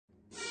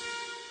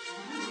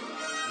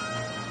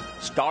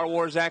Star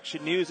Wars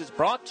Action News is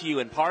brought to you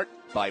in part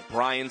by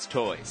Brian's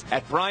Toys.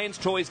 At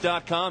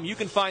brianstoys.com, you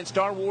can find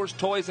Star Wars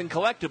toys and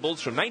collectibles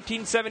from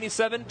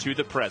 1977 to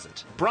the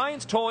present.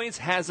 Brian's Toys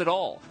has it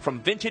all, from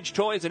vintage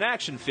toys and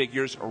action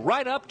figures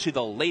right up to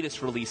the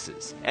latest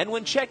releases. And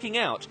when checking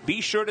out,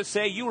 be sure to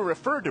say you were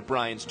referred to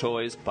Brian's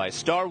Toys by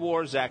Star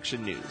Wars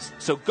Action News.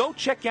 So go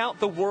check out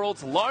the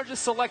world's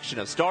largest selection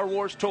of Star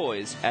Wars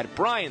toys at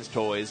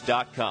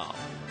brianstoys.com.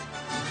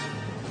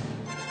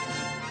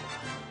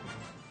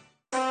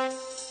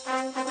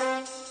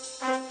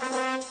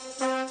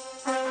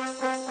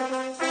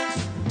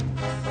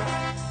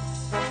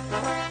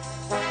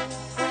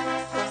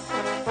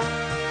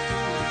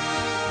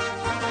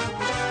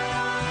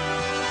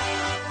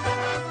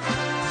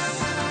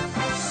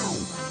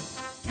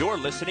 You're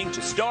listening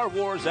to Star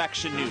Wars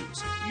Action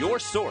News, your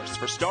source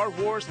for Star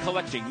Wars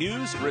collecting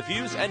news,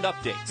 reviews, and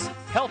updates,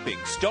 helping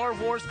Star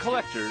Wars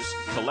collectors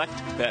collect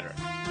better.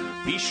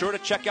 Be sure to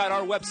check out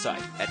our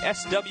website at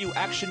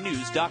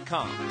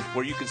swactionnews.com,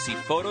 where you can see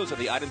photos of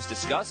the items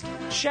discussed,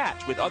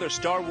 chat with other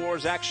Star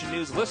Wars Action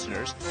News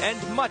listeners,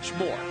 and much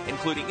more,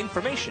 including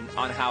information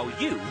on how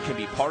you can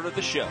be part of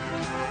the show.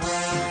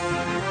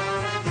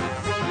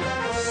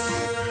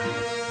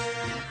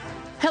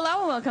 Hello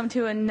and welcome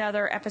to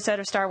another episode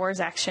of Star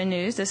Wars Action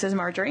News. This is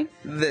Marjorie.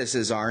 This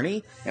is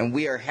Arnie, and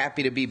we are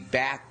happy to be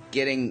back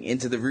getting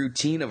into the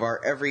routine of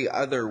our every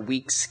other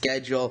week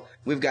schedule.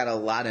 We've got a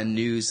lot of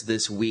news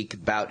this week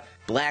about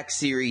Black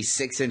Series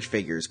 6-inch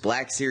figures,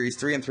 Black Series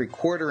 3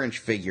 3/4-inch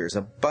figures,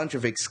 a bunch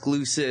of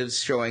exclusives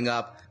showing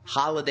up,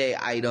 holiday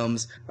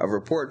items, a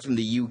report from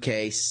the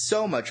UK,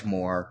 so much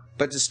more.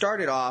 But to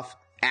start it off,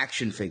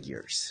 action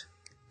figures.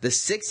 The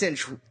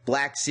 6-inch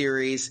Black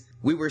Series,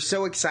 we were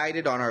so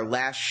excited on our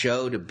last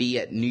show to be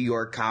at New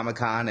York Comic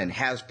Con, and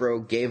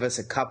Hasbro gave us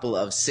a couple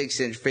of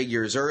 6-inch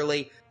figures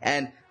early,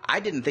 and I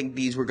didn't think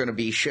these were going to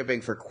be shipping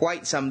for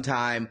quite some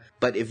time,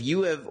 but if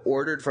you have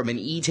ordered from an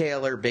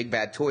e-tailer, Big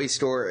Bad Toy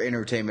Store,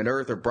 Entertainment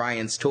Earth, or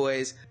Brian's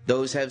Toys,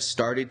 those have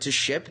started to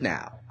ship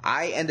now.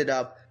 I ended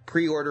up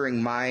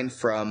pre-ordering mine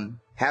from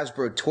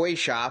Hasbro Toy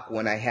Shop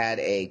when I had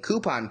a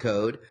coupon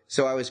code,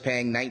 so I was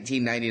paying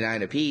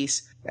 $19.99 a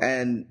piece,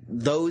 and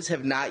those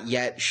have not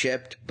yet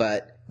shipped,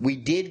 but we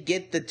did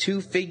get the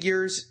two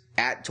figures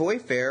at Toy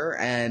Fair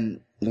and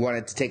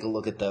wanted to take a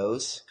look at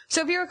those.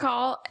 So if you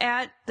recall,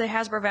 at the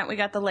Hasbro event, we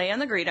got the Leia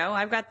and the Greedo.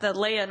 I've got the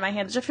Leia in my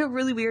hand. I just feel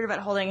really weird about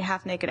holding a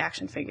half-naked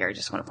action figure. I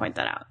just want to point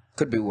that out.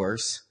 Could be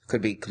worse.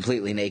 Could be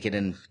completely naked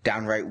and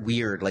downright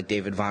weird, like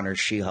David Vonner's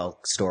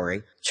She-Hulk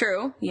story.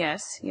 True.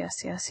 Yes.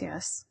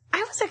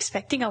 I was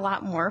expecting a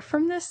lot more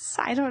from this.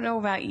 I don't know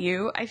about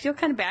you. I feel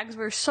kind of bad because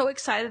we were so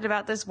excited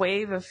about this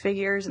wave of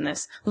figures and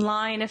this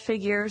line of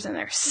figures, and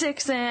they're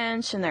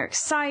 6-inch and they're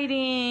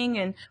exciting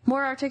and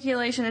more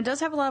articulation. It does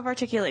have a lot of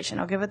articulation.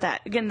 I'll give it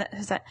that. Again, that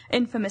has that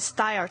infamous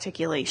thigh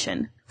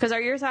articulation. Because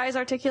are your thighs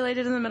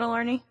articulated in the middle,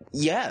 Arnie?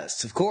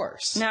 Yes, of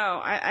course. No,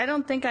 I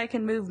don't think I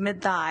can move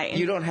mid-thigh.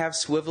 You don't have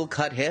swivel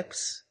cut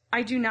hips?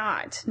 I do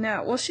not.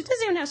 No. Well, she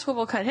doesn't even have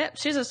swivel cut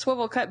hips. She has a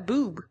swivel cut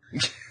boob.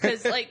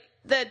 Because,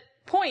 the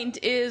point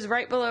is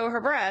right below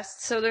her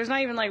breast, so there's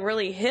not even,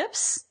 really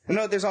hips.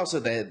 No, there's also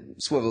the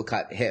swivel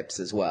cut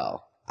hips as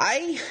well.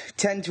 I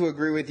tend to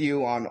agree with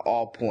you on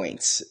all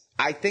points.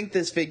 I think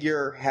this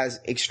figure has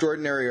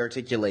extraordinary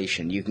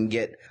articulation. You can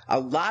get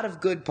a lot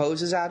of good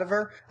poses out of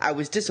her. I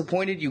was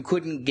disappointed you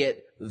couldn't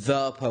get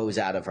the pose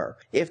out of her.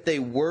 If they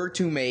were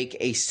to make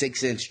a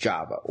 6-inch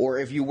Jabba, or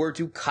if you were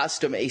to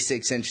custom a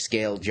 6-inch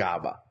scale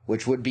Jabba,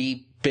 which would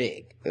be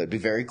big. It would be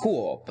very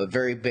cool, but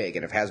very big,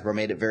 and if Hasbro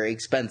made it very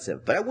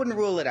expensive. But I wouldn't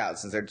rule it out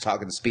since they're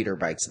talking speeder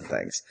bikes and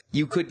things.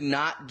 You could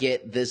not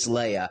get this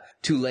Leia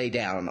to lay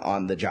down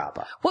on the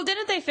Jabba. Well,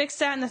 didn't they fix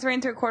that in the 3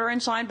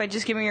 3/4-inch line by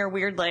just giving her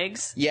weird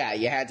legs? Yeah,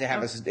 you had to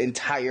have an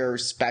entire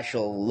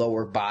special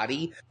lower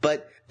body,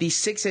 but these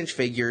 6-inch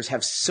figures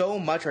have so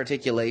much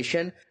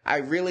articulation. I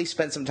really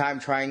spent some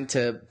time trying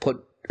to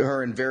put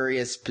her in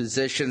various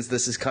positions.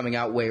 This is coming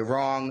out way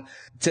wrong,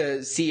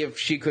 to see if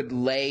she could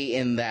lay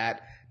in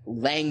that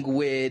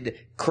languid,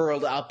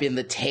 curled up in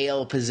the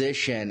tail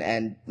position,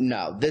 and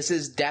no, this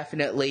is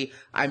definitely,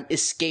 I'm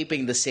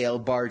escaping the sail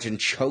barge and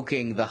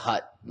choking the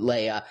Hutt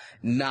Leia,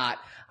 not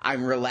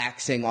I'm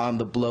relaxing on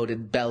the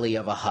bloated belly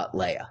of a Hutt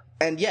Leia.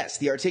 And yes,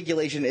 the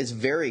articulation is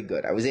very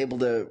good. I was able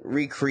to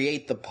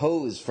recreate the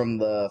pose from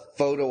the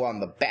photo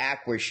on the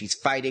back where she's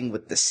fighting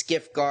with the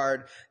skiff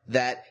guard,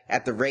 that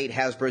at the rate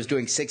Hasbro's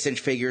doing 6-inch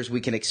figures,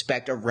 we can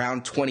expect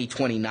around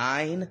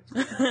 2029.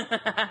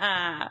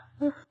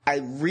 I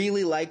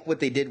really like what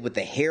they did with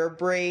the hair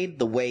braid,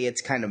 the way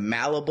it's kind of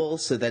malleable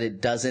so that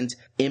it doesn't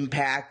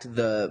impact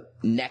the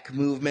neck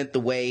movement the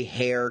way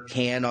hair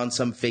can on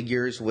some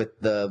figures with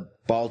the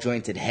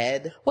ball-jointed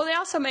head. Well, they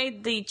also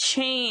made the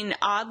chain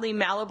oddly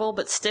malleable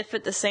but stiff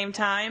at the same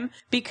time,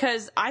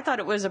 because I thought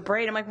it was a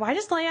braid. I'm like, why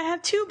does Leia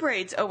have 2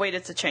 braids? Oh, wait,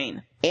 it's a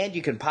chain. And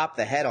you can pop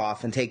the head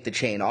off and take the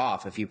chain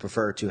off if you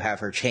prefer to have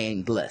her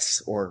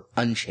chainless, or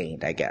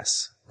unchained, I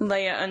guess.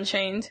 Leia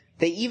Unchained.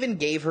 They even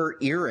gave her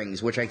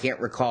earrings, which I can't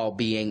recall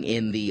being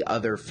in the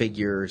other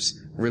figures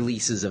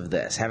releases of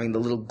this, having the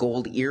little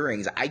gold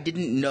earrings. I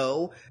didn't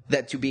know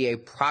that to be a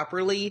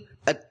properly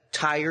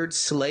attired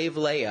slave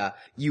Leia,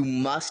 you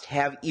must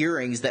have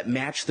earrings that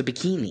match the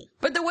bikini.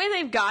 But the way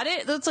they've got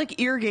it, that's like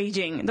ear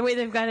gauging, the way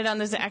they've got it on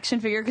this action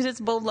figure, because it's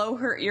below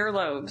her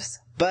earlobes.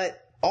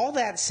 But all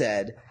that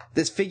said,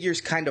 this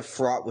figure's kind of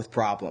fraught with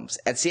problems.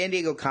 At San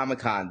Diego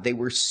Comic-Con, they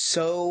were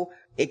so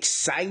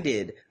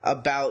excited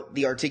about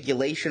the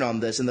articulation on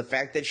this and the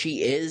fact that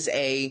she is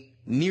a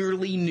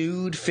nearly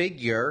nude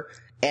figure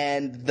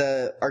and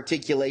the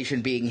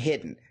articulation being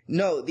hidden.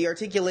 No, the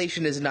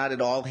articulation is not at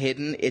all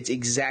hidden. It's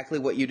exactly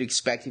what you'd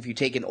expect if you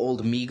take an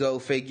old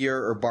Mego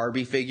figure or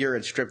Barbie figure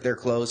and strip their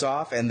clothes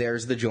off, and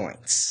there's the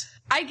joints.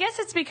 I guess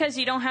it's because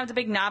you don't have the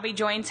big knobby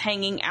joints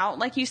hanging out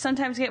like you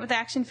sometimes get with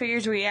action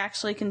figures where you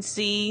actually can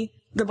see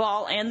the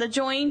ball and the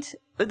joint.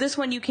 But this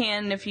one you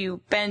can if you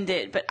bend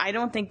it, but I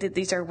don't think that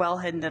these are well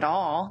hidden at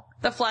all.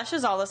 The flesh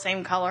is all the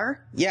same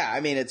color. Yeah,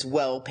 I mean, it's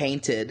well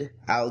painted.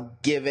 I'll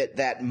give it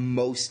that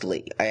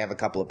mostly. I have a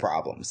couple of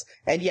problems.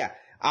 And yeah,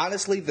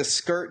 honestly, the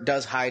skirt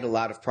does hide a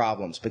lot of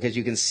problems because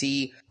you can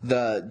see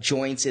the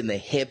joints in the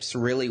hips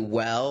really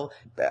well.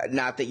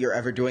 Not that you're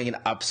ever doing an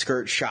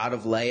upskirt shot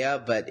of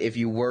Leia, but if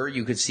you were,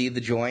 you could see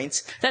the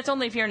joints. That's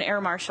only if you're an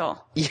air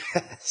marshal.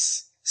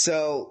 Yes.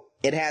 So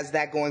it has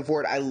that going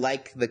for it. I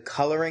like the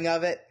coloring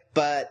of it,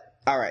 but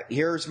all right,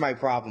 here's my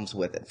problems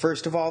with it.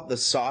 First of all, the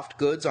soft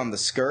goods on the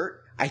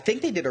skirt. I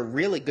think they did a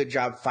really good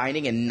job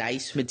finding a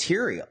nice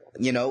material.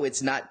 You know,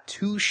 it's not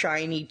too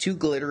shiny, too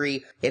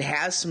glittery. It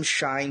has some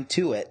shine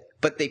to it.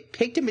 But they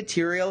picked a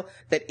material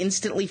that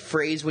instantly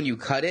frays when you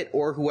cut it,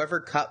 or whoever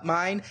cut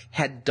mine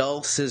had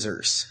dull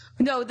scissors.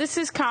 No, this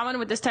is common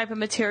with this type of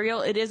material.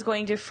 It is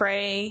going to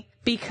fray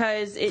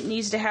because it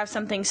needs to have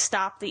something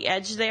stop the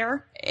edge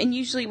there. And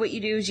usually what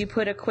you do is you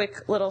put a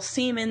quick little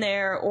seam in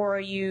there,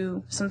 or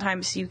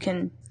sometimes you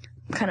can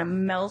kind of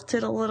melt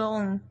it a little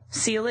and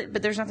seal it,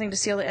 but there's nothing to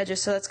seal the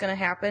edges, so that's going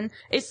to happen.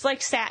 It's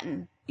like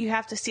satin. You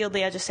have to seal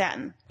the edge of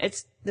satin.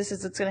 It's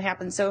going to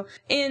happen. So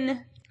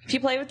if you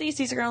play with these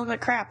are going to look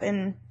like crap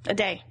in a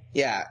day.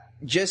 Yeah,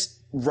 just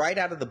right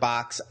out of the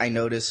box, I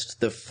noticed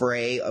the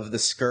fray of the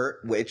skirt,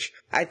 which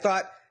I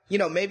thought,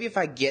 maybe if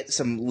I get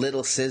some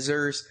little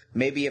scissors,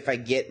 maybe if I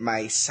get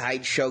my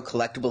Sideshow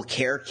collectible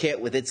care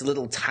kit with its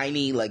little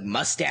tiny,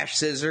 mustache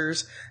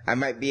scissors, I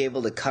might be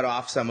able to cut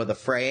off some of the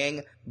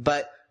fraying.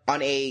 But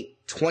on a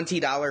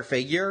 $20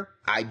 figure,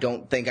 I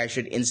don't think I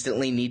should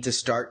instantly need to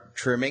start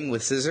trimming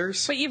with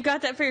scissors. But you've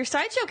got that for your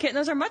Sideshow kit, and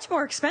those are much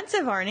more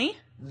expensive, Arnie.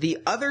 The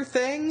other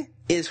thing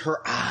is her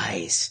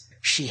eyes.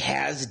 She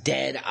has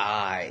dead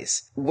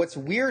eyes. What's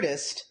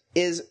weirdest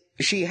is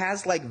she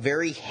has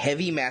very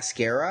heavy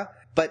mascara,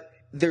 but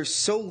there's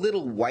so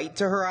little white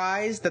to her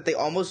eyes that they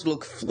almost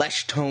look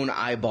flesh tone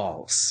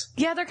eyeballs.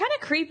 Yeah, they're kind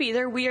of creepy.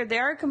 They're weird. They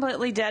are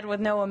completely dead with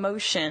no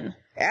emotion.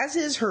 As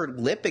is her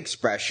lip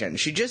expression.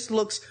 She just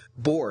looks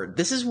bored.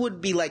 This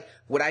would be like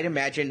what I'd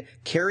imagine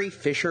Carrie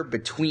Fisher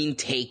between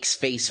takes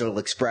facial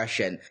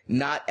expression,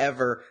 not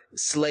ever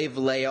Slave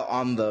Leia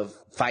on the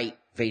fight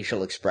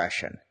facial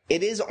expression.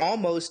 It is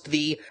almost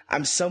the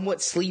I'm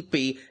somewhat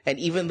sleepy, and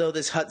even though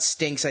this hut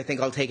stinks, I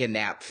think I'll take a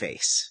nap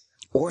face.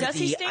 Or Does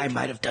he stink? I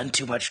might have done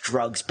too much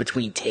drugs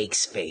between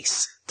takes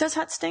face. Does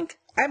Hut stink?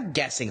 I'm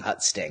guessing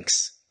Hut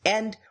stinks.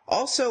 And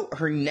also,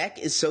 her neck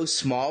is so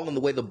small and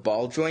the way the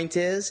ball joint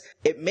is,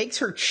 it makes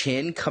her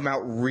chin come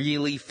out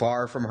really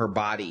far from her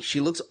body. She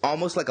looks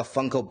almost like a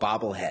Funko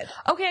bobblehead.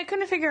 Okay, I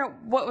couldn't figure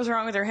out what was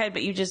wrong with her head,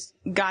 but you just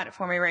got it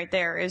for me right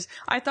there.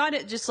 I thought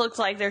it just looked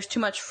like there's too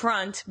much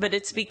front, but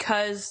it's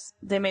because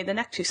they made the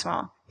neck too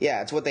small.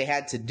 Yeah, it's what they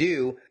had to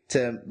do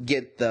to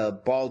get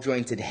the ball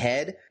jointed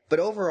head. But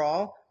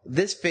overall,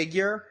 this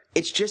figure,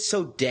 it's just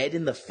so dead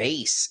in the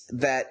face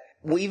that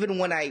even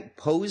when I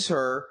pose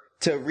her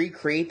to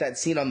recreate that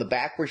scene on the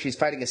back where she's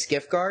fighting a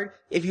skiff guard,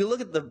 if you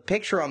look at the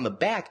picture on the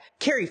back,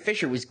 Carrie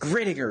Fisher was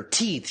gritting her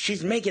teeth.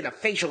 She's making a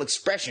facial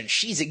expression.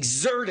 She's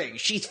exerting.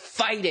 She's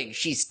fighting.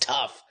 She's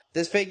tough.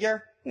 This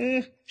figure,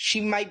 she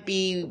might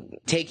be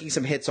taking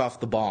some hits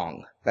off the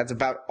bong. That's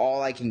about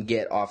all I can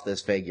get off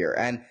this figure.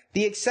 And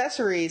the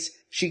accessories,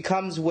 she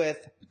comes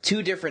with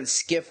 2 different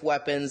skiff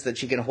weapons that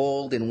she can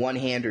hold in one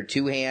hand or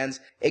 2 hands.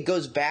 It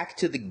goes back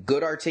to the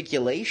good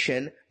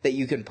articulation that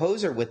you can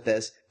pose her with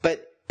this,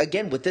 but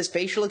again, with this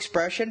facial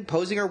expression,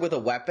 posing her with a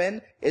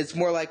weapon, it's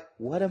more like,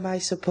 what am I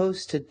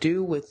supposed to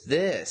do with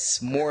this?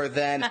 More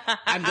than,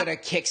 I'm gonna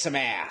kick some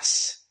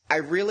ass. I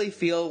really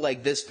feel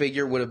like this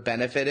figure would have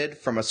benefited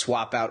from a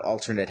swap-out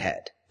alternate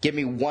head. Give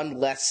me one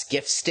less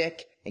skiff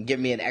stick, and give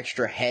me an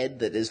extra head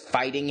that is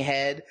fighting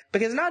head.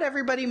 Because not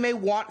everybody may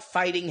want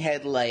fighting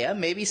head Leia.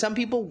 Maybe some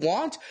people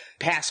want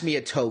pass me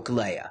a toque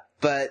Leia.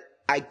 But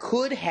I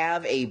could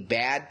have a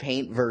bad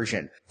paint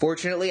version.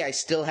 Fortunately, I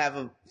still have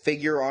a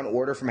figure on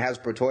order from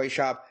Hasbro Toy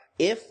Shop.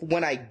 If,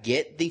 when I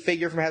get the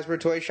figure from Hasbro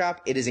Toy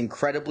Shop, it is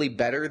incredibly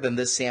better than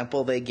this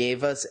sample they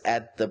gave us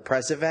at the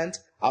press event,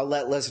 I'll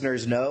let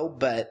listeners know,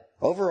 but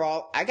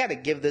Overall, I gotta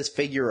give this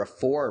figure a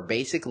 4,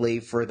 basically,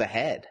 for the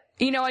head.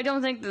 I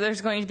don't think that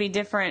there's going to be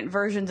different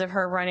versions of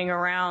her running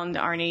around,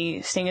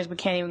 Arnie, seeing as we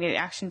can't even get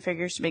action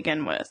figures to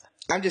begin with.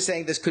 I'm just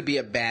saying this could be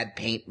a bad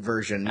paint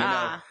version,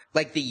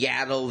 like the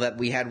Yaddle that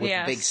we had with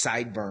the big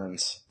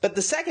sideburns. But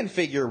the second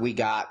figure we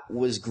got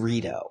was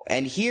Greedo.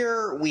 And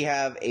here we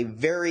have a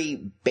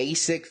very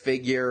basic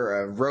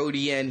figure, a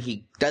Rodian.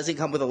 He doesn't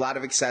come with a lot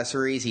of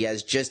accessories. He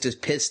has just his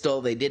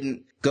pistol. They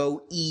didn't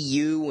go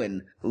EU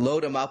and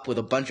load him up with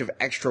a bunch of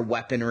extra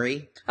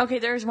weaponry. Okay,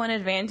 there's one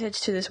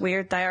advantage to this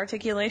weird thigh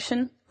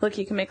articulation. Look,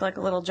 you can make like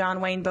a little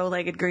John Wayne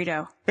bow-legged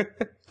Greedo.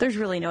 There's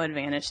really no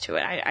advantage to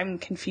it. I'm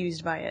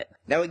confused by it.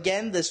 Now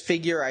again, this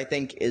figure I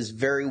think is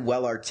very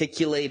well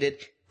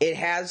articulated. It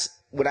has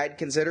what I'd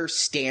consider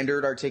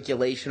standard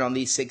articulation on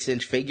these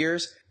 6-inch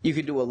figures. You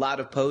can do a lot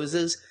of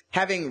poses.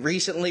 Having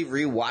recently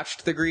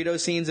rewatched the Greedo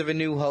scenes of A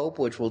New Hope,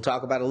 which we'll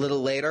talk about a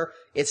little later,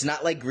 it's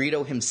not like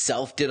Greedo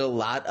himself did a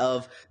lot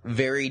of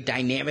very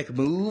dynamic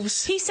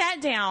moves. He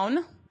sat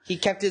down. He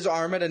kept his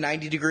arm at a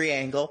 90-degree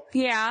angle.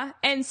 Yeah,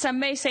 and some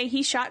may say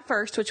he shot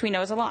first, which we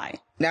know is a lie.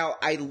 Now,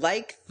 I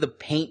like the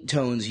paint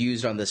tones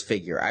used on this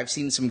figure. I've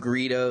seen some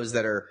Greedos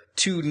that are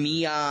too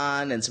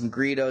neon and some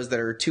Greedos that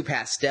are too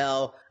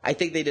pastel. I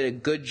think they did a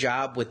good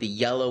job with the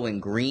yellow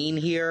and green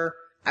here.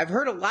 I've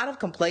heard a lot of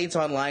complaints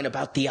online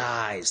about the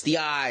eyes. The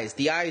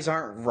eyes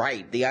aren't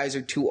right. The eyes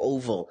are too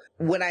oval.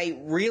 When I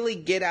really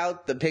get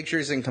out the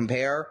pictures and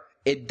compare,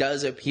 it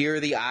does appear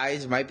the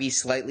eyes might be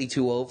slightly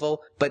too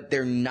oval, but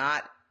they're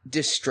not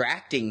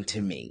distracting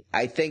to me.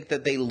 I think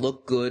that they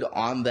look good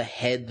on the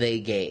head they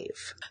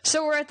gave.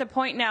 So we're at the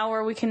point now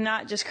where we can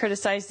not just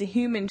criticize the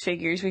human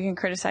figures, we can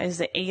criticize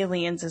the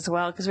aliens as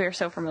well, because we are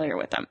so familiar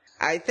with them.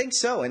 I think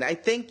so, and I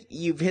think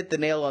you've hit the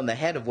nail on the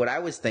head of what I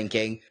was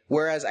thinking,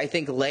 whereas I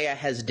think Leia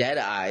has dead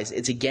eyes.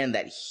 It's again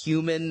that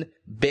human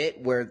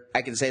bit where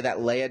I can say that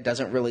Leia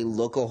doesn't really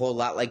look a whole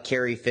lot like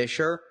Carrie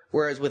Fisher,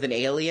 whereas with an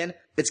alien,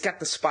 it's got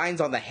the spines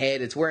on the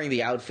head, it's wearing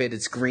the outfit,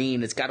 it's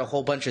green, it's got a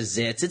whole bunch of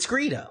zits, it's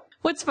Greedo.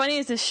 What's funny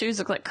is his shoes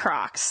look like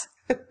Crocs.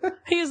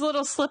 He has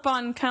little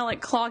slip-on, kind of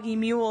like cloggy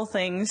mule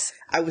things.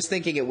 I was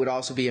thinking it would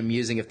also be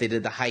amusing if they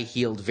did the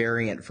high-heeled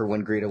variant for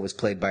when Greedo was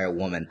played by a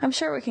woman. I'm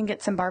sure we can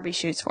get some Barbie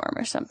shoes for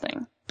him or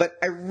something. But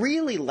I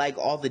really like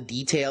all the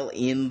detail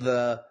in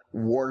the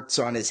warts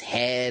on his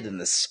head and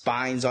the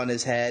spines on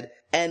his head.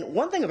 And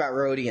one thing about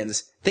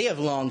Rodians, they have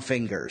long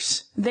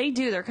fingers. They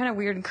do. They're kind of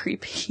weird and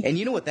creepy. And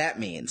you know what that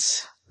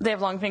means? They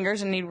have long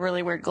fingers and need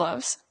really weird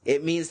gloves.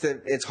 It means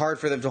that it's hard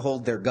for them to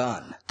hold their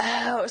gun.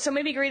 Oh, so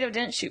maybe Greedo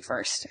didn't shoot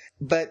first.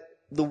 But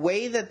the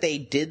way that they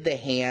did the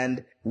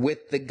hand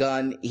with the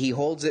gun, he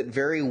holds it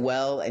very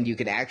well, and you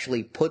can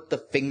actually put the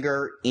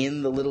finger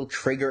in the little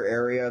trigger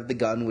area of the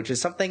gun, which is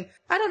something,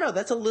 I don't know,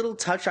 that's a little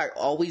touch I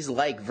always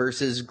like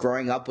versus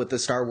growing up with the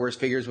Star Wars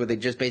figures where they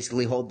just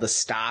basically hold the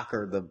stock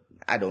or the,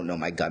 I don't know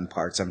my gun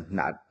parts, I'm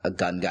not a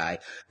gun guy,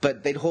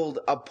 but they'd hold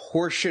a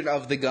portion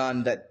of the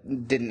gun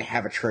that didn't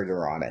have a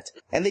trigger on it.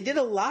 And they did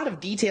a lot of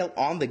detail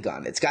on the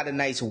gun. It's got a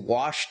nice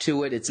wash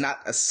to it. It's not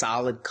a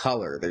solid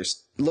color.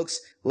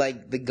 Looks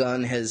like the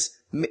gun has...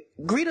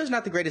 Greedo's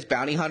not the greatest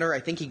bounty hunter.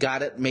 I think he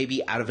got it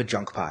maybe out of a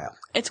junk pile.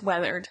 It's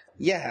weathered.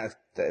 Yeah,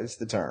 that's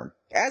the term.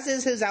 As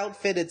is his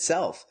outfit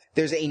itself.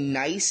 There's a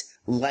nice,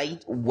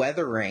 light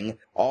weathering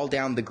all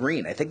down the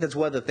green. I think that's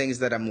one of the things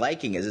that I'm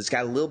liking is it's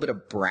got a little bit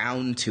of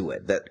brown to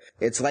it. That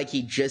it's like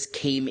he just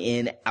came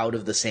in out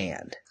of the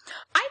sand.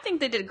 I think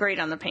they did great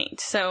on the paint,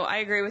 so I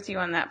agree with you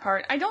on that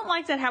part. I don't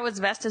like that how his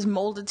vest is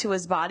molded to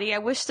his body. I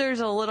wish there's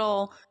a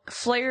little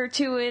flair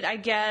to it, I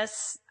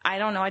guess. I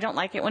don't know. I don't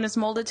like it when it's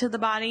molded to the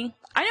body.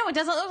 I know it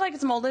doesn't look like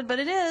it's molded, but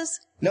it is.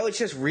 No, it's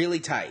just really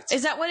tight.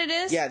 Is that what it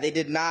is? Yeah, they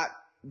did not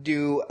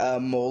do a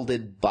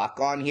molded buck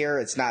on here.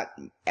 It's not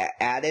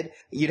added.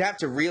 You'd have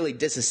to really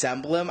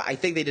disassemble him. I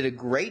think they did a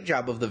great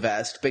job of the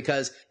vest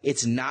because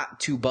it's not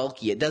too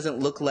bulky. It doesn't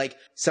look like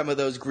some of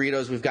those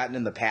Greedos we've gotten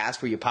in the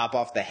past where you pop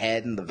off the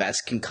head and the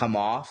vest can come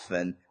off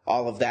and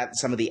all of that.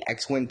 Some of the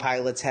X-Wing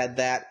pilots had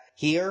that.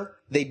 Here,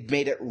 they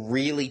made it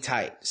really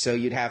tight, so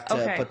you'd have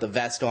to put the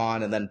vest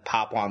on and then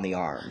pop on the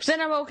arms.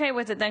 Then I'm okay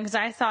with it then, because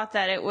I thought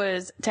that it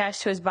was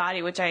attached to his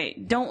body, which I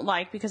don't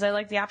like, because I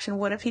like the option,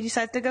 what if he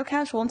decides to go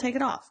casual and take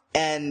it off?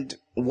 And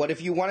what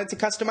if you wanted to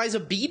customize a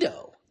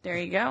Beedo? There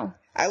you go.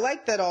 I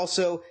like that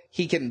also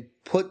he can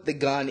put the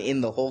gun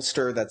in the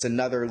holster. That's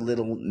another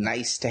little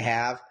nice to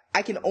have.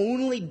 I can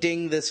only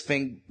ding this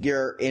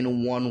figure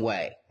in one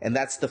way, and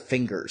that's the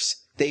fingers.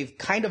 They've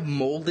kind of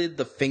molded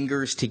the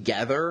fingers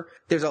together.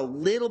 There's a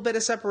little bit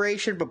of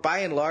separation, but by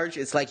and large,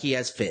 it's like he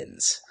has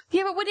fins.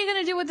 Yeah, but what are you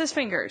going to do with his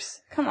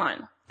fingers? Come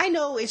on. I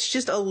know, it's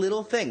just a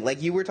little thing.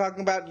 Like you were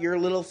talking about, your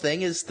little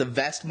thing is the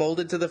vest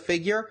molded to the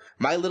figure.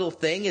 My little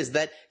thing is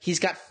that he's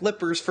got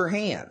flippers for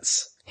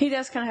hands. He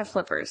does kind of have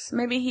flippers.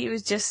 Maybe he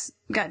was just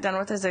got done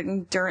with his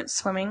endurance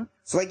swimming.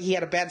 It's like he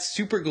had a bad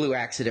super glue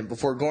accident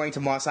before going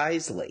to Mos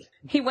Eisley.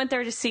 He went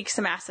there to seek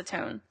some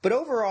acetone. But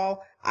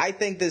overall, I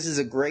think this is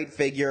a great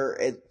figure.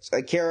 It's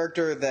a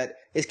character that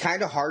is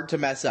kind of hard to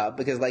mess up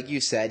because, like you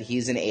said,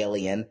 he's an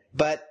alien.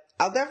 But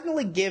I'll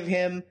definitely give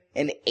him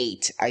an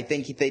 8. I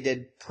think they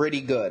did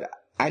pretty good.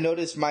 I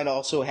noticed mine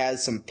also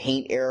has some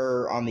paint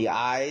error on the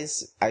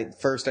eyes.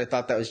 First I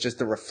thought that was just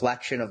the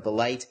reflection of the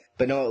light,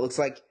 but no, it looks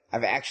like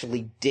I've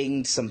actually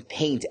dinged some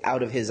paint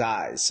out of his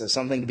eyes. So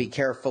something to be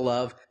careful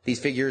of. These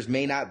figures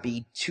may not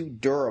be too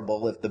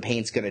durable if the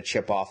paint's going to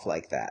chip off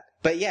like that.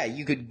 But yeah,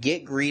 you could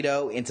get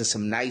Greedo into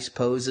some nice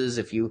poses.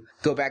 If you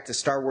go back to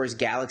Star Wars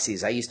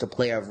Galaxies, I used to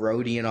play a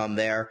Rodian on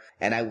there,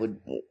 and I would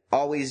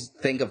always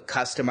think of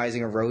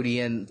customizing a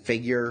Rodian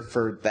figure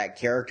for that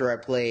character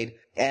I played.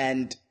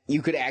 And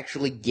you could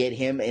actually get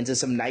him into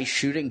some nice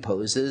shooting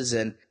poses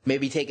and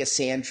maybe take a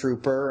Sand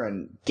Trooper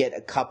and get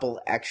a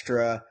couple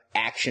extra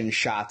action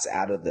shots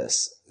out of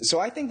this. So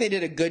I think they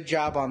did a good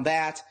job on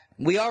that.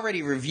 We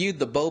already reviewed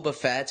the Boba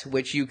Fett,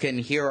 which you can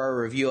hear our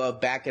review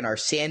of back in our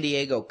San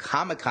Diego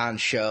Comic-Con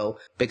show,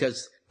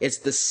 because it's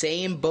the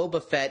same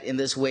Boba Fett in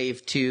this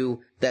Wave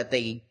 2 that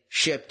they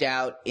shipped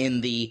out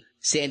in the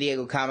San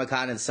Diego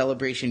Comic-Con and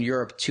Celebration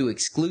Europe 2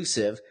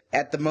 exclusive.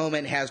 At the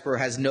moment, Hasbro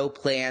has no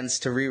plans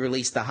to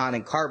re-release the Han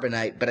and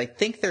Carbonite, but I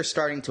think they're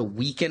starting to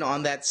weaken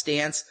on that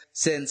stance,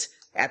 since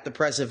at the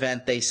press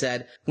event they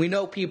said, we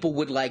know people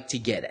would like to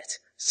get it.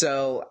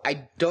 So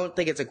I don't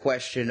think it's a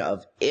question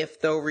of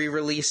if they'll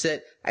re-release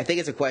it. I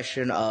think it's a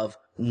question of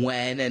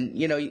when, and,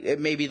 you know, it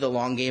may be the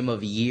long game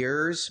of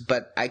years,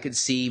 but I could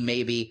see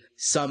maybe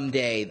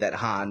someday that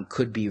Han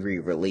could be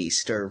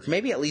re-released, or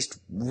maybe at least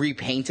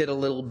repainted a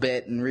little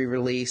bit and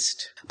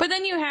re-released. But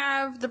then you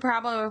have the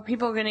problem of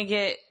people are going to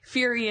get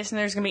furious and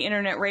there's going to be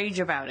internet rage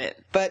about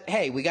it. But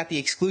hey, we got the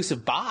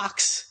exclusive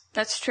box.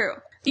 That's true.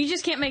 You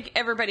just can't make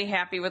everybody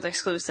happy with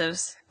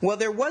exclusives. Well,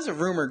 there was a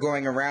rumor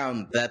going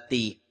around that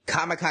the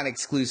Comic-Con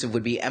exclusive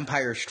would be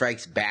Empire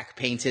Strikes Back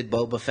painted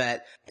Boba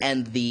Fett,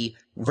 and the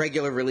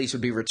regular release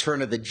would be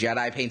Return of the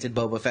Jedi painted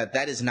Boba Fett.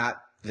 That is not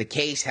the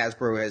case.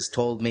 Hasbro has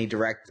told me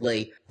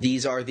directly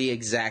these are the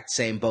exact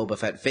same Boba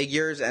Fett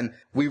figures, and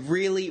we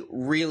really,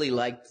 really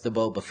liked the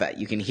Boba Fett.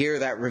 You can hear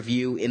that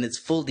review in its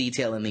full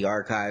detail in the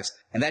archives,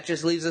 and that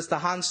just leaves us the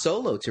Han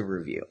Solo to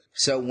review.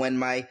 So when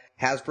my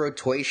Hasbro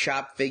Toy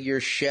Shop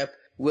figures ship,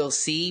 we'll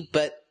see,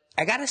 but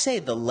I gotta say,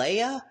 the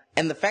Leia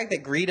and the fact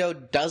that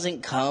Greedo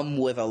doesn't come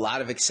with a lot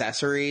of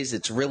accessories,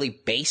 it's really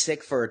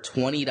basic for a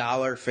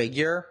 $20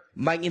 figure,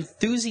 my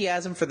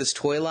enthusiasm for this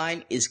toy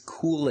line is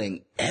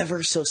cooling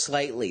ever so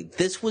slightly.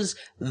 This was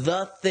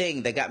the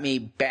thing that got me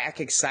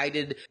back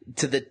excited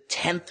to the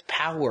 10th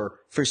power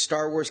for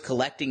Star Wars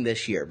collecting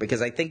this year,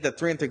 because I think the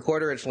 3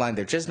 3/4 inch line,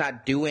 they're just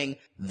not doing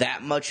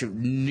that much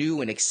new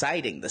and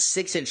exciting. The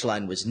 6-inch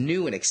line was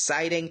new and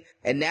exciting,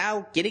 and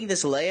now getting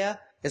this Leia,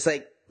 it's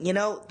like, you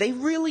know, they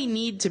really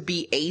need to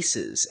be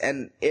aces.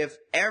 And if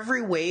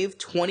every wave,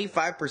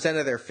 25%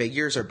 of their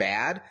figures are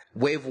bad,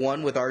 wave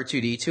 1 with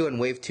R2-D2 and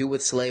wave 2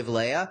 with Slave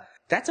Leia,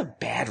 that's a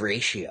bad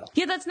ratio.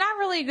 Yeah, that's not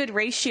really a good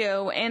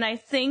ratio, and I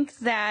think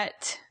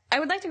that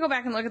I would like to go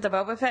back and look at the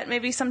Boba Fett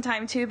maybe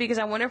sometime too, because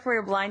I wonder if we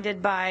were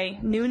blinded by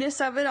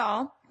newness of it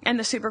all and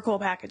the super cool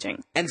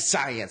packaging. And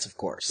science, of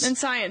course. And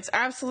science,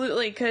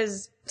 absolutely,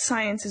 because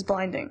science is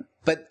blinding.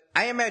 But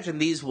I imagine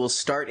these will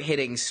start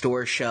hitting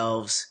store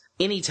shelves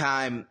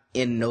anytime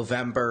in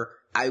November.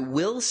 I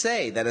will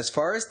say that as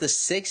far as the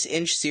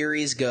 6-inch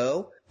series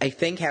go, I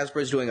think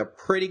Hasbro's doing a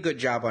pretty good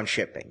job on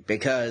shipping,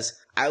 because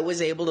I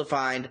was able to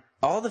find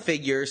all the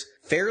figures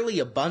fairly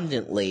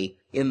abundantly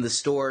in the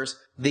stores.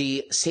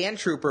 The Sand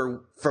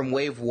Trooper from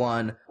Wave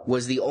 1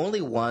 was the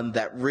only one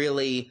that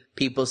really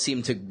people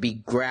seemed to be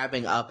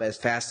grabbing up as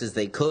fast as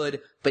they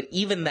could, but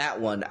even that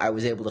one I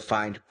was able to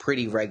find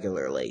pretty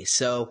regularly.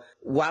 So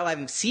while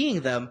I'm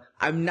seeing them,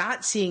 I'm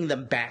not seeing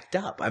them backed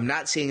up. I'm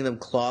not seeing them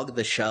clog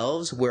the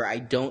shelves where I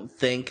don't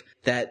think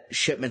that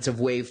shipments of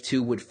Wave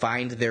 2 would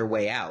find their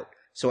way out.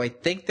 So I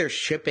think they're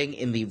shipping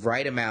in the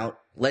right amount.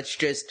 Let's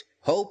just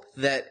hope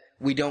that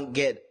we don't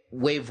get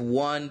Wave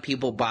 1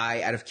 people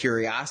buy out of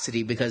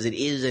curiosity because it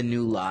is a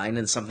new line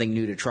and something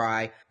new to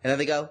try, and then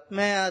they go,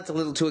 man, it's a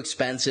little too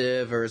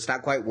expensive, or it's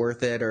not quite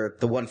worth it, or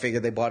the one figure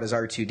they bought is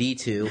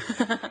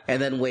R2-D2,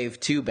 and then Wave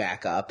 2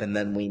 back up, and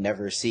then we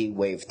never see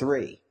Wave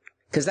 3.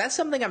 Because that's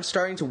something I'm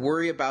starting to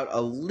worry about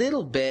a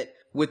little bit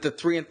with the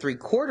 3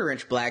 3/4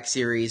 inch Black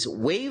Series.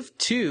 Wave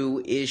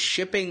 2 is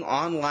shipping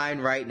online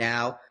right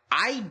now.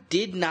 I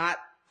did not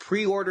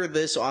pre-order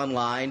this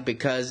online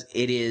because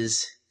it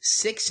is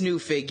 6 new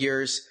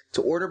figures.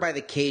 To order by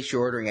the case,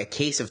 you're ordering a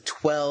case of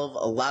 12,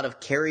 a lot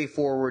of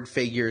carry-forward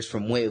figures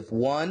from Wave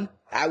 1.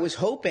 I was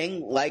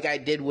hoping, like I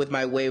did with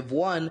my Wave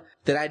 1,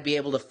 that I'd be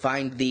able to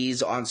find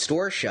these on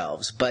store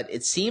shelves, but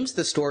it seems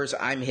the stores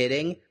I'm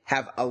hitting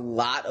have a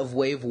lot of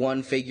Wave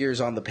 1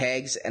 figures on the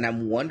pegs, and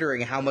I'm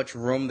wondering how much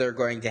room they're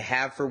going to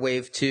have for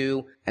Wave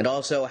 2, and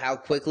also how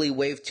quickly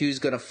Wave 2 is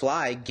going to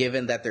fly,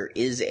 given that there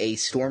is a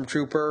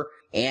Stormtrooper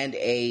and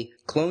a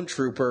Clone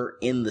Trooper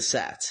in the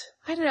set.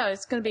 I don't know,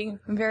 it's going to be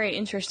very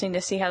interesting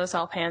to see how this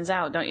all pans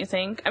out, don't you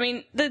think? I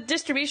mean, the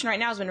distribution right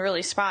now has been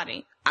really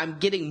spotty. I'm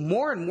getting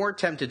more and more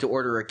tempted to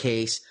order a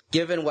case,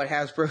 given what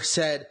Hasbro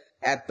said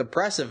at the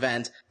press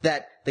event,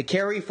 that the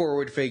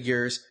carry-forward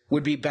figures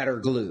would be better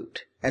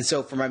glued. And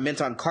so for my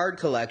Mint on Card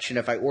collection,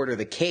 if I order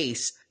the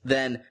case,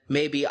 then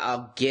maybe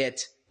I'll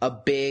get a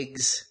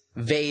Biggs,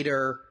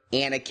 Vader,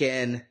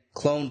 Anakin,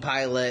 Clone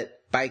Pilot,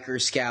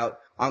 Biker Scout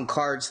on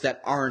cards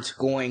that aren't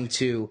going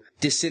to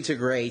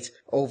disintegrate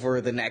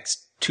over the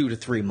next 2 to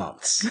 3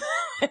 months.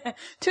 2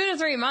 to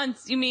 3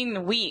 months? You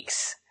mean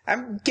weeks?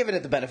 I'm giving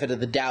it the benefit of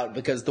the doubt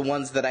because the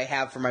ones that I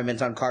have for my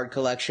Mint on Card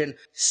collection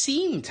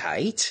seem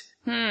tight.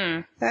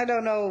 I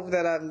don't know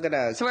that I'm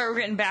gonna... So we're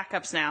getting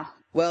backups now.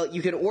 Well,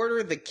 you can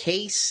order the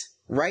case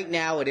right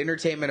now at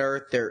Entertainment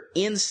Earth. They're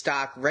in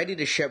stock, ready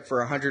to ship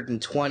for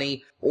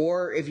 $120.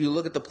 Or if you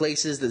look at the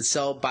places that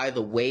sell by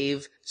the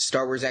wave,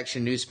 Star Wars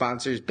Action News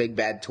sponsors, Big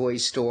Bad Toy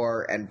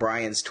Store and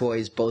Brian's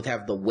Toys both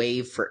have the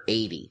wave for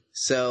 $80.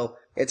 So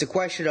it's a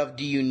question of,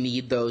 do you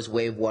need those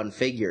Wave 1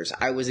 figures?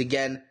 I was,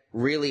 again,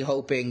 really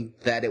hoping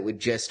that it would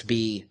just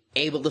be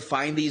able to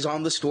find these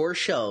on the store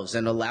shelves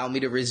and allow me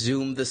to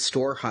resume the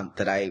store hunt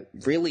that I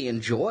really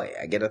enjoy.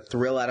 I get a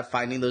thrill out of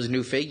finding those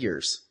new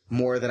figures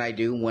more than I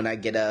do when I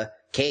get a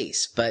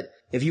case. But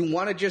if you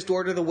want to just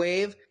order the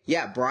wave,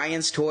 yeah,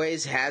 Brian's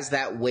Toys has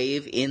that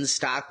wave in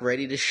stock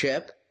ready to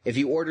ship. If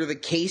you order the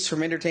case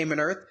from Entertainment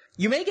Earth,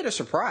 you may get a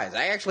surprise.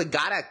 I actually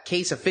got a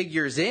case of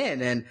figures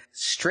in, and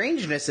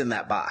strangeness in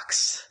that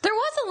box. There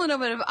was a little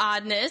bit of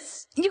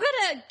oddness. You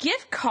got a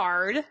gift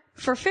card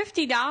for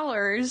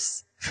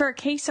 $50 for a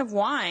case of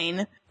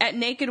wine at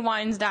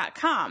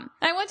nakedwines.com.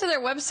 I went to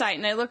their website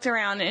and I looked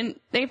around, and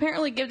they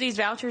apparently give these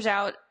vouchers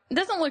out. It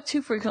doesn't look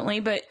too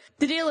frequently, but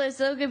the deal is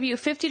they'll give you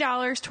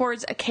 $50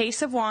 towards a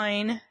case of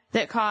wine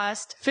that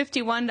cost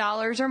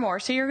 $51 or more.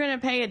 So you're going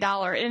to pay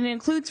 $1, and it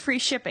includes free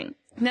shipping.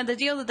 Now, the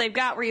deal that they've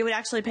got where you would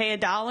actually pay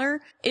 $1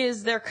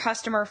 is their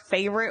customer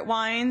favorite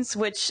wines,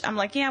 which I'm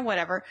like, yeah,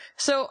 whatever.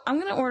 So I'm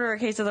going to order a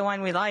case of the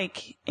wine we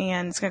like,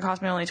 and it's going to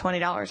cost me only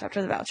 $20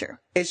 after the voucher.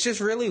 It's just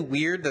really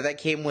weird that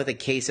came with a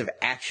case of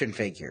action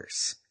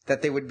figures,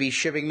 that they would be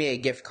shipping me a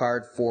gift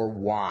card for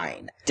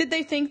wine. Did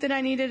they think that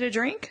I needed a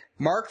drink?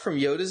 Mark from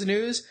Yoda's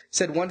News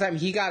said one time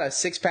he got a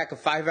 6-pack of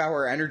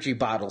 5-hour energy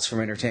bottles from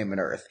Entertainment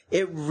Earth.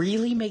 It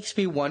really makes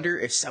me wonder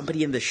if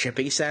somebody in the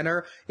shipping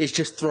center is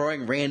just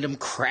throwing random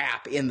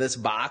crap in this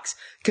box,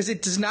 because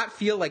it does not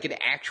feel like an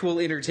actual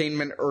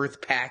Entertainment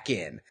Earth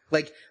pack-in.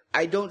 Like,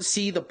 I don't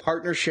see the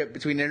partnership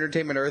between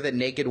Entertainment Earth and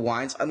Naked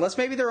Wines, unless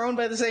maybe they're owned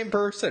by the same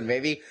person.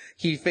 Maybe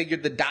he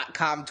figured the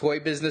 .com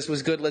toy business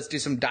was good, let's do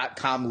some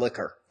 .com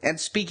liquor. And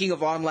speaking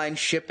of online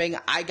shipping,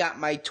 I got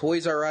my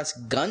Toys R Us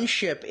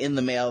Gunship in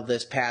the mail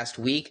this past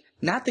week.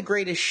 Not the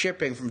greatest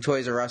shipping from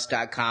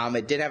ToysRUs.com.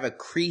 It did have a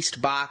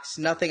creased box,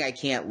 nothing I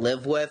can't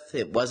live with.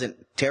 It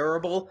wasn't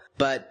terrible,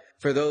 but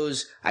for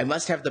those, I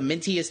must have the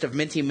mintiest of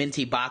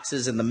minty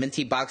boxes, and the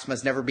minty box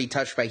must never be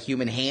touched by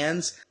human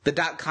hands. The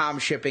 .com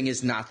shipping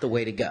is not the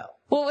way to go.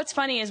 Well, what's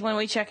funny is when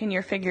we check in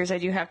your figures, I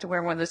do have to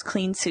wear one of those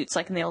clean suits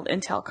like in the old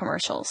Intel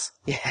commercials.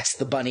 Yes,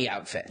 the bunny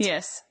outfit.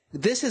 Yes.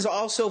 This has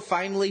also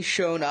finally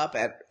shown up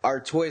at our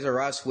Toys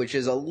R Us, which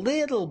is a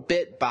little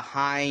bit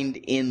behind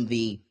in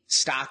the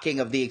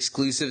stocking of the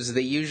exclusives.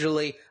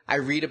 I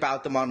read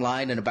about them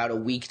online, and about a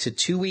week to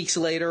 2 weeks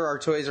later, our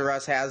Toys R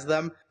Us has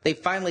them. They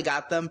finally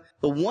got them.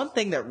 The one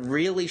thing that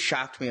really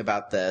shocked me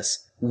about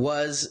this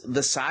was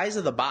the size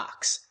of the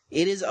box.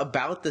 It is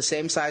about the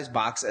same size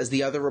box as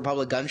the other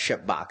Republic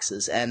Gunship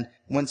boxes, and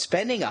when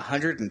spending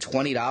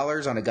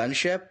 $120 on a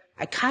gunship,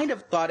 I kind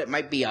of thought it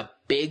might be a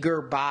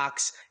bigger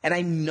box, and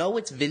I know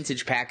it's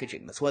vintage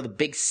packaging. That's one of the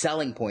big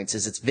selling points,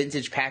 is it's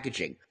vintage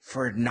packaging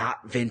for a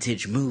not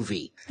vintage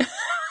movie.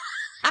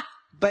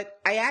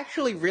 But I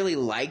actually really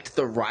liked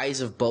the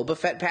Rise of Boba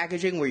Fett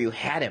packaging, where you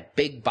had a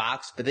big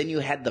box, but then you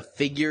had the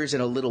figures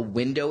in a little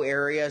window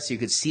area so you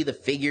could see the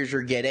figures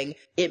you're getting.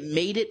 It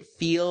made it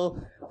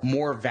feel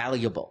more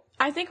valuable.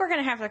 I think we're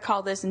going to have to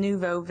call this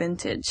Nouveau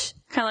Vintage.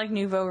 Kind of like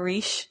Nouveau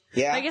Riche.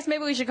 Yeah. I guess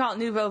maybe we should call it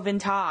Nouveau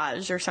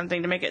Vintage or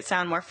something to make it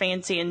sound more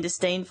fancy and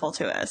disdainful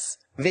to us.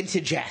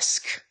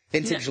 Vintage-esque.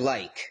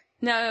 Vintage-like.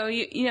 No,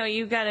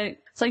 you gotta,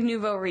 it's like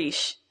Nouveau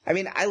Riche. I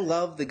mean, I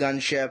love the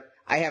gunship.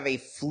 I have a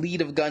fleet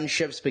of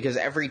gunships because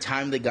every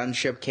time the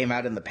gunship came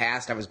out in the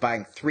past, I was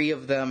buying 3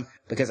 of them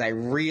because I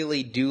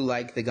really do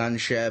like the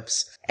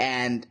gunships.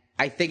 And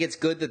I think it's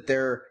good that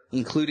they're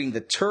including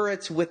the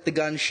turrets with the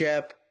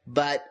gunship,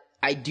 but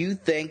I do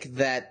think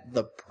that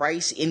the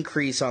price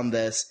increase on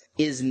this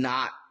is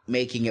not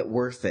making it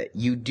worth it.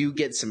 You do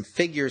get some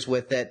figures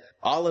with it,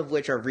 all of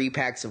which are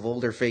repacks of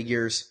older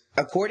figures.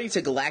 According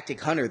to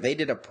Galactic Hunter, they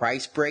did a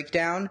price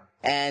breakdown,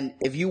 and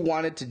if you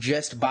wanted to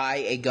just buy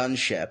a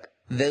gunship,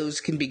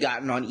 those can be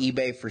gotten on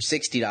eBay for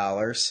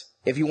 $60.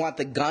 If you want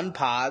the gun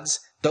pods,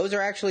 those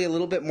are actually a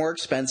little bit more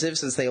expensive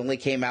since they only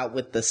came out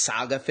with the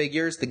Saga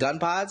figures, the gun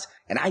pods,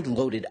 and I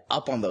loaded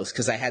up on those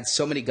because I had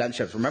so many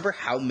gunships. Remember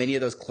how many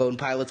of those clone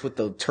pilots with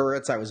the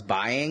turrets I was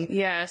buying?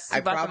 Yes,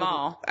 you bought them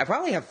all. I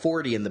probably have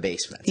 40 in the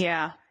basement.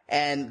 Yeah.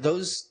 And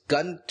those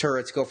gun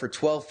turrets go for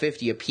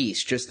 $12.50 a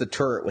piece, just the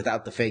turret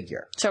without the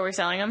figure. So we're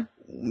selling them?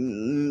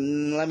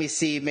 let me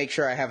see, make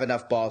sure I have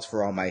enough balls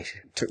for all my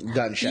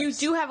gunships. You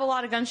do have a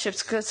lot of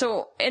gunships.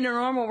 So in a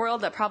normal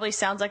world, that probably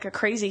sounds like a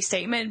crazy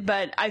statement,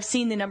 but I've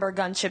seen the number of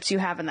gunships you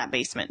have in that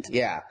basement.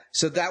 Yeah.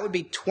 So that would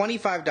be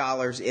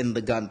 $25 in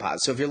the gun pod.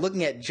 So if you're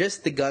looking at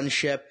just the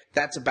gunship,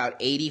 that's about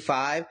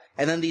 $85.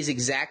 And then these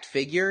exact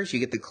figures, you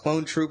get the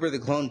Clone Trooper, the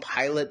Clone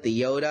Pilot,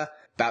 the Yoda,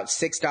 about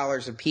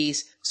 $6 a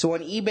piece. So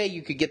on eBay,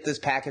 you could get this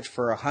package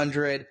for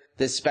 $100,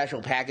 this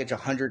special package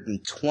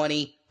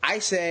 $120. I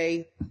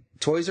say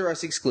Toys R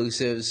Us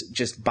exclusives,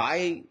 just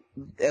by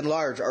and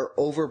large, are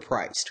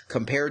overpriced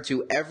compared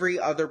to every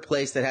other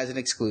place that has an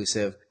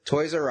exclusive.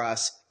 Toys R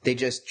Us, they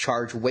just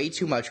charge way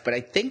too much, but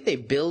I think they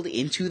build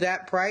into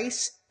that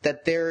price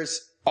that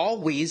there's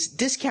always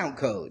discount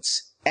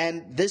codes.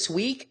 And this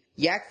week,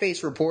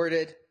 Yakface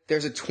reported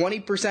there's a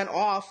 20%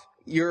 off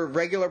your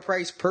regular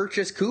price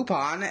purchase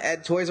coupon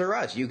at Toys R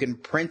Us. You can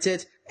print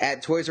it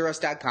at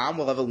ToysRUs.com.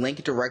 We'll have a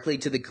link directly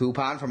to the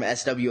coupon from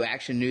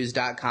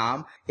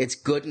SWActionNews.com. It's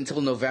good until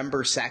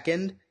November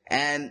 2nd.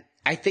 And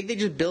I think they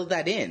just build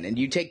that in. And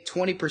you take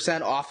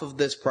 20% off of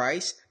this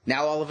price.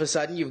 Now all of a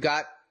sudden you've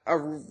got a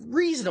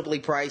reasonably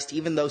priced,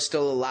 even though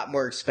still a lot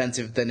more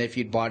expensive than if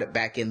you'd bought it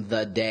back in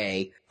the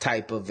day,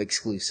 type of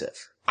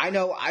exclusive. I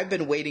know I've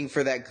been waiting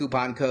for that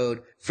coupon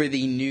code for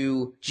the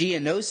new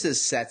Geonosis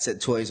sets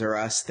at Toys R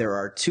Us. There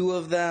are 2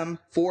 of them,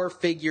 4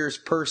 figures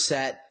per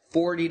set,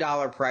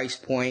 $40 price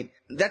point.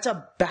 That's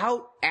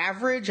about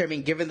average. I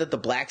mean, given that the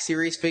Black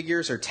Series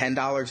figures are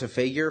 $10 a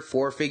figure,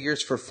 4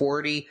 figures for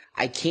 $40,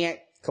 I can't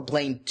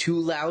complain too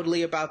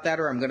loudly about that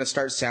or I'm going to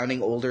start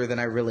sounding older than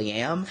I really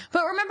am.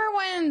 But remember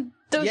when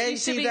those Yeah, you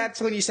used to see, be...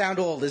 that's when you sound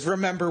old, is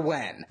remember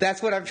when.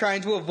 That's what I'm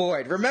trying to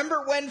avoid.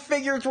 Remember when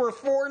figures were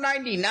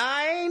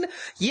 $4.99?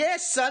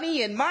 Yes,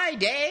 Sonny, in my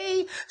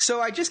day.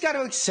 So I just got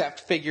to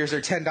accept figures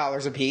are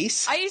 $10 a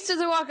piece. I used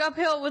to walk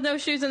uphill with no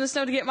shoes in the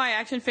snow to get my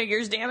action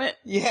figures, damn it.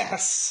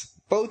 Yes.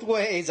 Both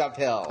ways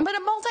uphill. But a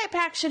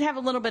multi-pack should have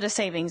a little bit of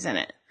savings in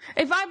it.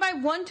 If I buy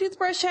 1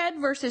 toothbrush head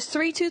versus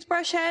 3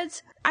 toothbrush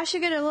heads, I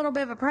should get a little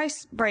bit of a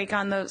price break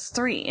on those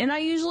 3, and I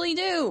usually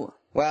do.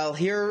 Well,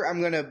 here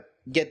I'm going to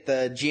get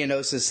the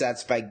Geonosis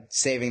sets by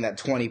saving that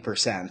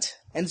 20%.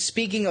 And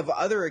speaking of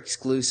other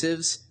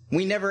exclusives,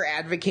 we never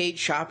advocate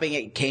shopping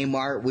at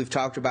Kmart. We've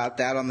talked about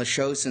that on the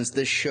show since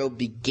this show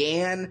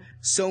began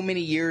so many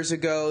years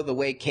ago, the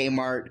way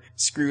Kmart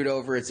screwed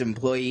over its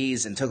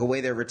employees and took away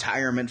their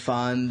retirement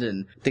fund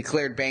and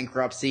declared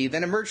bankruptcy,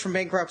 then emerged from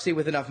bankruptcy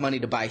with enough money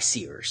to buy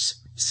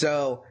Sears.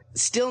 So,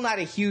 still not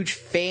a huge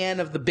fan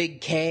of the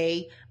Big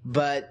K,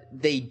 but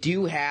they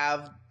do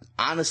have,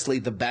 honestly,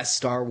 the best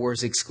Star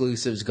Wars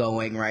exclusives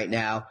going right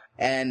now.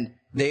 And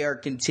they are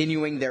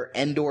continuing their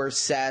Endor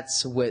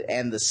sets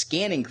and the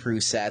Scanning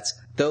Crew sets.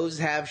 Those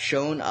have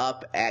shown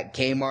up at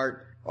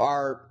Kmart.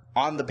 Our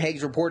On the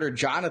Pegs reporter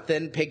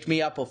Jonathan picked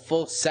me up a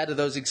full set of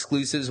those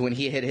exclusives when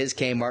he hit his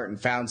Kmart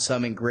and found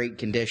some in great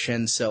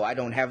condition. So I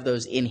don't have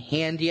those in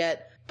hand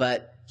yet,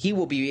 but he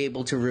will be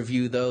able to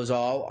review those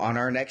all on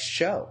our next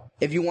show.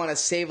 If you want to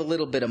save a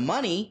little bit of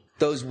money,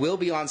 those will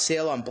be on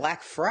sale on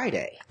Black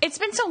Friday. It's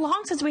been so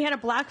long since we had a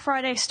Black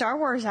Friday Star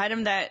Wars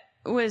item that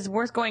was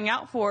worth going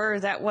out for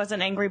that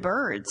wasn't Angry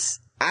Birds.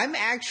 I'm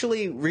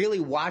actually really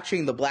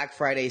watching the Black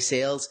Friday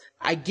sales.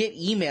 I get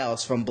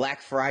emails from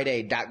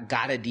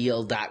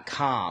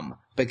blackfriday.gotadeal.com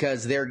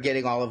because they're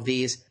getting all of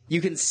these. You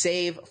can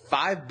save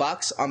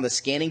 $5 on the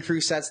Scanning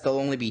Crew sets. They'll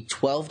only be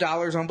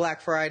 $12 on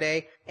Black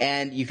Friday.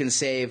 And you can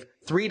save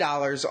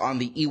 $3 on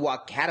the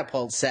Ewok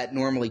Catapult set.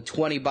 Normally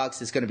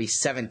 $20. It's going to be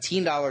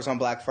 $17 on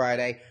Black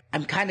Friday.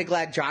 I'm kind of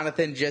glad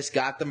Jonathan just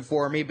got them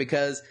for me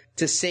because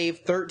to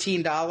save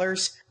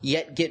 $13,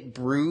 yet get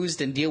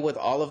bruised and deal with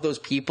all of those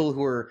people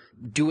who are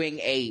doing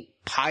a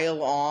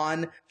pile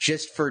on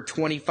just for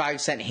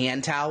 25-cent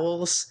hand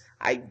towels,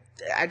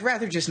 I'd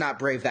rather just not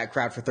brave that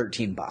crowd for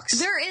 $13.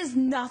 There is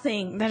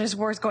nothing that is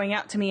worth going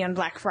out to me on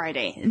Black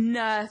Friday.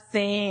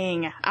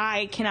 Nothing.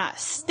 I cannot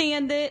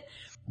stand it.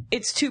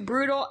 It's too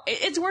brutal.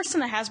 It's worse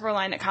than the Hasbro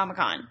line at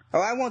Comic-Con.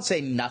 Oh, I won't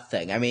say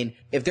nothing. I mean,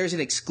 if there's an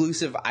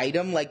exclusive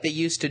item like they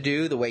used to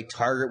do, the way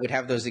Target would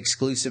have those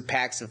exclusive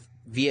packs of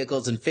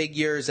vehicles and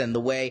figures, and the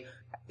way,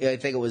 I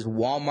think it was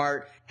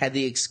Walmart, had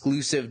the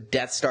exclusive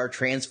Death Star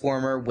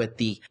Transformer with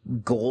the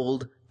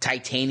gold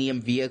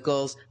titanium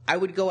vehicles, I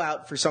would go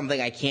out for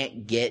something I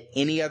can't get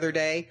any other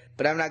day,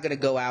 but I'm not going to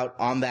go out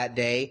on that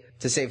day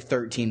to save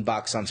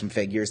 $13 on some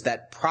figures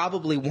that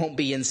probably won't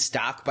be in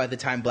stock by the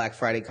time Black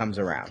Friday comes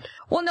around.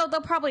 Well, no,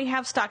 they'll probably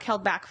have stock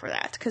held back for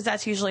that, because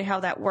that's usually how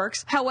that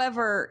works.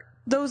 However,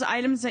 those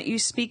items that you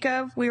speak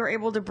of, we were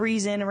able to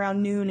breeze in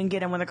around noon and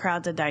get them when the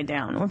crowds had died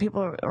down, when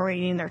people were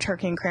eating their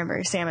turkey and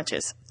cranberry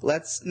sandwiches.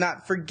 Let's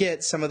not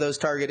forget some of those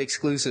Target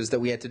exclusives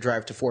that we had to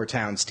drive to 4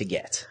 towns to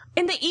get.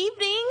 In the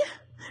evening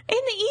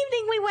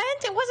we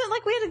went. It wasn't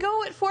like we had to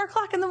go at 4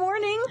 o'clock in the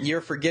morning.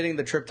 You're forgetting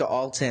the trip to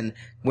Alton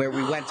where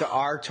we went to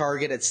our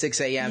Target at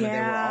 6 a.m. and they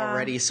were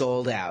already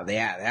sold out.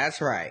 Yeah, that's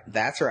right.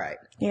 That's right.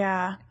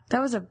 Yeah, that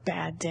was a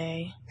bad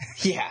day.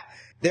 Yeah.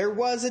 There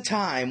was a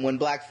time when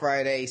Black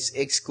Friday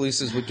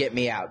exclusives would get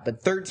me out,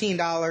 but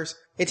 $13,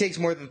 it takes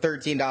more than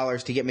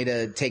 $13 to get me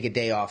to take a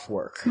day off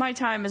work. My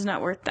time is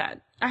not worth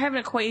that. I have an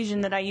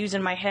equation that I use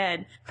in my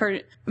head for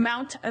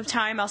amount of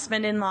time I'll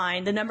spend in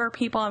line, the number of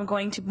people I'm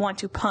going to want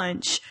to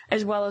punch,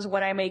 as well as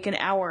what I make an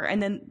hour.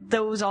 And then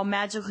those all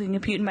magically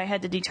compute in my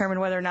head to determine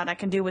whether or not I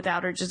can do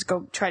without or just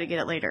go try to get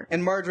it later.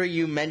 And Marjorie,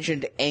 you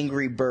mentioned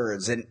Angry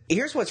Birds. And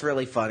here's what's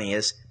really funny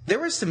is there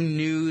was some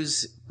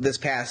news this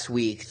past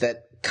week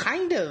that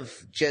kind of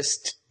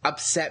just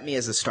upset me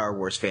as a Star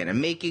Wars fan and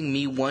making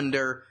me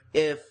wonder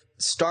if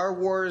Star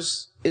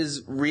Wars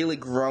is really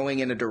growing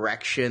in a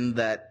direction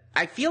that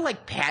I feel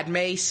like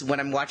Padme when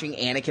I'm watching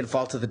Anakin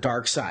fall to the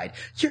dark side.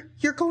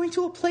 You're going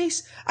to a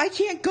place I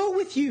can't go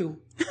with you.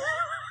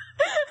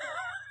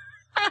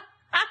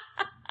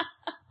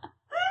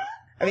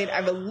 I mean,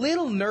 I'm a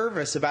little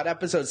nervous about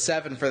Episode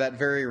 7 for that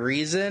very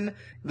reason,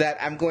 that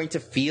I'm going to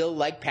feel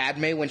like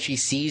Padme when she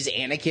sees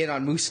Anakin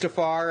on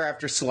Mustafar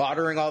after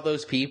slaughtering all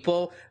those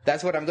people.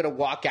 That's what I'm going to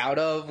walk out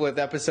of with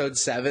Episode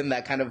 7,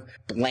 that kind of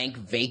blank,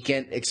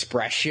 vacant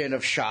expression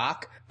of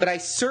shock. But I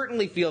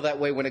certainly feel that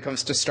way when it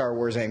comes to Star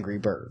Wars Angry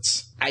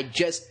Birds. I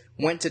just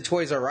went to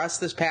Toys R Us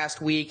this past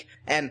week,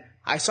 and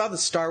I saw the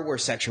Star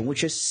Wars section,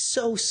 which is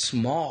so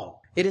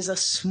small. It is a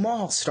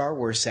small Star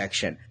Wars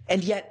section,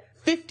 and yet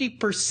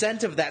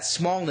 50% of that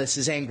smallness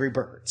is Angry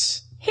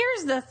Birds.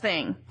 Here's the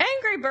thing.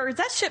 Angry Birds,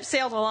 that ship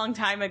sailed a long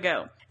time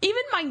ago.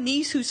 Even my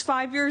niece, who's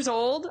 5 years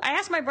old, I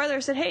asked my brother, I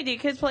said, hey, do you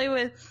kids play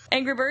with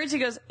Angry Birds? He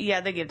goes,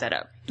 yeah, they give that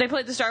up. They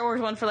played the Star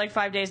Wars one for like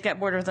 5 days, got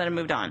bored with it, and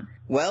moved on.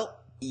 Well,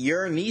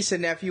 your niece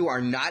and nephew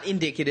are not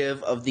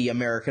indicative of the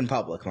American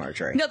public,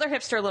 Marjorie. No, they're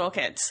hipster little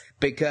kids.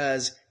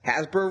 Because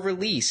Hasbro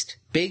released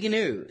big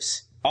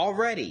news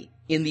already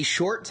in the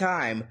short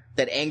time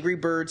that Angry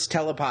Birds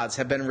telepods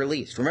have been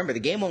released. Remember, the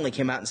game only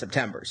came out in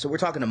September, so we're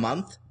talking a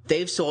month.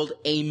 They've sold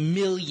 1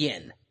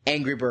 million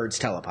Angry Birds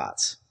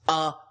telepods.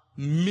 1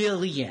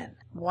 million.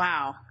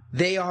 Wow.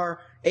 They are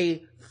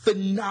a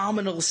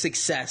phenomenal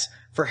success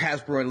for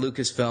Hasbro and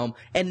Lucasfilm,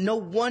 and no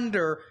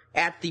wonder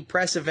at the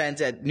press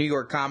event at New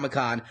York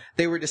Comic-Con,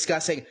 they were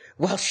discussing,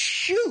 well,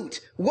 shoot,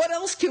 what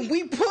else can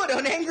we put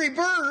on Angry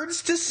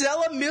Birds to sell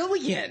 1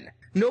 million?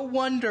 No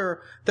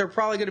wonder they're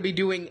probably going to be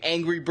doing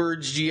Angry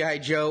Birds G.I.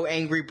 Joe,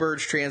 Angry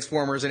Birds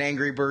Transformers, and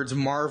Angry Birds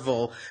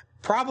Marvel,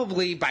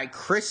 probably by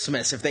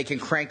Christmas if they can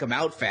crank them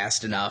out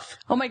fast enough.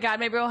 Oh my god,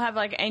 maybe we'll have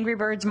like Angry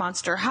Birds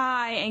Monster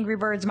High, Angry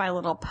Birds My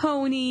Little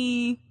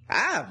Pony.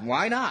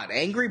 Why not?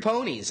 Angry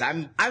Ponies.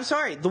 I'm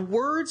sorry, the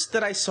words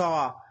that I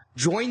saw,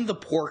 join the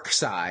pork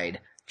side,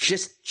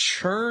 just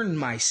churn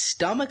my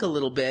stomach a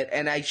little bit,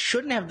 and I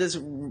shouldn't have this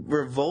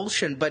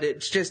revulsion, but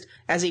it's just,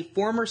 as a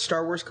former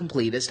Star Wars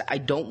completist, I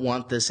don't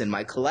want this in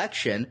my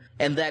collection,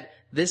 and that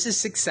this is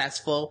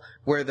successful,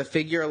 where the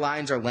figure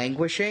lines are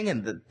languishing,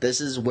 and that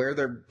this is where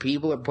their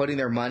people are putting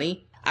their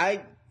money.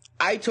 I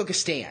took a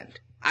stand.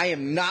 I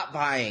am not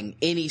buying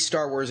any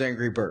Star Wars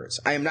Angry Birds.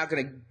 I am not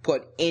going to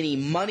put any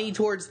money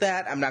towards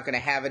that. I'm not going to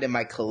have it in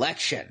my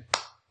collection.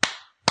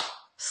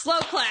 Slow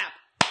clap.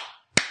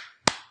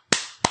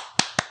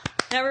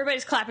 Now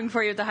everybody's clapping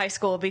for you at the high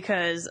school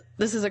because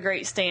this is a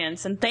great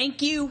stance. And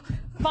thank you,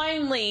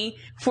 finally,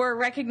 for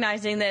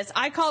recognizing this.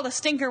 I called a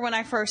stinker when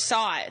I first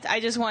saw it. I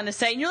just wanted to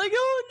say, and you're like,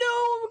 oh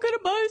no, I'm going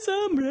to buy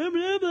some, blah,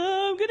 blah,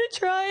 blah. I'm going to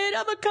try it.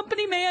 I'm a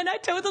company man. I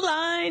toe the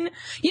line.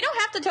 You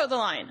don't have to toe the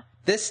line.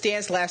 This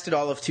stance lasted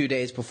all of 2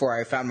 days before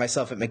I found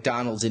myself at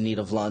McDonald's in need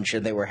of lunch,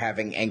 and they were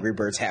having Angry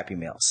Birds Happy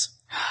Meals.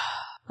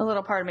 A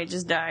little part of me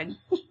just died.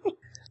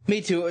 Me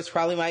too. It was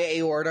probably my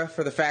aorta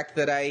for the fact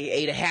that I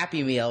ate a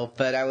Happy Meal,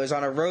 but I was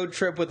on a road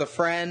trip with a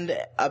friend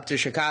up to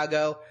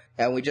Chicago,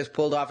 and we just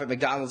pulled off at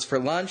McDonald's for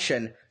lunch,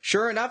 and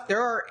sure enough,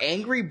 there are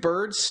Angry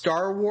Birds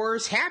Star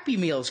Wars Happy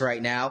Meals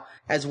right now,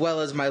 as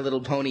well as My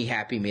Little Pony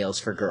Happy Meals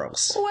for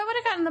girls. Oh, I would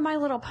have gotten the My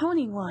Little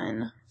Pony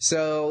one.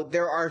 So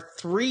there are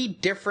 3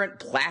 different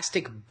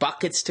plastic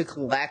buckets to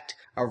collect,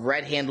 a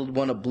red-handled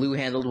one, a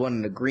blue-handled one,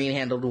 and a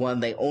green-handled one.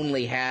 They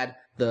only had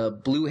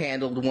the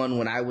blue-handled one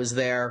when I was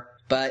there,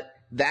 but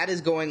that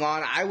is going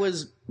on. I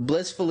was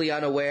blissfully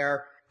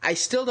unaware. I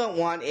still don't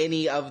want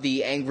any of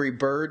the Angry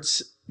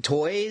Birds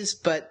toys,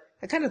 but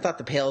I kind of thought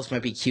the pails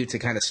might be cute to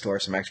kind of store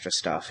some extra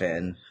stuff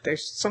in.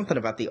 There's something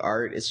about the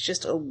art. It's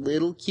just a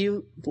little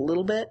cute. A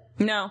little bit.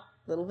 No. A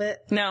little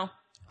bit. No.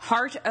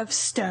 Heart of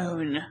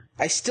Stone.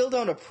 I still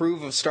don't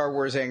approve of Star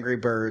Wars Angry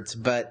Birds,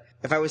 but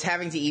if I was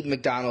having to eat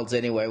McDonald's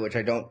anyway, which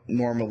I don't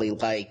normally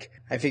like,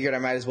 I figured I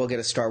might as well get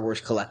a Star Wars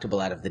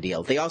collectible out of the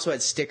deal. They also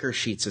had sticker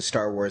sheets of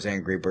Star Wars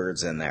Angry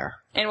Birds in there.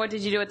 And what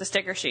did you do with the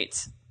sticker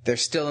sheets? They're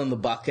still in the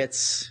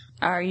buckets.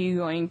 Are you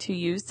going to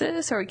use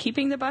this? Are we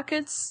keeping the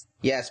buckets?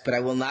 Yes, but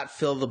I will not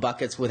fill the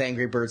buckets with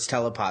Angry Birds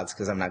telepods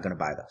because I'm not going to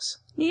buy those.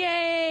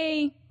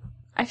 Yay!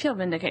 I feel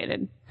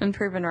vindicated and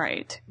proven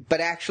right.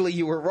 But actually,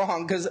 you were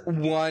wrong because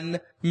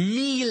 1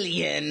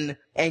 million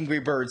Angry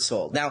Birds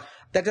sold. Now,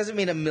 that doesn't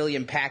mean 1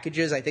 million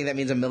packages. I think that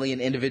means 1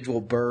 million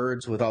individual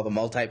birds with all the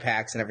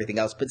multi-packs and everything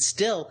else. But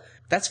still,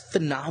 that's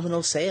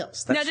phenomenal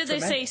sales. That's now, did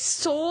tremendous. they say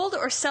sold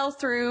or sell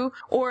through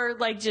or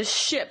like just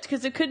shipped?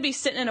 Because it could be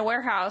sitting in a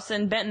warehouse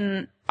in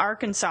Benton,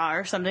 Arkansas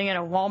or something at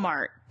a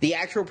Walmart. The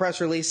actual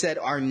press release said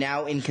are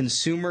now in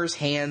consumers'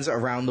 hands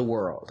around the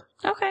world.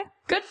 Okay.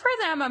 Good for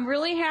them. I'm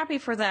really happy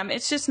for them.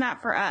 It's just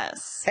not for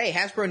us. Hey,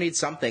 Hasbro needs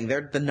something.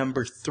 They're the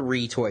number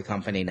 3 toy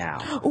company now.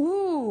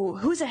 Ooh,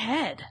 who's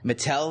ahead?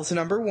 Mattel's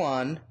number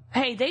 1.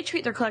 Hey, they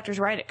treat their collectors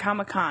right at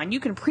Comic-Con.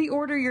 You can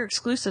pre-order your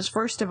exclusives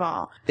first of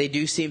all. They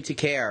do seem to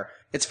care.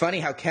 It's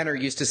funny how Kenner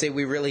used to say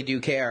we really do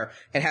care,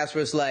 and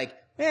Hasbro's like,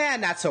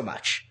 not so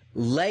much.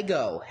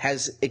 Lego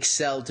has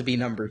excelled to be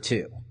number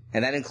 2.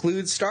 And that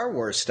includes Star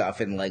Wars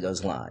stuff in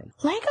Lego's line.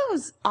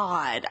 Lego's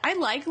odd. I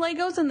like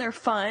Legos and they're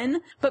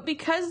fun, but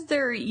because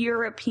they're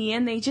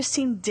European, they just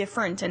seem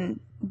different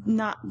and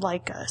not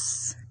like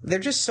us. They're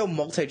just so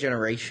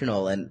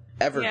multi-generational and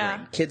evergreen.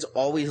 Yeah. Kids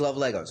always love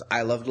Legos.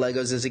 I loved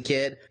Legos as a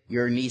kid.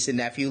 Your niece and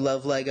nephew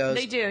love Legos.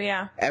 They do,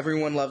 yeah.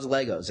 Everyone loves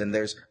Legos. And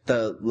there's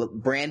the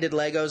branded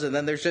Legos, and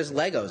then there's just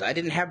Legos. I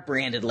didn't have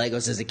branded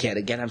Legos as a kid.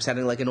 Again, I'm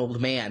sounding like an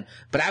old man.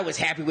 But I was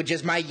happy with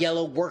just my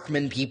yellow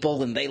workman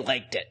people, and they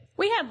liked it.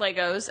 We had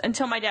Legos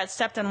until my dad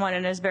stepped on one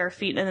in his bare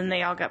feet, and then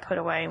they all got put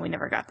away, and we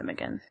never got them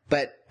again.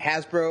 But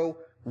Hasbro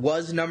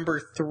was number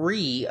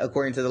 3,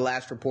 according to the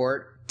last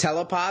report.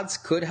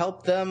 Telepods could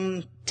help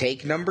them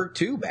take number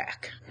 2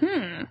 back.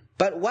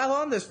 But while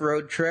on this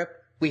road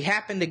trip, we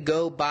happened to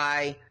go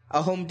by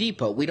a Home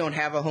Depot. We don't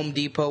have a Home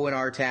Depot in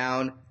our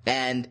town,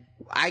 and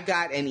I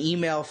got an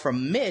email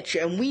from Mitch,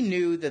 and we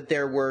knew that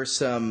there were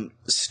some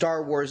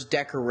Star Wars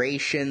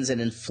decorations and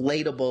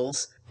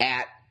inflatables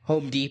at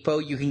Home Depot.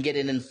 You can get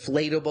an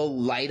inflatable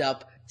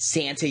light-up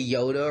Santa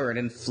Yoda or an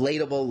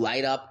inflatable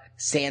light-up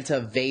Santa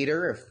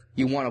Vader if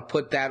you want to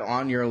put that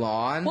on your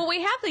lawn. Well,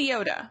 we have the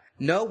Yoda.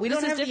 No, we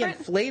don't have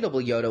different? the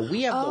inflatable Yoda.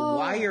 We have the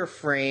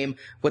wireframe,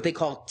 what they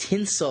call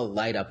tinsel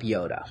light-up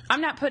Yoda.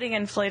 I'm not putting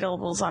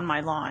inflatables on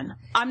my lawn.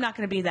 I'm not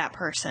going to be that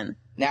person.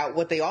 Now,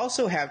 what they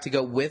also have to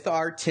go with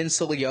our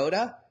tinsel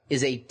Yoda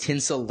is a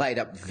tinsel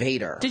light-up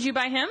Vader. Did you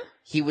buy him?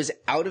 He was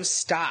out of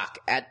stock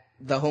at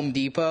the Home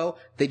Depot.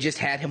 They just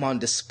had him on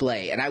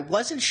display. And I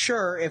wasn't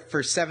sure if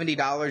for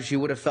 $70 you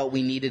would have felt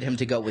we needed him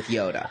to go with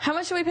Yoda. How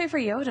much did we pay for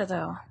Yoda,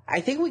 though? I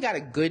think we got a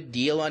good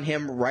deal on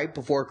him right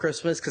before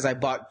Christmas because I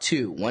bought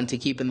 2. One to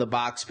keep in the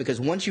box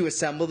because once you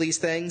assemble these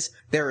things,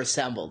 they're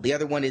assembled. The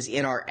other one is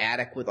in our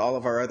attic with all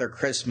of our other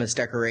Christmas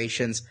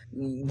decorations.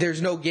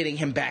 There's no getting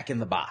him back in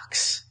the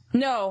box.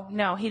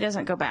 No, he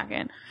doesn't go back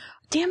in.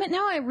 Damn it,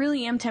 now I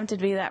really am tempted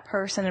to be that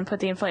person and put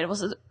the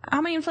inflatables. How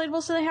many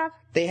inflatables do they have?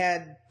 They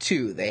had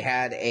 2. They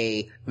had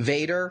a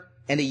Vader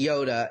and a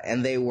Yoda,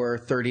 and they were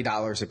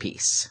 $30 a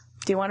piece.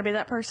 Do you want to be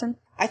that person?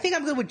 I think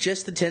I'm good with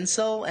just the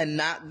tinsel and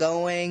not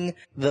going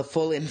the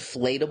full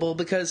inflatable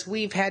because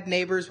we've had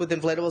neighbors with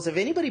inflatables. If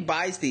anybody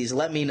buys these,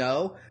 let me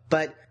know.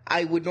 But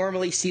I would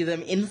normally see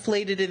them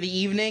inflated in the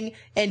evening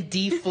and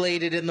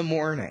deflated in the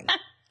morning.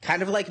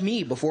 Kind of like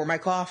me before my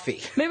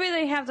coffee. Maybe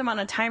they have them on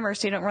a timer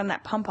so you don't run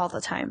that pump all the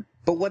time.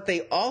 But what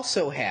they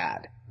also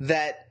had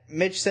that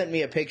Mitch sent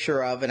me a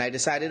picture of and I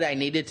decided I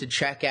needed to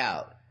check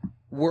out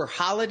were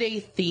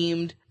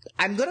holiday-themed,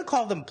 I'm going to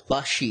call them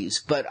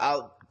plushies, but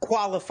I'll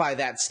qualify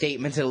that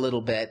statement a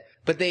little bit.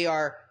 But they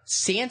are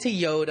Santa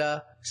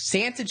Yoda,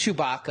 Santa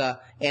Chewbacca,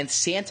 and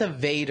Santa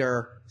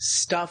Vader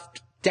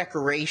stuffed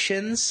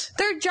decorations.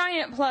 They're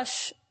giant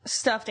plush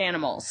stuffed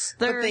animals.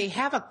 But they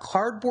have a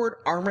cardboard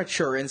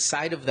armature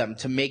inside of them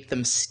to make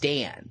them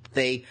stand.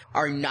 They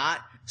are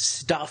not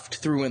stuffed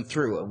through and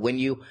through. When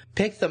you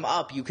pick them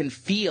up, you can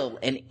feel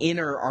an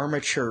inner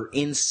armature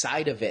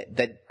inside of it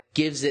that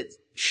gives it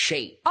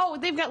shape. Oh,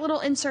 they've got little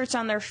inserts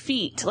on their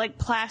feet, like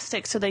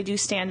plastic, so they do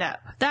stand up.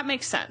 That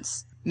makes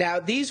sense. Now,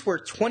 these were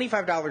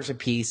 $25 a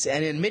piece,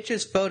 and in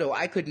Mitch's photo,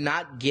 I could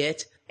not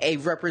get a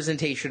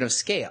representation of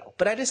scale.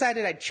 But I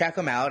decided I'd check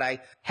them out. I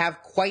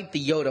have quite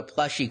the Yoda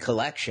plushie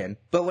collection.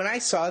 But when I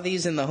saw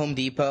these in the Home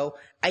Depot,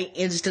 I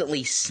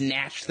instantly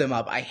snatched them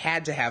up. I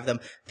had to have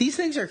them. These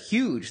things are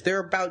huge. They're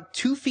about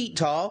 2 feet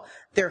tall.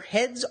 Their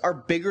heads are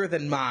bigger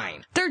than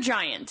mine. They're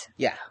giant.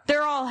 Yeah.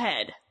 They're all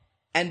head.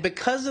 And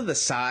because of the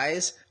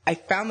size, I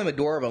found them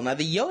adorable. Now,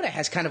 the Yoda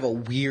has kind of a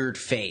weird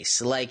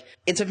face. Like,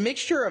 it's a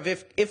mixture of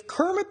if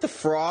Kermit the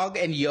Frog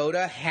and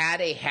Yoda had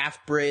a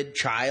half-bred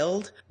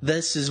child,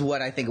 this is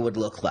what I think it would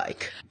look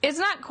like. It's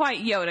not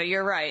quite Yoda,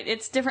 you're right.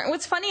 It's different.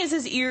 What's funny is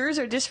his ears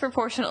are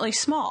disproportionately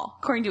small,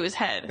 according to his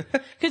head.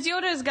 Because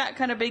Yoda's got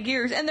kind of big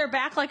ears, and they're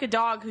back like a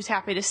dog who's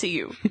happy to see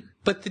you.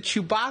 But the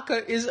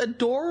Chewbacca is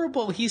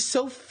adorable. He's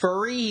so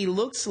furry. He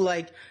looks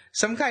like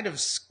some kind of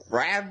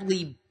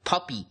scrabbly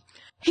puppy.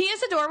 He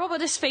is adorable,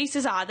 but his face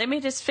is odd. They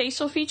made his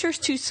facial features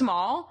too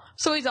small,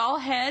 so he's all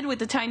head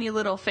with a tiny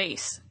little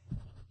face.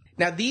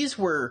 Now, these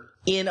were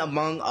in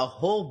among a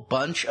whole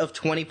bunch of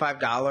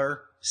 $25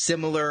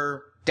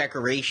 similar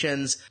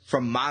decorations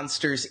from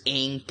Monsters,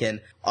 Inc.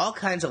 and all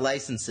kinds of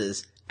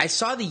licenses. I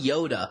saw the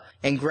Yoda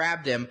and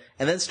grabbed him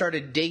and then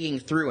started digging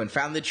through and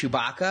found the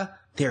Chewbacca.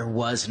 There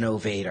was no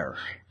Vader.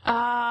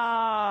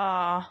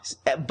 Ah.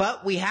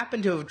 But we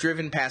happened to have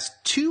driven past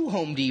 2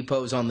 Home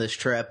Depots on this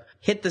trip.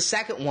 Hit the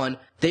second one,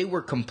 they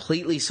were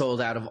completely sold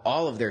out of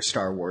all of their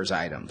Star Wars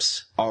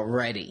items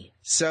already.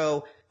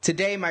 So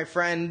Today, my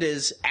friend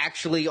is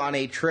actually on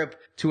a trip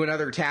to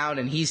another town,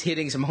 and he's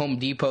hitting some Home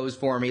Depots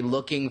for me,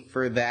 looking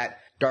for that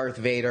Darth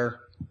Vader.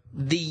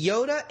 The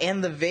Yoda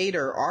and the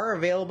Vader are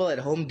available at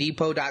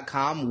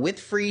HomeDepot.com with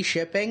free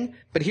shipping,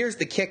 but here's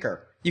the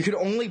kicker. You could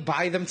only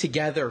buy them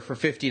together for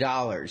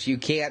 $50. You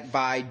can't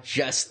buy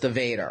just the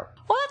Vader.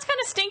 Well, that's kind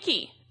of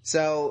stinky.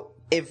 So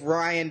if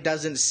Ryan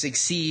doesn't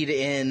succeed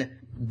in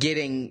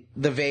getting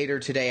the Vader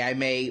today, I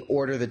may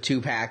order the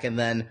 2-pack and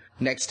then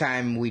next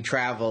time we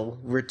travel,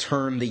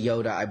 return the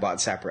Yoda I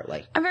bought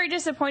separately. I'm very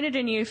disappointed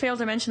in you. You failed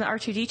to mention the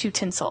R2-D2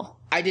 tinsel.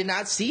 I did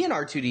not see an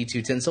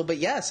R2-D2 tinsel, but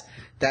yes,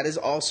 that is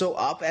also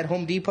up at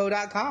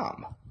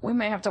HomeDepot.com. We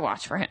may have to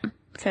watch for him,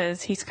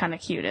 because he's kind of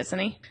cute, isn't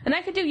he? And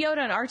I could do Yoda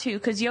and R2,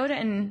 because Yoda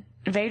and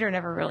Vader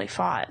never really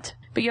fought.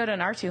 But Yoda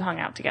and R2 hung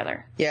out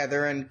together. Yeah,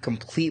 they're in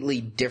completely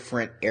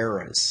different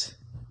eras.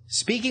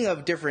 Speaking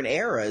of different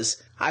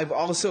eras, I've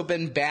also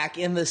been back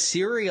in the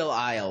cereal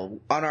aisle.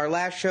 On our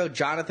last show,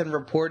 Jonathan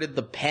reported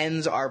the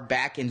pens are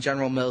back in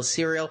General Mills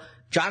cereal.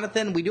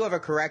 Jonathan, we do have a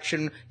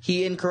correction.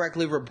 He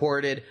incorrectly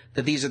reported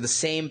that these are the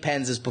same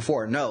pens as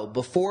before. No,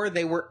 before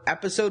they were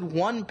Episode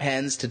 1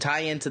 pens to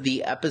tie into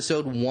the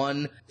Episode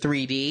 1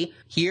 3D.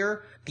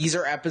 Here, these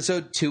are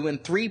Episode 2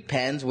 and 3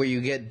 pens where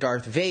you get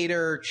Darth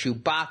Vader,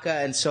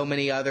 Chewbacca, and so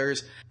many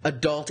others.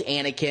 Adult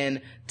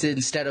Anakin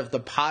instead of the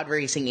pod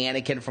racing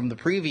Anakin from the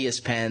previous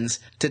pens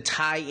to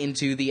tie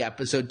into the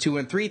Episode 2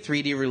 and 3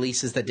 3D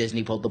releases that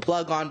Disney pulled the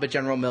plug on, but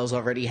General Mills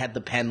already had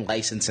the pen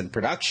license in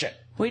production.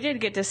 We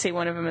did get to see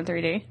one of them in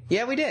 3D.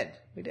 Yeah, we did.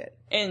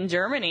 In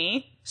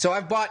Germany. So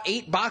I've bought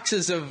 8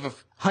 boxes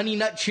of Honey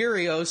Nut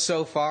Cheerios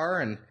so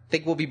far, and I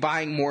think we'll be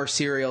buying more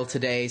cereal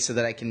today so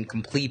that I can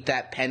complete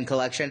that pen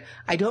collection.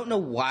 I don't know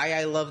why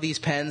I love these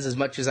pens as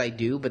much as I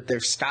do, but their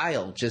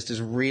style just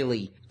is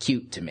really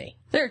cute to me.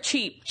 They're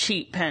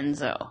cheap pens,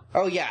 though.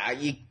 Oh, yeah.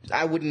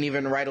 I wouldn't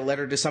even write a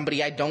letter to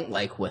somebody I don't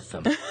like with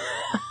them.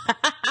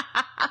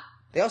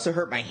 They also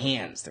hurt my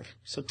hands. They're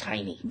so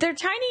tiny. They're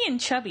tiny and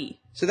chubby.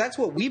 So that's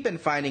what we've been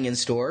finding in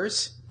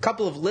stores. A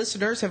couple of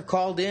listeners have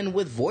called in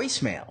with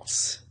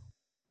voicemails.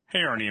 Hey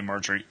Arnie and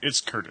Marjorie,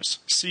 it's Curtis,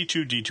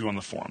 C2D2 on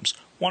the forums.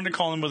 Wanted to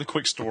call in with a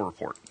quick store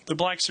report. The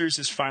Black Series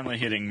is finally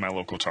hitting my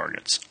local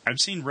Targets. I've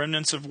seen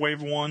remnants of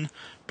Wave 1,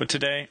 but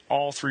today,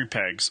 all 3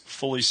 pegs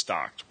fully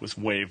stocked with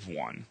Wave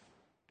 1.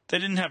 They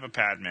didn't have a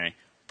Padme,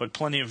 but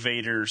plenty of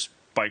Vaders,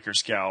 Biker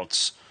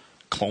Scouts,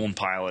 Clone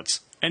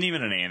Pilots, and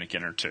even an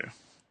Anakin or 2.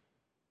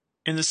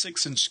 In the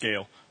 6-inch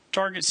scale,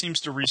 Target seems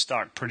to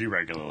restock pretty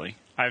regularly.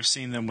 I've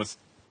seen them with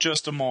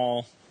just a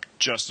Maul,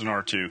 just an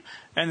R2,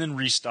 and then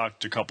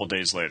restocked a couple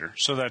days later,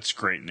 so that's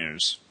great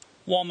news.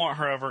 Walmart,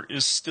 however,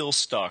 is still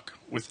stuck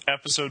with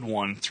Episode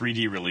 1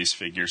 3D release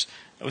figures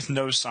with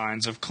no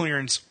signs of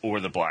clearance or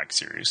the Black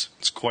Series.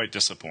 It's quite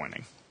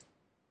disappointing.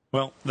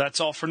 Well, that's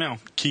all for now.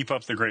 Keep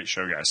up the great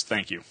show, guys.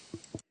 Thank you.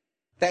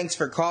 Thanks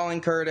for calling,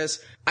 Curtis.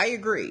 I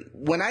agree.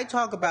 When I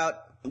talk about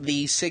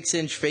the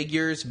 6-inch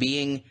figures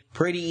being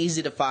pretty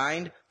easy to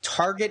find,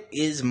 Target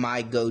is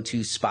my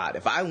go-to spot.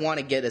 If I want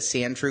to get a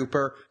Sand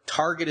Trooper,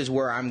 Target is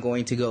where I'm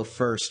going to go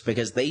first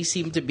because they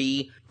seem to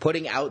be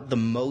putting out the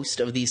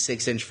most of these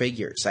 6-inch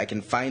figures. I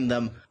can find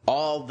them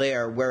all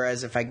there,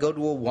 whereas if I go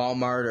to a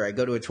Walmart or I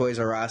go to a Toys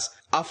R Us,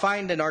 I'll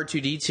find an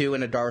R2-D2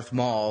 and a Darth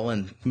Maul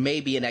and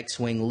maybe an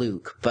X-Wing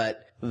Luke,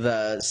 but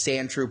the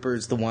Sand Trooper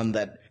is the one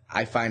that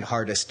I find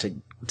hardest to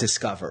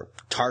discover.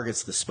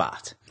 Target's the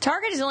spot.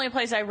 Target is the only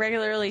place I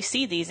regularly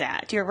see these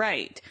at. You're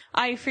right.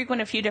 I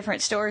frequent a few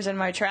different stores in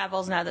my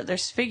travels now that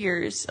there's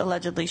figures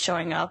allegedly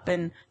showing up,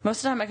 and most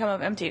of the time I come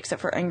up empty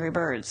except for Angry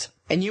Birds.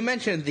 And you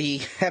mentioned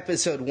the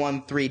Episode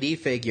 1 3D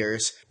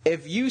figures.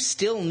 If you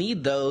still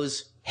need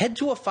those, head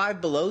to a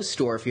Five Below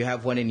store if you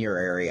have one in your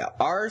area.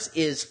 Ours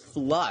is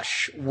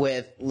flush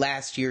with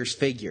last year's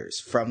figures,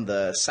 from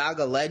the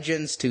Saga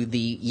Legends to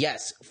the,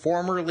 yes,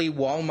 formerly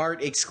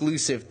Walmart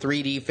exclusive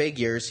 3D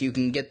figures. You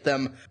can get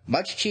them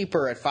much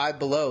cheaper at Five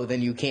Below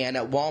than you can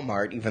at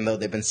Walmart, even though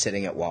they've been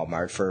sitting at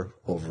Walmart for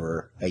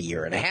over a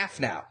year and a half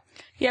now.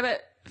 Yeah,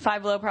 but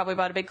Five Below probably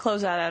bought a big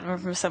closeout out of them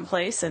from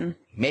someplace, and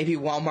maybe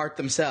Walmart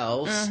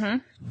themselves,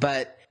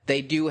 but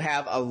they do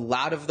have a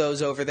lot of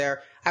those over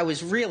there. I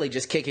was really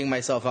just kicking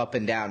myself up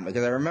and down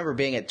because I remember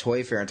being at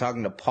Toy Fair and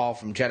talking to Paul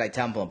from Jedi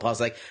Temple, and Paul's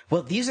like,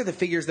 well, these are the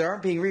figures that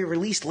aren't being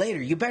re-released later.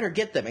 You better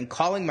get them. And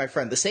calling my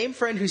friend, the same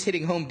friend who's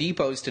hitting Home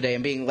Depots today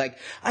and being like,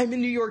 I'm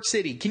in New York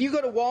City. Can you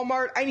go to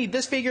Walmart? I need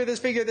this figure, this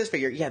figure, this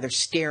figure. Yeah, they're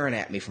staring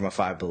at me from a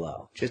Five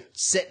Below. Just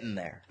sitting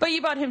there. But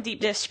you bought him deep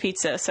dish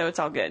pizza, so it's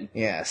all good.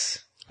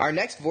 Yes. Our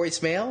next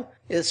voicemail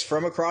is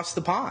from across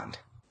the pond.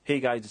 Hey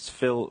guys, it's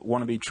Phil,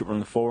 wannabe trooper on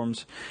the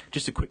forums.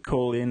 Just a quick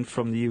call in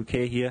from the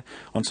UK here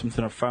on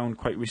something I've found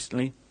quite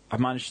recently.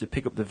 I've managed to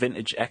pick up the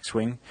vintage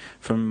X-Wing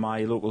from my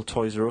local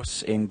Toys R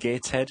Us in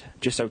Gateshead,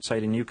 just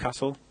outside of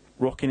Newcastle,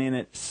 rocking in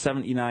at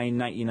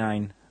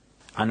 $79.99.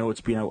 I know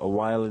it's been out a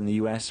while in the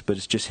US, but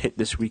it's just hit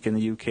this week in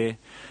the UK.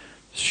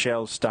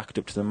 Shelves stacked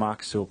up to the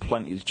max, so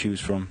plenty to choose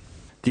from.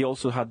 They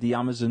also had the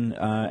Amazon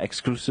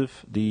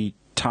exclusive, the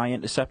TIE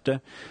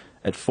Interceptor,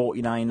 at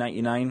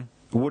 $49.99.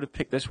 would have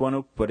picked this one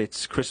up, but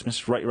it's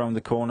Christmas right around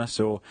the corner,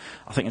 so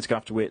I think it's going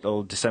to have to wait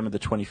till December the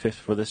 25th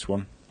for this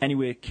one.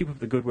 Anyway, keep up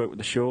the good work with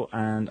the show,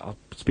 and I'll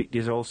speak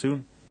to you all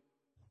soon.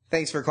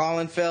 Thanks for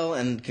calling, Phil,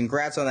 and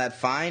congrats on that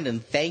find,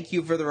 and thank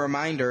you for the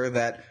reminder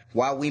that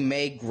while we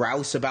may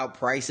grouse about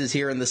prices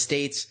here in the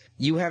States,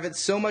 you have it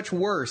so much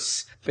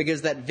worse,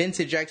 because that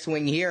vintage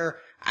X-Wing here,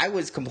 I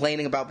was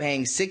complaining about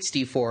paying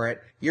 $60 for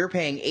it. You're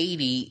paying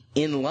 $80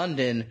 in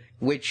London,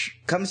 which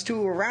comes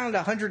to around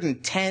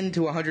 $110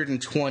 to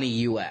 $120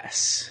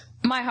 US.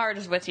 My heart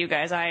is with you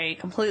guys. I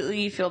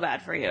completely feel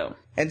bad for you.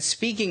 And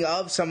speaking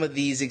of some of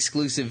these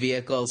exclusive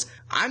vehicles,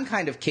 I'm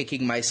kind of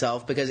kicking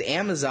myself because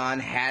Amazon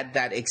had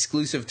that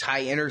exclusive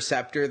TIE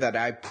Interceptor that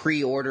I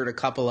pre-ordered a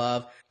couple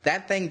of.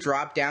 That thing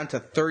dropped down to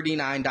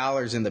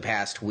 $39 in the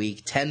past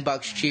week,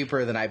 $10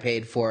 cheaper than I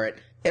paid for it.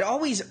 It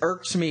always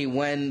irks me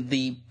when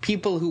the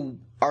people who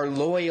are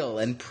loyal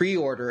and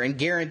pre-order and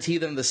guarantee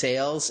them the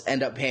sales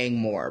end up paying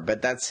more,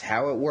 but that's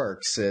how it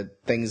works.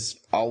 Things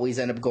always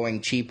end up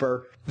going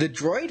cheaper. The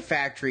Droid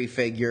Factory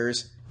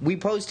figures, we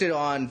posted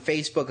on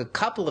Facebook a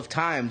couple of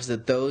times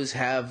that those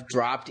have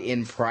dropped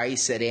in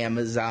price at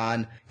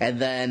Amazon and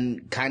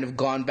then kind of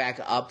gone back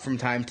up from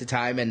time to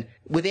time. And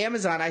with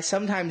Amazon, I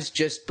sometimes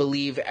just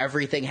believe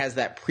everything has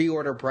that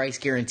pre-order price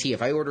guarantee.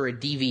 If I order a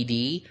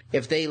DVD,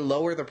 if they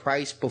lower the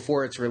price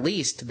before it's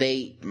released,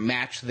 they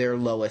match their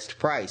lowest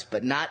price.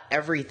 But not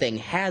everything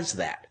has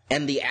that.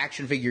 And the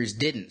action figures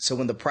didn't. So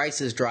when the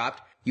prices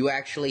dropped, you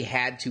actually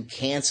had to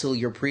cancel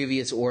your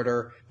previous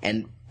order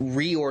and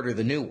reorder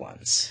the new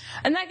ones.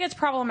 And that gets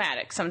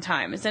problematic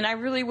sometimes, and I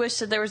really wish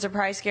that there was a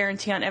price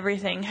guarantee on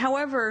everything.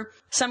 However,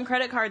 some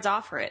credit cards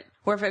offer it,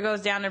 where if it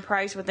goes down in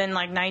price within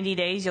like 90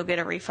 days, you'll get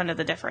a refund of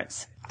the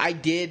difference. I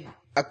did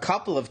a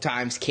couple of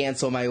times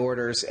cancel my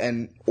orders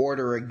and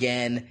order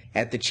again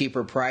at the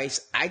cheaper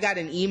price. I got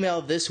an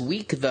email this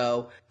week,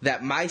 though,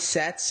 that my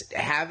sets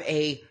have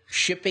a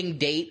shipping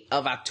date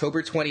of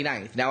October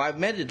 29th. Now,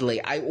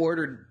 admittedly, I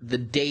ordered the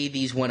day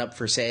these went up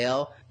for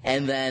sale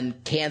and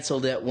then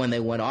canceled it when they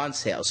went on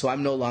sale. So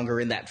I'm no longer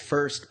in that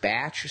first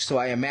batch. So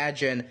I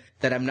imagine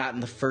that I'm not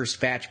in the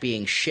first batch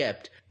being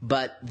shipped,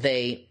 but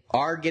they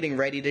are getting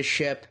ready to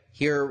ship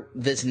here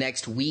this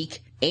next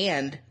week.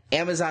 And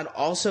Amazon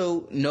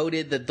also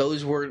noted that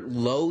those were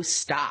low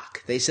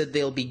stock. They said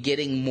they'll be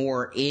getting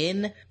more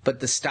in, but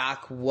the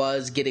stock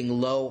was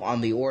getting low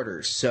on the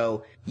orders.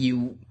 So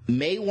you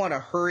may want to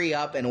hurry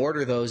up and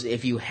order those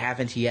if you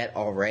haven't yet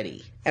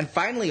already. And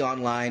finally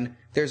online,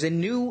 there's a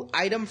new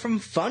item from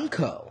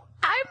Funko.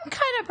 I'm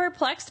kind of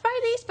perplexed by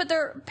these, but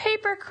they're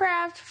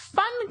Papercraft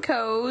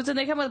Funkos, and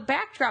they come with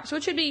backdrops,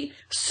 which would be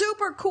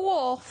super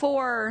cool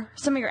for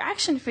some of your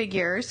action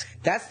figures.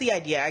 That's the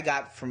idea I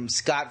got from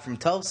Scott from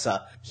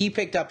Tulsa. He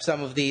picked up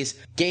some of these,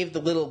 gave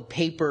the little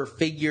paper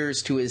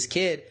figures to his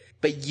kid,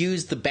 but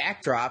used the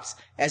backdrops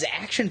as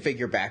action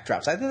figure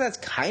backdrops. I think that's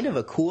kind of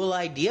a cool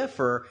idea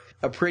for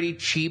a pretty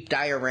cheap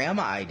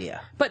diorama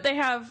idea. But they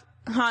have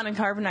Han and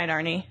Carbonite,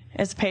 Arnie,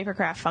 as a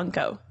Papercraft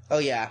Funko. Oh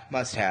yeah,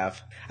 must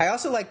have. I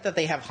also like that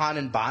they have Han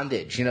in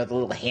bondage, you know, the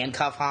little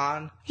handcuff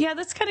Han. Yeah,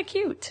 that's kind of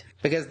cute.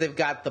 Because they've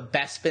got the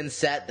Bespin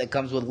set that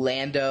comes with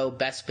Lando,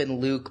 Bespin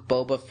Luke,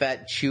 Boba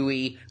Fett,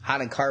 Chewie,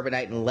 Han and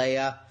Carbonite, and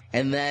Leia.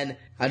 And then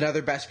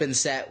another Bespin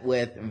set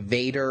with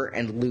Vader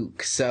and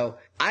Luke. So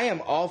I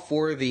am all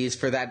for these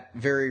for that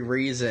very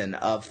reason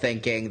of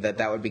thinking that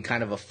that would be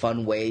kind of a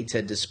fun way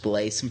to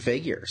display some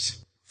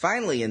figures.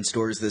 Finally in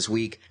stores this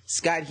week,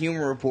 Scott Hume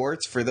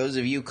reports, for those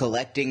of you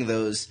collecting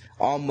those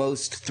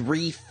almost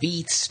 3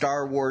 feet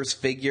Star Wars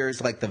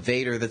figures like the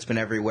Vader that's been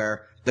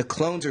everywhere, the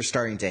clones are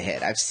starting to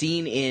hit. I've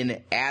seen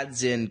in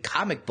ads in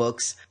comic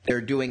books, they're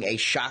doing a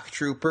Shock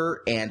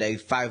Trooper and a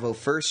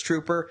 501st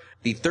Trooper.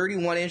 The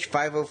 31-inch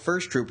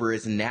 501st Trooper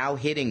is now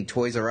hitting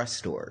Toys R Us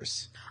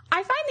stores.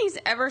 I find these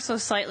ever so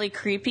slightly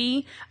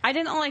creepy. I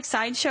didn't like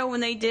Sideshow when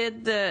they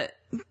did the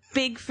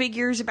big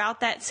figures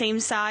about that same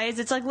size.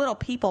 It's like little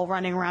people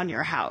running around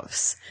your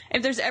house.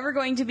 If there's ever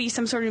going to be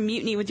some sort of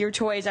mutiny with your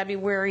toys, I'd be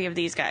wary of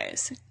these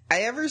guys.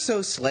 I ever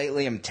so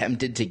slightly am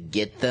tempted to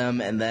get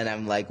them, and then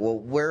I'm like, well,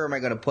 where am I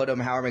going to put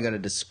them? How am I going to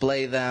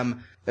display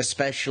them?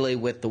 Especially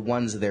with the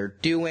ones they're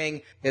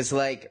doing. It's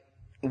like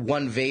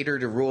one Vader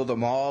to rule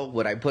them all.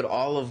 Would I put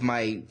all of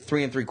my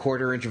 3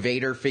 3/4-inch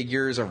Vader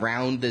figures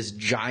around this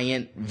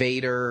giant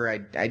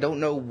Vader? I don't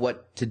know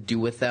what to do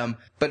with them.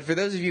 But for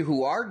those of you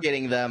who are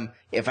getting them,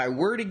 if I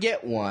were to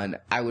get one,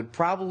 I would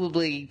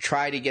probably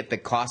try to get the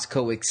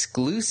Costco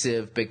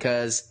exclusive,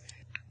 because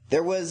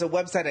there was a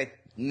website, I'm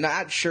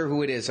not sure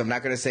who it is, so I'm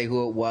not going to say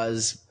who it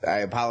was. I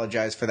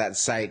apologize for that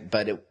site,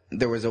 but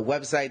there was a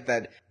website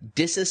that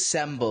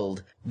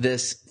disassembled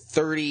this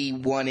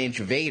 31-inch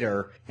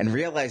Vader and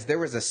realized there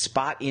was a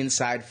spot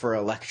inside for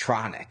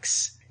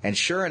electronics. And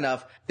sure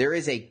enough, there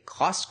is a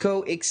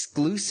Costco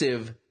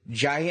exclusive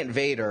giant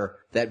Vader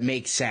that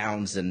makes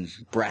sounds and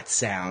breath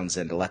sounds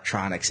and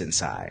electronics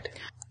inside.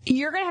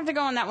 You're going to have to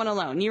go on that one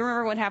alone. You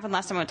remember what happened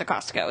last time I went to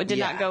Costco. It did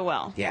not go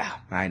well. Yeah,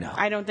 I know.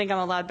 I don't think I'm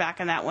allowed back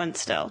in that one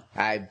still.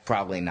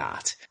 Probably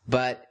not.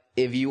 But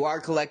if you are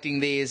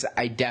collecting these,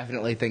 I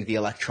definitely think the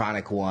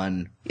electronic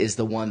one is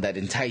the one that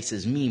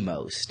entices me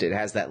most. It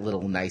has that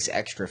little nice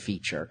extra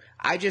feature.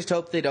 I just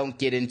hope they don't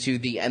get into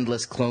the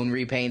endless clone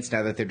repaints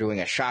now that they're doing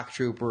a Shock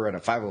Trooper and a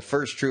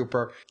 501st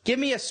Trooper. Give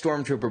me a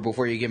Stormtrooper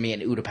before you give me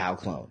an Utapau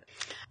clone.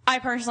 I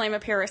personally am a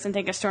purist and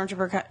think a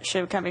Stormtrooper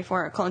should come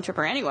before a Clone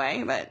Trooper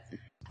anyway, but...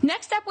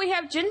 Next up, we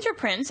have Ginger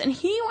Prince, and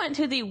he went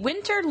to the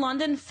Winter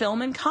London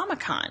Film and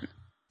Comic-Con.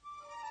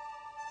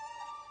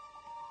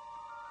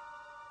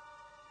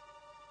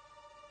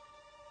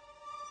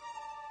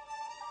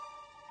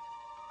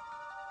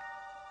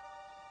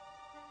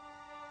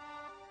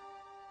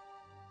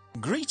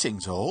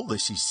 Greetings all,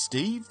 this is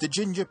Steve the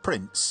Ginger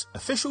Prince,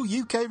 official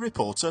UK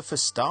reporter for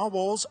Star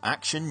Wars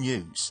Action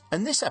News,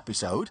 and this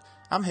episode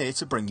I'm here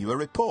to bring you a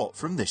report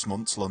from this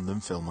month's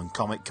London Film and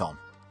Comic Con.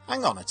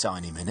 Hang on a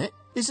tiny minute,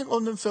 isn't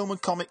London Film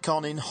and Comic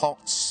Con in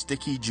hot,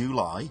 sticky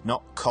July,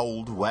 not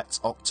cold, wet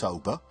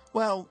October?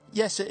 Well,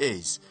 yes it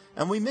is,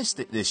 and we missed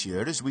it this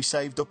year as we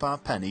saved up our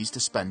pennies to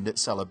spend at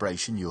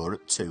Celebration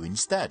Europe 2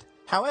 instead.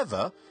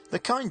 However, the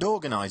kind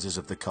organisers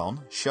of the con,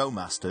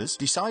 Showmasters,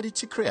 decided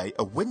to create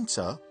a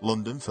winter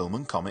London Film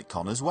and Comic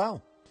Con as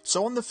well.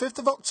 So on the 5th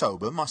of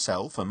October,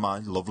 myself and my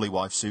lovely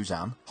wife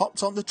Suzanne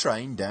hopped on the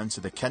train down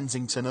to the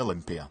Kensington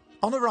Olympia.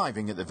 On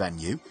arriving at the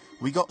venue,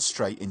 we got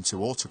straight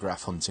into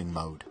autograph hunting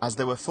mode, as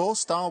there were 4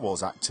 Star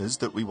Wars actors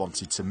that we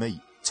wanted to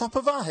meet. Top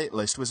of our hit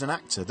list was an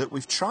actor that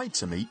we've tried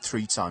to meet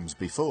 3 times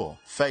before,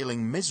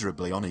 failing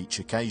miserably on each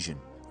occasion.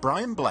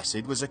 Brian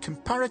Blessed was a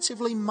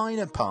comparatively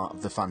minor part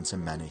of the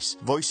Phantom Menace,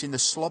 voicing the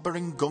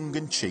slobbering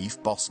Gungan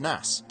chief Boss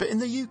Nass, but in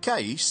the UK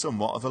he's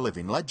somewhat of a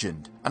living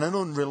legend, and an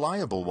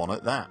unreliable one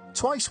at that.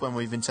 Twice when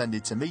we've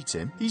intended to meet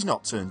him, he's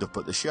not turned up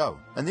at the show,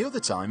 and the other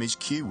time his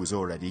queue was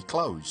already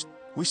closed.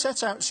 We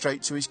set out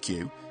straight to his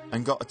queue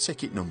and got a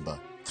ticket number,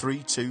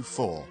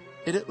 324.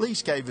 It at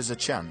least gave us a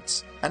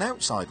chance, an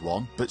outside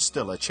one, but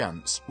still a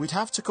chance. We'd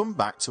have to come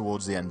back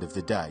towards the end of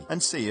the day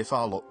and see if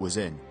our luck was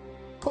in.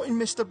 Putting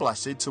Mr.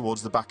 Blessed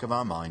towards the back of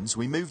our minds,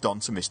 we moved on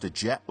to Mr.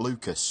 Jet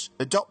Lucas,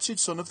 adopted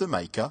son of the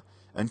maker,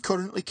 and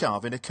currently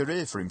carving a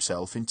career for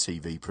himself in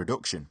TV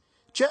production.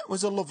 Jet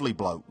was a lovely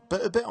bloke,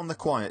 but a bit on the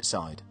quiet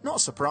side.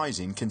 Not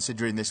surprising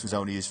considering this was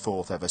only his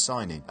 4th ever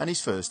signing, and his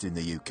first in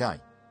the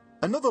UK.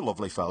 Another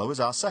lovely fellow was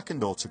our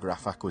second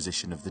autograph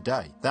acquisition of the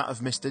day, that of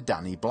Mr.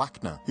 Danny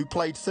Blackner, who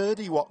played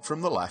 3rd Ewok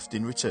from the left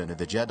in Return of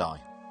the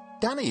Jedi.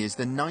 Danny is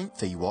the 9th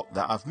Ewok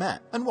that I've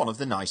met, and one of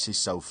the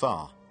nicest so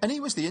far. And he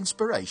was the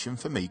inspiration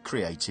for me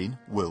creating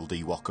World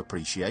Ewok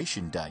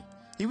Appreciation Day.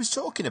 He was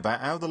talking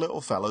about how the little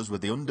fellows were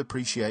the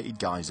underappreciated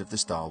guys of the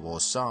Star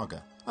Wars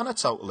saga, and I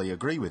totally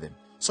agree with him.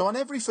 So on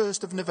every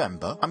 1st of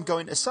November, I'm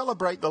going to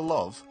celebrate the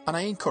love, and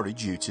I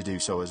encourage you to do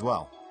so as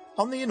well.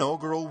 On the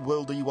inaugural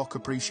World Ewok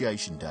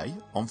Appreciation Day,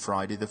 on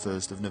Friday the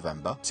 1st of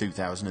November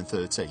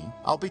 2013,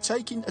 I'll be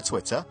taking to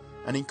Twitter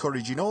and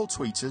encouraging all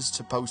tweeters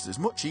to post as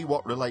much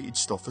Ewok-related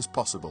stuff as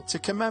possible to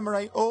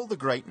commemorate all the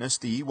greatness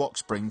the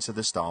Ewoks bring to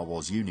the Star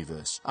Wars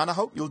universe. And I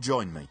hope you'll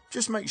join me.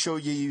 Just make sure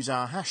you use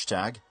our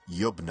hashtag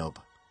YubNub.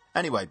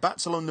 Anyway, back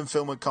to London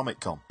Film and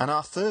Comic Con, and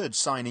our 3rd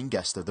signing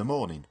guest of the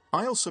morning.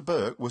 Ailsa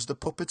Burke was the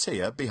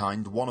puppeteer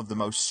behind one of the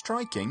most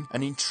striking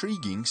and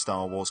intriguing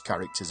Star Wars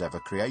characters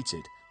ever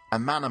created, a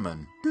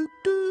Manaman.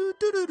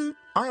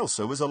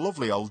 Ailsa was a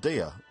lovely old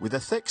dear, with a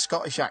thick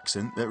Scottish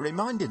accent that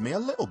reminded me a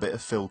little bit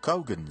of Phil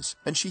Kogan's,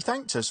 and she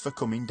thanked us for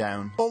coming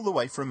down all the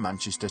way from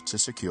Manchester to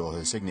secure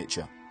her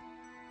signature.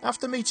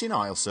 After meeting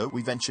Ailsa,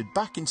 we ventured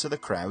back into the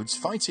crowds,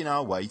 fighting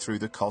our way through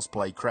the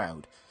cosplay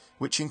crowd,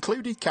 which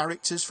included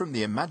characters from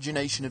the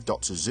imagination of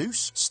Dr.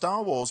 Zeus,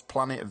 Star Wars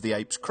Planet of the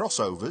Apes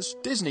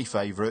crossovers, Disney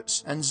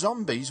favourites, and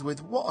zombies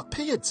with what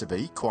appeared to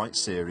be quite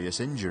serious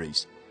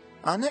injuries.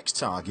 Our next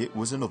target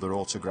was another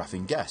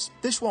autographing guest.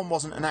 This one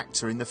wasn't an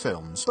actor in the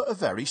films, but a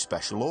very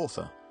special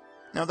author.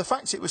 Now, the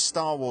fact it was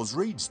Star Wars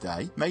Reads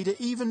Day made it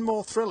even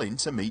more thrilling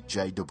to meet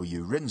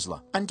J.W.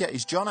 Rinsler and get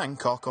his John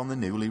Hancock on the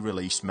newly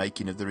released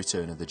Making of the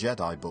Return of the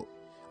Jedi book.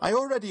 I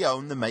already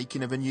own the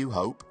Making of A New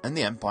Hope and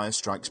the Empire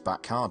Strikes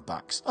Back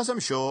hardbacks, as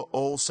I'm sure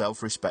all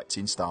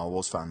self-respecting Star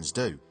Wars fans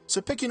do. So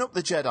picking up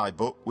the Jedi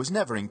book was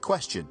never in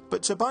question,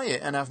 but to buy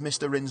it and have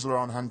Mr. Rinsler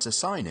on hand to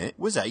sign it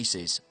was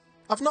aces.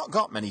 I've not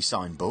got many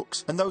signed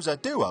books, and those I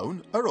do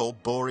own are all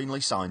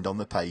boringly signed on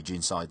the page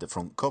inside the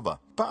front cover.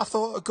 But I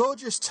thought a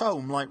gorgeous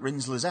tome like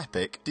Rinsler's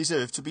epic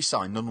deserved to be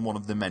signed on one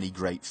of the many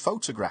great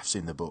photographs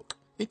in the book.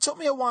 It took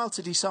me a while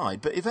to decide,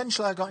 but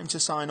eventually I got him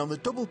to sign on the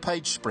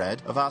double-page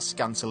spread of our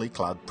scantily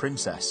clad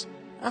princess.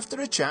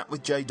 After a chat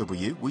with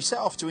JW, we set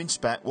off to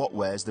inspect what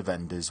wares the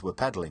vendors were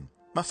peddling.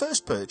 My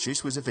first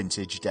purchase was a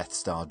vintage Death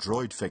Star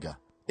droid figure.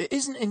 It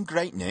isn't in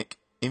great nick.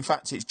 In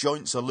fact, its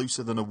joints are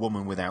looser than a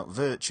woman without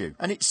virtue,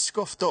 and it's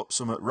scuffed up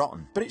somewhat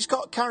rotten, but it's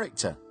got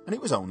character, and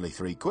it was only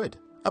 £3.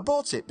 I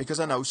bought it because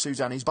I know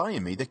Suzanne is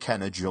buying me the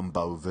Kenner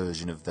Jumbo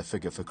version of the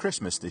figure for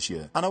Christmas this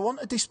year, and I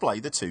want to display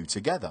the two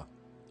together.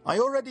 I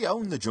already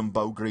own the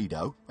Jumbo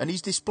Greedo, and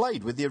he's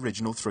displayed with the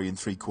original 3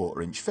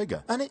 3/4 inch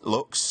figure, and it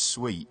looks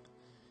sweet.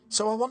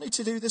 So I wanted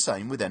to do the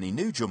same with any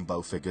new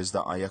Jumbo figures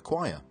that I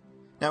acquire.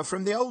 Now,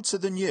 from the old to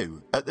the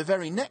new, at the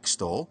very next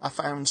stall, I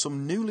found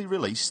some newly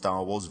released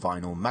Star Wars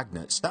vinyl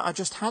magnets that I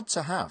just had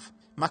to have.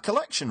 My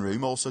collection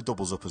room also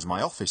doubles up as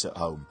my office at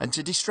home, and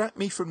to distract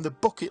me from the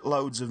bucket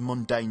loads of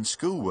mundane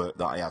schoolwork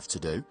that I have to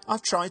do,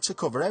 I've tried to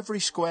cover every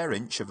square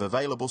inch of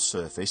available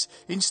surface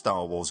in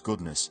Star Wars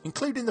goodness,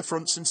 including the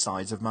fronts and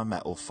sides of my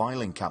metal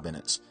filing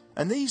cabinets,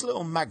 and these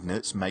little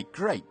magnets make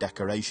great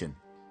decoration.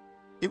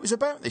 It was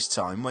about this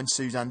time when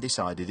Suzanne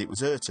decided it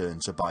was her turn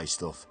to buy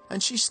stuff,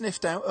 and she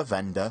sniffed out a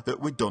vendor that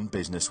we'd done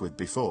business with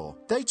before.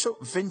 They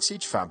took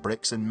vintage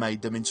fabrics and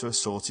made them into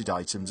assorted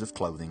items of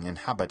clothing and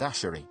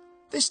haberdashery.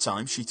 This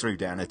time she threw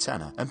down a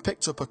tenner and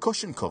picked up a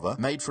cushion cover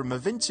made from a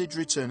vintage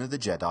Return of the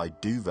Jedi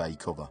duvet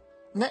cover.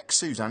 Next,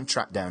 Suzanne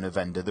tracked down a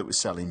vendor that was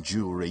selling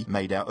jewellery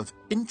made out of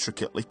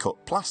intricately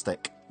cut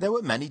plastic. There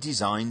were many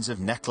designs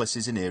of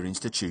necklaces and earrings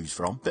to choose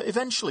from, but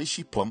eventually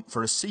she plumped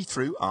for a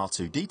see-through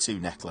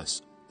R2-D2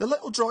 necklace. The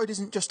little droid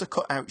isn't just a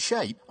cut-out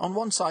shape, on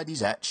one side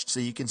he's etched so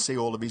you can see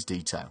all of his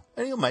detail,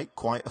 and he'll make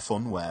quite a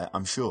fun wear,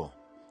 I'm sure.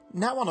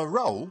 Now on a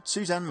roll,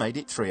 Suzanne made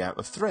it 3 out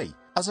of 3,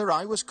 as her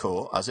eye was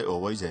caught, as it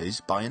always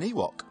is, by an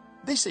Ewok.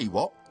 This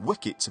Ewok,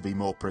 Wicket to be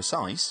more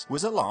precise,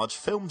 was a large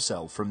film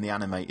cell from the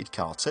animated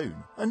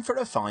cartoon, and for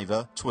a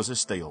 £5 'twas a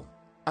steal.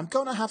 I'm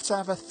gonna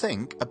have a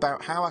think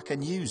about how I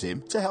can use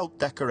him to help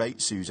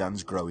decorate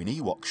Suzanne's growing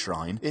Ewok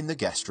shrine in the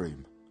guest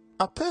room.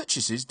 Our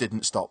purchases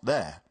didn't stop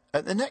there.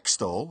 At the next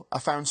stall, I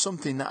found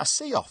something that I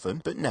see often,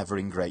 but never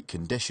in great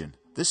condition,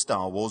 the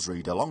Star Wars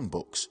read-along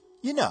books.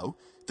 You know,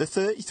 the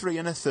 33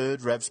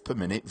 1/3 revs per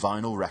minute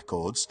vinyl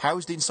records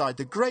housed inside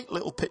the great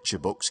little picture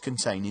books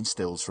containing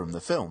stills from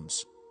the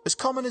films. As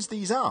common as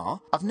these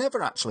are, I've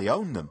never actually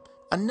owned them,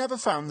 and never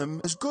found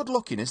them as good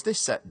looking as this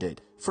set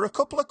did. For a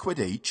couple of quid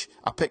each,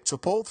 I picked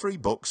up all 3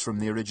 books from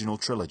the original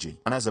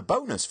trilogy, and as a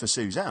bonus for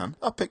Suzanne,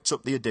 I picked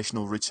up the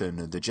additional Return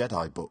of the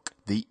Jedi book,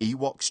 The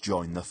Ewoks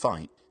Join the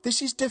Fight.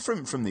 This is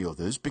different from the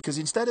others because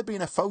instead of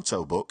being a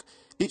photo book,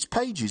 its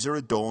pages are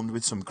adorned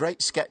with some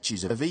great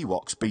sketches of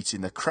Ewoks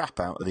beating the crap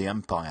out of the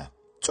Empire.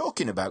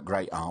 Talking about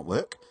great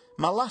artwork,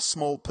 my last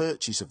small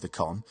purchase of the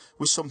con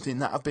was something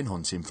that I've been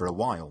hunting for a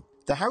while.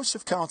 The House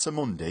of Carter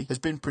Mundi has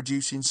been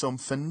producing some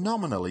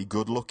phenomenally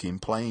good-looking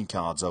playing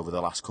cards over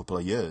the last couple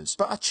of years,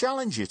 but I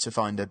challenge you to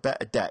find a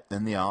better deck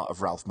than the Art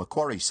of Ralph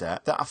McQuarrie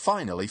set that I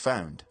finally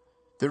found.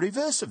 The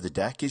reverse of the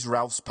deck is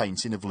Ralph's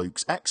painting of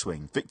Luke's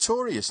X-Wing,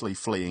 victoriously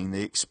fleeing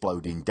the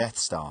exploding Death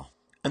Star.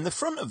 And the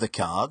front of the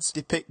cards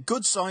depict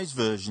good-sized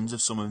versions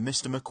of some of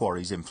Mr.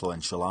 McQuarrie's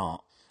influential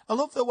art. I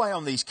love the way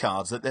on these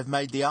cards that they've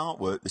made the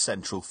artwork the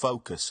central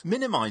focus,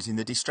 minimising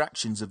the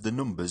distractions of the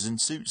numbers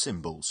and suit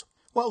symbols.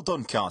 Well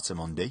done, Carter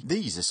Mundi,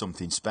 these are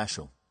something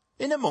special.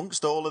 In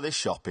amongst all of this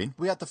shopping,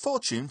 we had the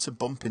fortune to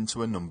bump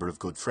into a number of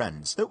good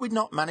friends that we'd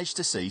not managed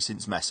to see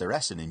since Messer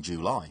Essen in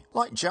July,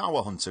 like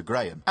Jawa Hunter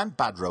Graham and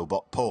Bad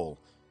Robot Paul,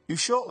 who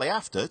shortly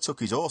after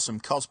took his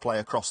awesome cosplay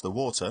across the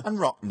water and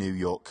rocked New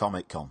York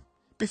Comic Con.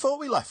 Before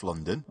we left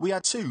London, we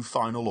had 2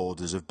 final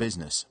orders of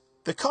business.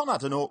 The con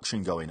had an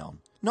auction going on.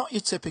 Not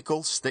your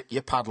typical stick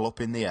your paddle up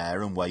in the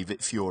air and wave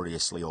it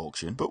furiously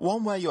auction, but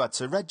one where you had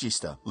to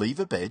register, leave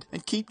a bid,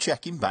 and keep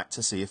checking back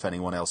to see if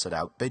anyone else had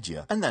outbid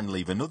you, and then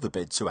leave another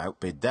bid to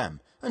outbid them,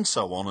 and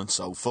so on and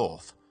so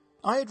forth.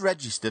 I had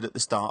registered at the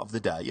start of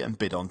the day and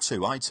bid on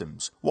 2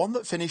 items, one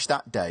that finished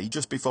that day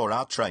just before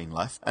our train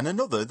left, and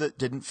another that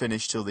didn't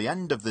finish till the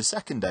end of the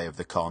second day of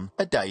the con,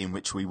 a day in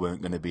which we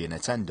weren't going to be in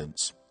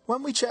attendance.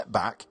 When we checked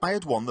back, I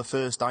had won the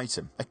first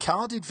item, a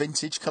carded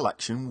vintage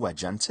collection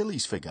Wedge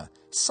Antilles figure,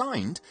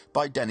 signed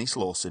by Dennis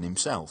Lawson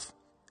himself.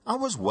 I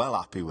was well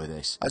happy with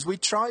this, as we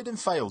tried and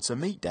failed to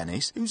meet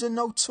Dennis, who's a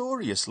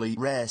notoriously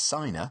rare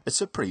signer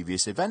at a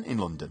previous event in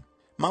London.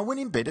 My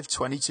winning bid of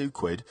 22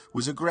 quid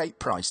was a great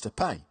price to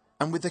pay,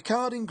 and with the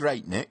card in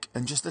great nick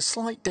and just a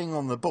slight ding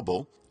on the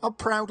bubble, I'll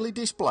proudly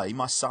display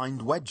my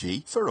signed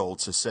wedgie for all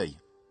to see.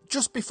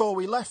 Just before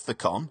we left the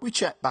con, we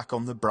checked back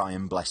on the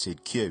Brian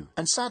Blessed queue,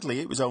 and sadly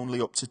it was only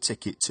up to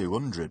ticket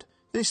 200.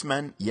 This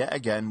meant, yet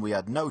again, we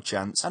had no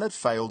chance and had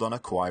failed on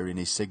acquiring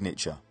his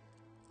signature.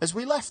 As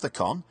we left the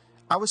con,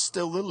 I was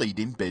still the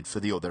leading bid for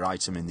the other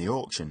item in the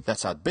auction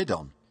that I'd bid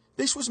on.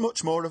 This was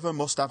much more of a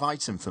must-have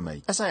item for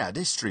me, as I had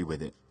history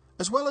with it.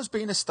 As well as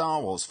being a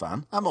Star Wars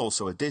fan, I'm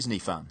also a Disney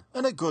fan,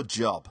 and a good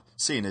job,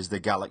 seeing as the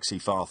galaxy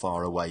far,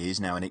 far away is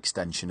now an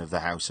extension of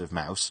the House of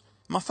Mouse.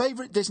 My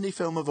favourite Disney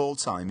film of all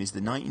time is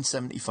the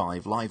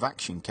 1975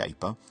 live-action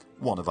caper,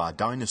 One of Our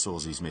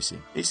Dinosaurs Is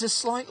Missing. It's a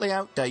slightly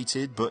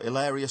outdated but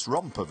hilarious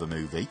romp of a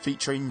movie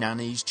featuring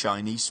nannies,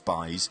 Chinese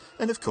spies,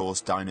 and of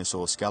course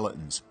dinosaur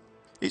skeletons.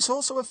 It's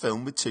also a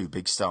film with 2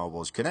 big Star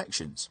Wars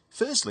connections.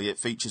 Firstly, it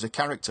features a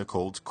character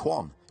called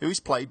Quan, who is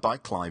played by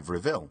Clive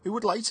Reville, who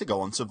would later go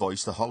on to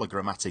voice the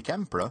hologrammatic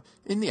Emperor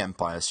in The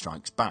Empire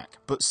Strikes Back.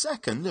 But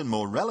second, and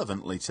more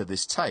relevantly to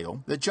this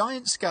tale, the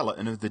giant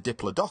skeleton of the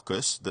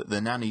Diplodocus that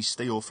the nannies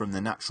steal from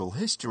the Natural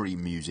History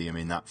Museum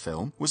in that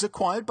film was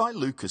acquired by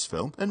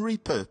Lucasfilm and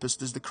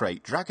repurposed as the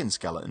Krayt Dragon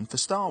skeleton for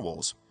Star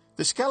Wars.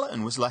 The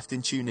skeleton was left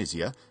in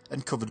Tunisia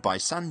and covered by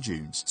sand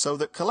dunes, so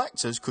that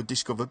collectors could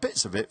discover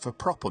bits of it for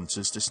prop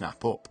hunters to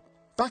snap up.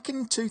 Back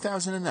in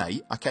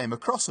 2008, I came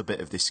across a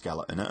bit of this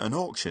skeleton at an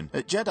auction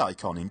at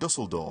JediCon in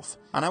Dusseldorf,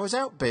 and I was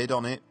outbid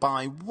on it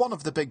by one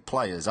of the big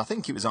players. I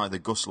think it was either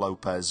Gus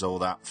Lopez or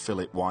that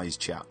Philip Wise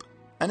chap.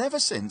 And ever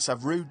since,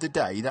 I've rued the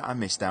day that I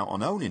missed out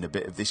on owning a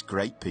bit of this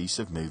great piece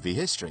of movie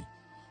history.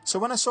 So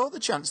when I saw the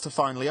chance to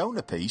finally own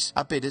a piece,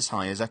 I bid as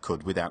high as I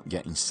could without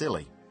getting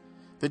silly.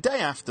 The day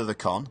after the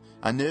con,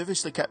 I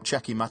nervously kept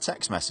checking my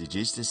text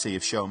messages to see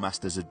if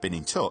Showmasters had been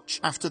in touch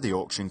after the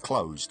auction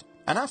closed.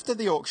 And after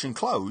the auction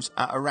closed,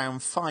 at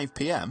around 5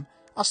 p.m,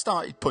 I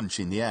started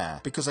punching the air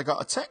because I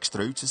got a text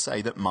through to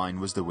say that mine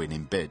was the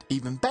winning bid.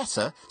 Even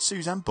better,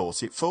 Suzanne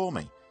bought it for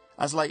me.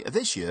 As later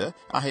this year,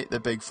 I hit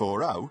the big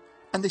 4-0,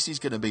 and this is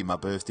going to be my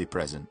birthday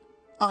present.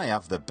 I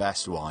have the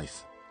best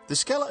wife. The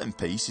skeleton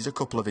piece is a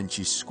couple of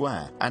inches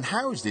square and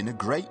housed in a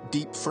great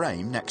deep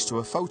frame next to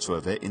a photo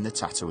of it in the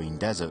Tatooine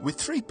desert with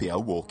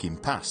 3PO walking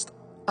past.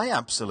 I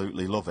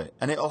absolutely love it,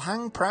 and it'll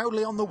hang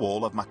proudly on the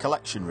wall of my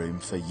collection room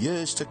for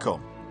years to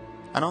come.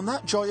 And on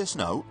that joyous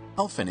note,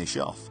 I'll finish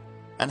off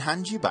and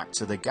hand you back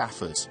to the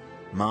gaffers,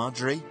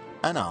 Marjorie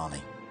and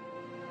Arnie.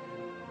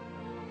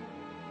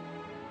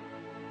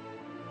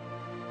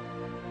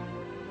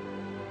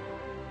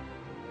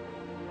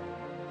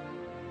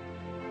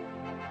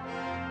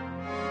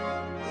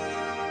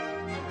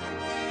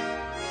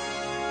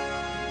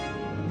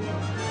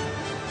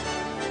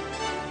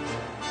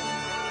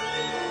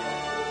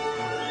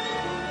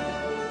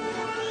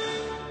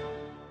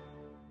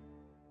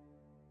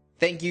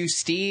 Thank you,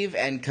 Steve,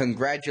 and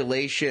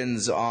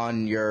congratulations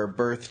on your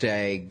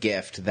birthday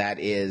gift. That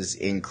is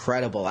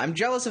incredible. I'm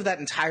jealous of that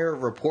entire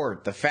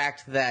report. The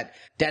fact that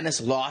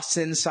Dennis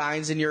Lawson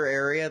signs in your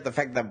area, the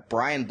fact that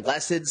Brian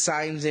Blessed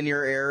signs in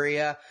your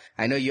area.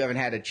 I know you haven't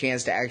had a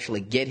chance to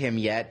actually get him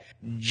yet.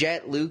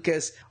 Jet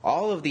Lucas,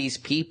 all of these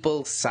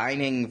people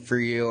signing for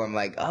you. I'm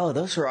like, oh,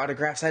 those are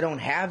autographs I don't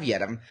have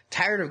yet. I'm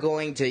tired of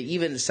going to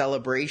even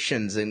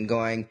celebrations and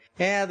going,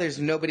 yeah, there's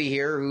nobody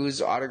here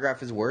whose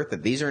autograph is worth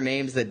it. These are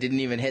names that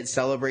didn't even hit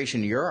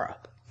Celebration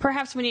Europe.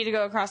 Perhaps we need to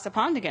go across the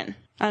pond again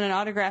on an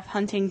autograph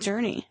hunting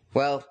journey.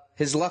 Well,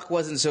 his luck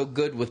wasn't so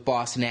good with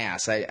Boss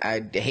Nass.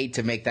 I'd hate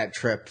to make that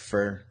trip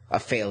for a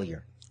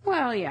failure.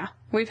 Well, yeah,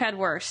 we've had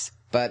worse.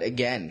 But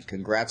again,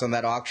 congrats on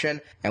that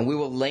auction, and we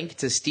will link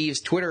to Steve's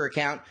Twitter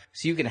account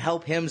so you can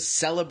help him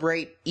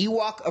celebrate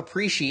Ewok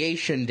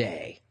Appreciation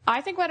Day.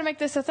 I think we ought to make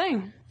this a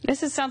thing.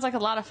 Sounds like a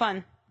lot of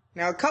fun.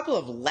 Now, a couple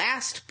of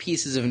last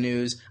pieces of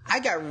news.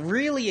 I got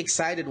really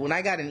excited when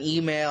I got an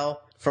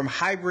email from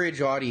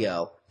Highbridge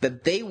Audio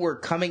that they were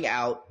coming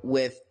out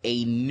with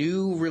a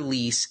new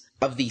release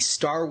of the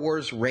Star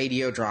Wars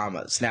radio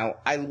dramas. Now,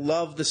 I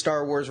love the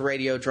Star Wars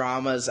radio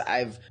dramas.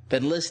 I've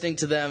been listening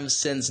to them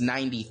since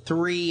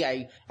 '93.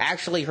 I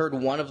actually heard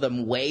one of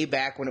them way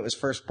back when it was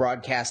first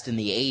broadcast in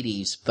the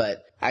 '80s,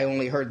 but I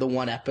only heard the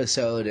one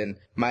episode, and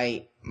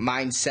my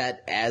mindset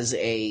as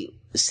a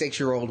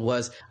 6-year-old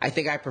was, I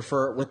think I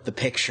prefer it with the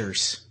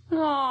pictures.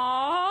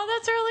 Aww,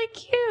 that's really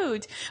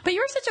cute. But you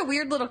were such a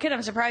weird little kid,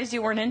 I'm surprised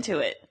you weren't into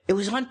it. It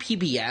was on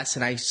PBS,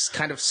 and I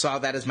kind of saw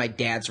that as my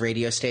dad's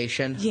radio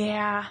station.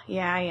 Yeah.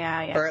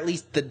 Or at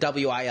least the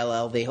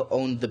WILL, they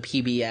owned the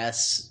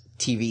PBS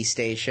TV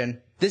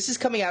station. This is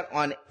coming out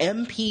on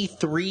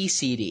MP3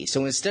 CD,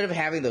 so instead of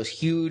having those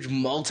huge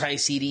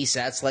multi-CD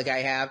sets like I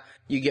have,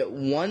 you get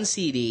one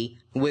CD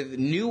with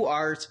new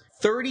art,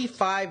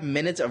 35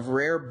 minutes of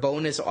rare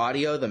bonus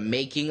audio, the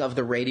making of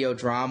the radio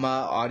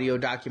drama, audio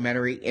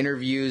documentary,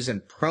 interviews,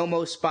 and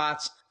promo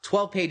spots,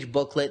 12-page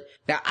booklet.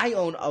 Now, I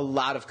own a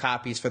lot of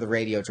copies for the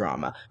radio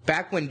drama.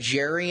 Back when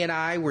Jerry and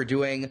I were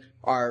doing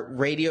our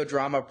radio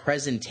drama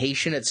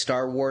presentation at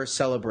Star Wars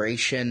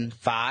Celebration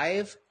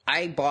 5,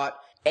 I bought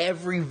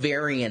every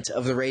variant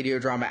of the radio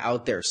drama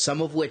out there,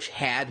 some of which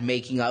had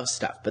making of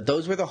stuff, but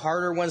those were the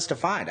harder ones to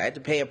find. I had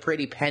to pay a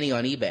pretty penny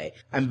on eBay.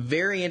 I'm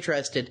very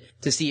interested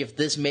to see if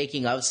this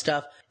making of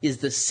stuff is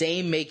the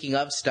same making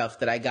of stuff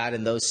that I got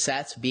in those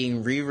sets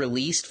being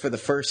re-released for the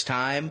first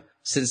time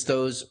since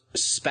those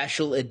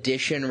special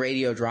edition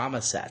radio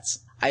drama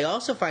sets. I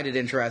also find it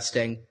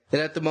interesting that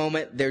at the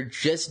moment they're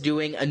just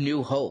doing A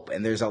New Hope,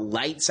 and there's a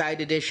light side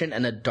edition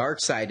and a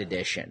dark side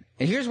edition.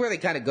 And here's where they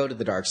kind of go to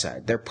the dark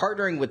side. They're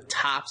partnering with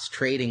Topps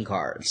trading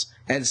cards.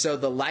 And so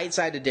the light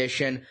side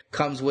edition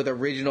comes with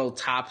original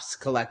Topps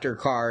collector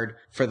card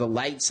for the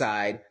light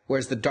side,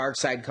 whereas the dark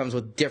side comes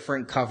with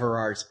different cover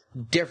arts,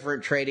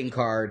 different trading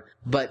card,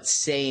 but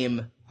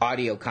same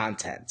audio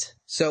content.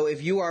 So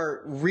if you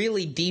are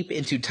really deep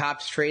into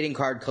Topps trading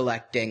card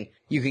collecting,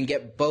 you can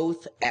get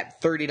both at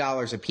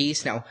 $30 a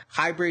piece. Now,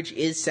 Highbridge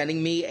is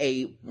sending me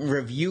a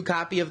review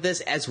copy of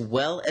this as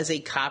well as a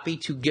copy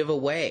to give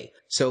away.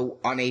 So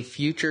on a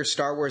future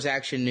Star Wars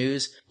Action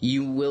News,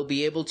 you will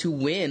be able to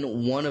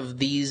win one of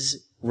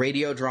these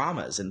radio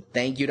dramas. And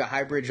thank you to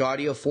Highbridge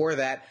Audio for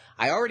that.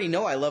 I already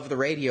know I love the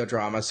radio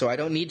drama, so I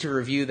don't need to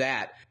review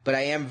that. But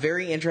I am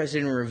very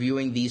interested in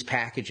reviewing these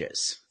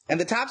packages. And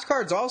the Topps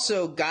cards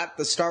also got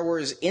the Star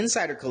Wars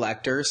Insider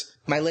collectors.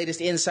 My latest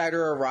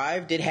Insider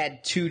arrived. It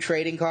had 2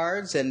 trading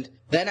cards, and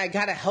then I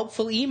got a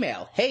helpful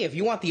email. Hey, if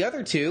you want the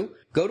other 2,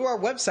 go to our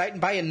website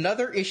and buy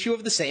another issue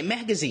of the same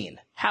magazine.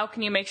 How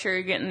can you make sure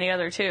you're getting the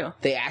other 2?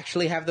 They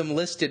actually have them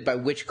listed by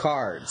which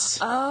cards.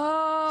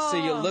 Oh.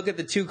 So you look at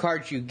the 2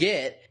 cards you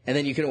get, and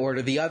then you can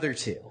order the other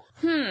 2.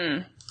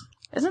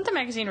 Isn't the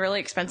magazine really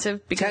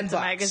expensive? Because $10.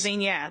 the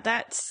magazine, yeah,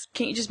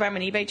 can't you just buy them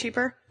on eBay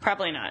cheaper?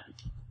 Probably not.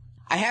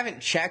 I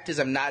haven't checked as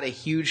I'm not a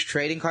huge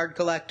trading card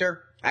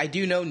collector. I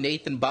do know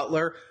Nathan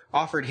Butler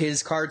offered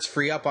his cards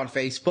free up on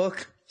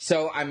Facebook.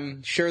 So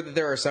I'm sure that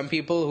there are some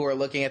people who are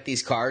looking at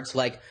these cards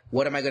like,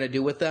 what am I going to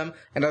do with them?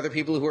 And other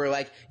people who are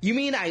like, you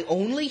mean I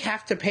only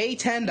have to pay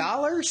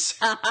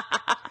 $10?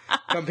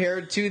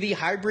 Compared to the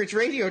Highbridge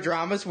radio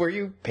dramas where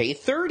you pay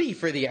 $30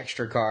 for the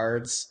extra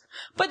cards.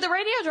 But the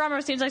radio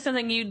drama seems like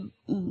something you'd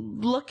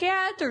look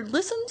at or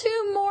listen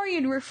to more,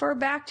 you'd refer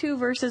back to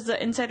versus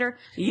the Insider.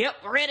 Yep,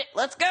 read it,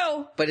 let's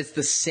go. But it's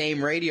the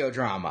same radio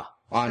drama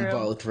on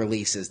both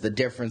releases. The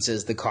difference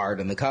is the card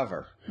and the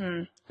cover.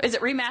 Is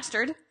it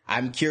remastered?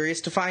 I'm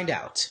curious to find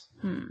out.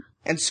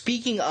 And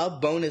speaking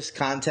of bonus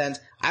content,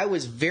 I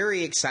was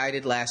very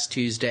excited last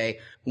Tuesday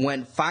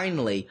when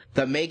finally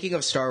the Making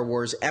of Star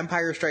Wars,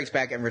 Empire Strikes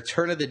Back, and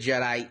Return of the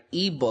Jedi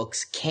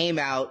ebooks came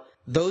out.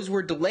 Those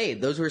were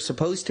delayed. Those were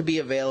supposed to be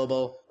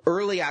available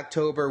early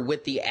October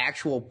with the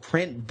actual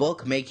print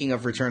book Making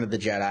of Return of the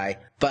Jedi,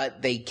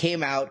 but they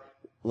came out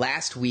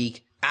last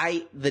week.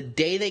 The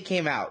day they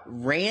came out,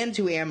 ran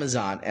to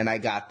Amazon and I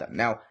got them.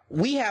 Now,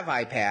 we have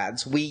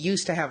iPads. We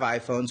used to have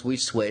iPhones. We've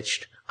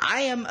switched.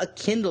 I am a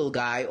Kindle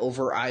guy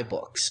over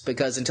iBooks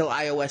because until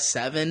iOS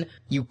 7,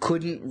 you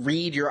couldn't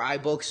read your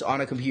iBooks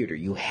on a computer.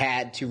 You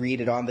had to read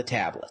it on the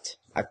tablet.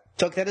 I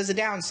took that as a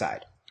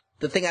downside.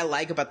 The thing I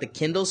like about the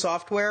Kindle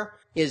software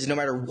is no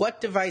matter what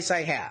device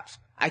I have,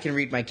 I can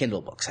read my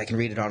Kindle books. I can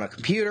read it on a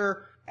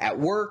computer, at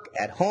work,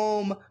 at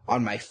home,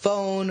 on my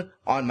phone,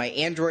 on my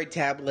Android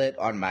tablet,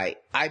 on my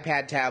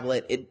iPad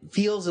tablet. It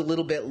feels a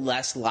little bit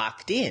less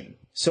locked in.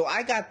 So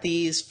I got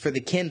these for the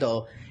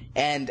Kindle,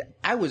 and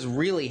I was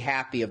really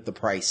happy of the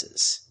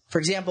prices. For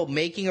example,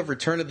 Making of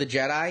Return of the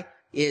Jedi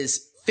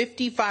is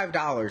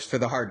 $55 for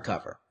the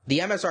hardcover. The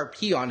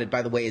MSRP on it,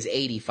 by the way, is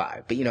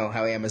 $85, but you know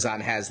how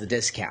Amazon has the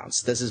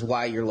discounts. This is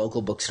why your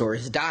local bookstore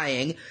is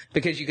dying,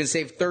 because you can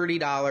save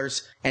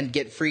 $30 and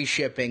get free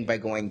shipping by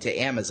going to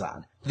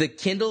Amazon. The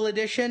Kindle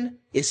edition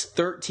is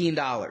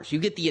 $13. You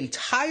get the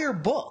entire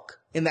book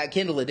in that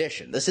Kindle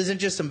edition. This isn't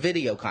just some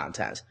video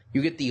content.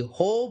 You get the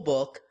whole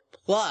book,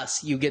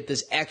 plus you get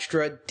this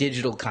extra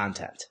digital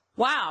content.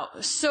 Wow.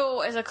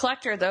 So as a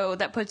collector, though,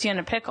 that puts you in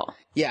a pickle.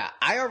 Yeah,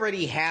 I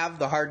already have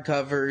the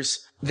hardcovers.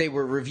 They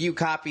were review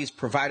copies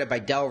provided by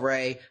Del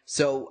Rey,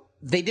 so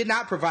they did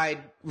not provide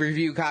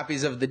review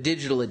copies of the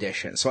digital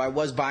edition, so I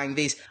was buying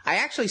these. I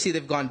actually see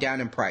they've gone down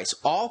in price.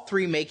 All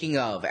 3 Making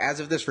of, as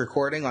of this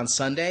recording on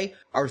Sunday,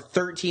 are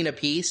 $13 a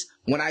piece.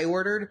 When I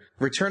ordered,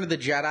 Return of the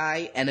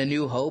Jedi and A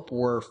New Hope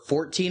were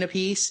 $14 a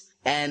piece.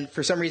 And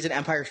for some reason,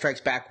 Empire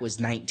Strikes Back was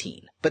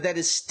 $19. But that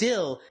is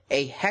still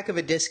a heck of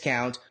a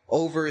discount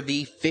over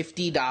the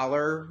 $50,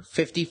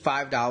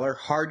 $55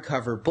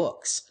 hardcover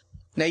books.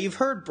 Now, you've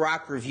heard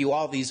Brock review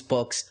all these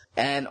books,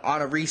 and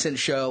on a recent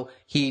show,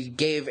 he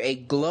gave a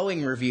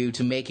glowing review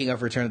to Making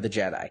of Return of the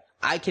Jedi.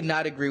 I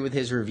cannot agree with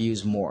his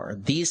reviews more.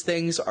 These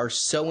things are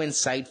so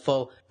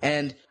insightful,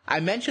 and I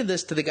mentioned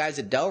this to the guys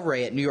at Del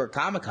Rey at New York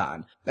Comic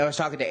Con. I was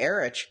talking to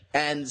Erich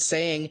and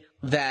saying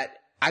that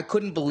I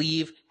couldn't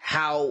believe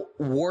how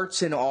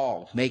warts and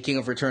all Making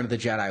of Return of the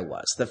Jedi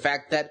was. The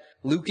fact that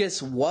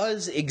Lucas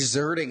was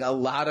exerting a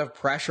lot of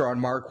pressure on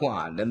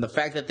Marquand, and the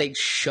fact that they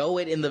show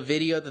it in the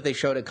video that they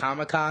showed at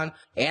Comic-Con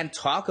and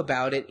talk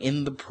about it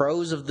in the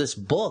prose of this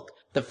book.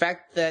 The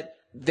fact that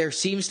there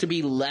seems to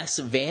be less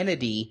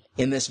vanity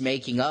in this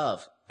making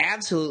of.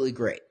 Absolutely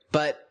great.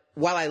 But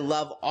while I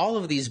love all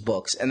of these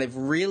books, and they've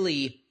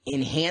really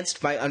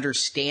enhanced my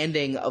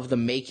understanding of the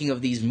making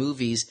of these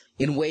movies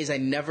in ways I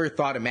never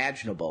thought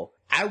imaginable,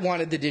 I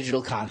wanted the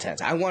digital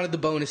content. I wanted the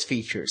bonus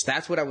features.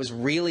 That's what I was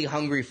really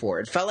hungry for.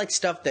 It felt like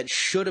stuff that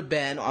should have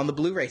been on the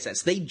Blu-ray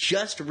sets. They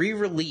just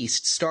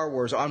re-released Star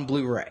Wars on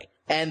Blu-ray,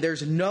 and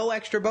there's no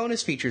extra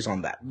bonus features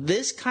on that.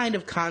 This kind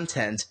of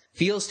content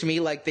feels to me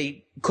like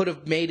they could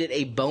have made it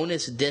a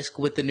bonus disc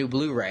with the new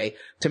Blu-ray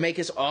to make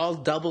us all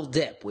double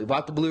dip. We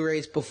bought the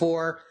Blu-rays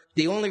before.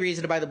 The only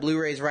reason to buy the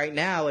Blu-rays right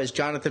now, as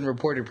Jonathan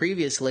reported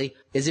previously,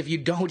 is if you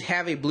don't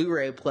have a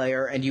Blu-ray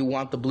player and you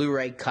want the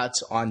Blu-ray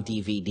cuts on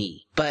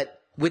DVD. But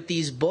with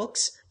these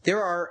books,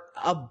 there are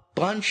a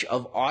bunch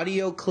of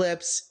audio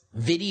clips,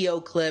 video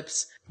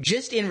clips.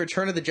 Just in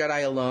Return of the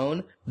Jedi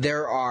alone,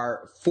 there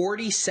are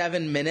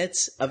 47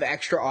 minutes of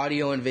extra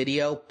audio and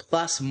video,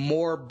 plus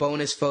more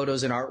bonus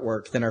photos and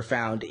artwork than are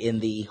found in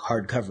the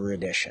hardcover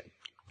edition.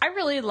 I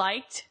really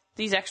liked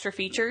these extra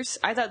features.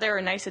 I thought they were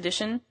a nice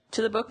addition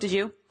to the book. Did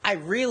you? I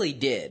really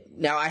did.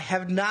 Now, I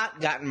have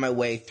not gotten my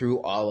way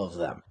through all of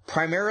them.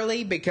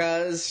 Primarily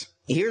because,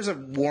 here's a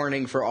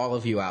warning for all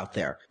of you out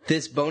there.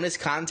 This bonus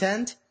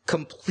content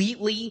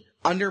completely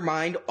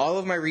undermined all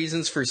of my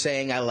reasons for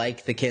saying I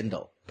like the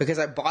Kindle. Because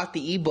I bought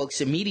the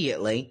ebooks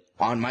immediately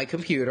on my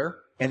computer,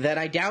 and then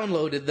I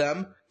downloaded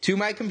them to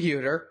my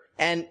computer,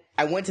 and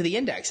I went to the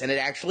index, and it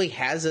actually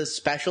has a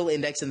special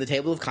index in the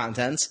table of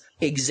contents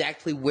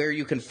exactly where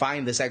you can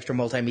find this extra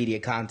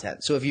multimedia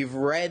content. So if you've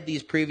read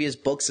these previous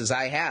books as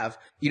I have,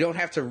 you don't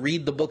have to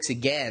read the books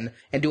again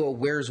and do a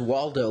Where's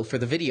Waldo for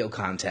the video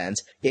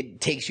content.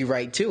 It takes you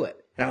right to it.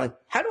 And I'm like,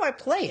 how do I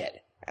play it?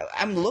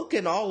 I'm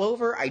looking all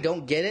over. I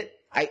don't get it.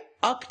 I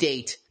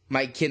update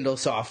my Kindle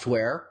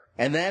software,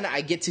 and then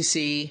I get to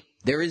see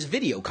there is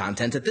video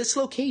content at this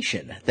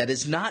location that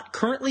is not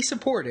currently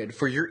supported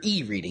for your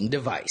e-reading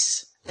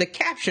device. The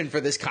caption for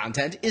this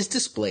content is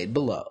displayed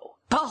below.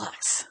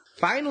 Bollocks.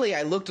 Finally,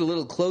 I looked a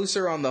little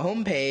closer on the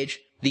homepage.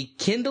 The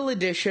Kindle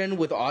edition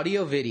with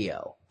audio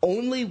video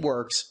only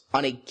works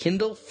on a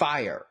Kindle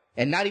Fire,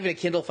 and not even a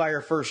Kindle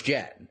Fire first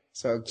gen.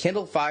 So a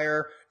Kindle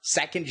Fire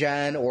second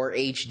gen or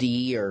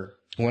HD or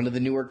one of the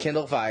newer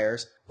Kindle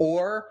Fires,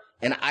 or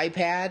an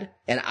iPad,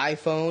 an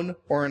iPhone,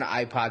 or an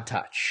iPod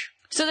Touch.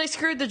 So they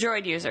screwed the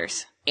Droid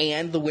users.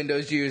 And the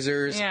Windows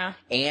users. Yeah.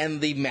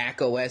 And the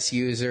Mac OS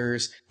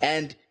users.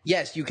 And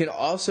yes, you can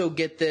also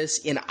get this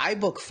in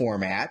iBook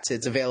format.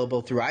 It's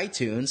available through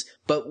iTunes.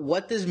 But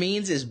what this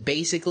means is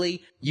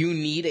basically you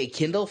need a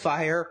Kindle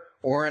Fire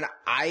or an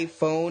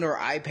iPhone or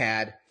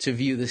iPad to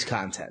view this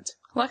content.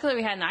 Luckily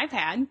we had an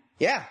iPad.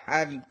 Yeah,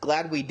 I'm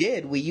glad we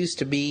did. We used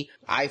to be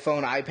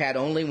iPhone, iPad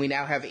only. We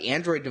now have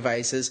Android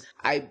devices.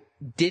 I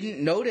didn't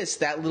notice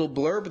that little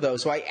blurb, though,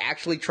 so I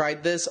actually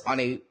tried this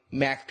on a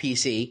Mac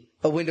PC,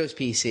 a Windows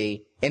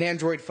PC, an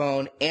Android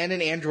phone, and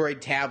an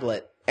Android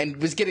tablet, and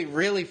was getting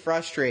really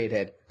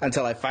frustrated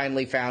until I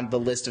finally found the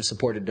list of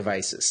supported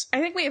devices.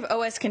 I think we have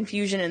OS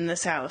confusion in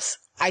this house.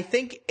 I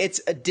think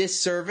it's a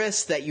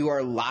disservice that you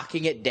are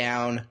locking it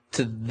down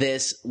to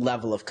this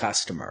level of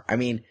customer. I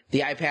mean,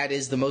 the iPad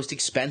is the most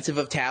expensive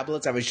of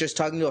tablets. I was just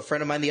talking to a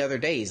friend of mine the other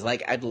day. He's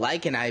like, I'd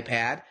like an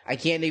iPad. I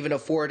can't even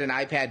afford an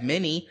iPad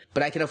mini,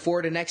 but I can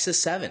afford an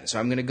Nexus 7, so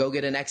I'm going to go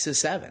get a Nexus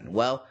 7.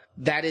 Well,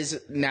 that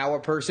is now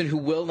a person who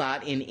will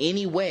not in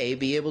any way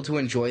be able to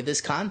enjoy this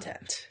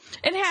content.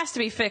 It has to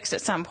be fixed at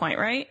some point,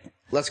 right?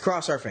 Let's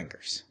cross our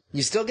fingers.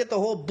 You still get the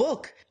whole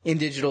book in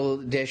digital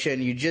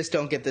edition. You just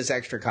don't get this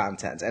extra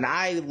content. And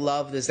I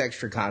love this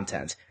extra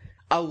content.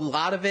 A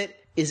lot of it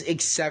is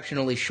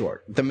exceptionally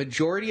short. The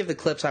majority of the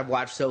clips I've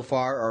watched so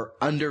far are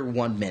under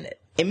 1 minute.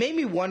 It made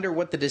me wonder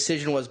what the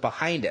decision was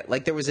behind it.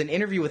 Like, there was an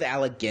interview with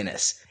Alec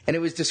Guinness, and it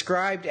was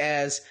described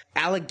as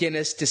Alec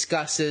Guinness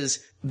discusses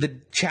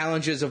the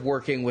challenges of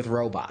working with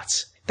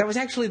robots. That was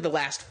actually the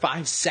last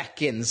 5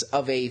 seconds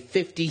of a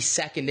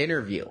 50-second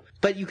interview.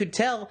 But you could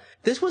tell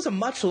this was a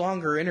much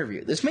longer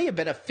interview. This may have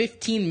been a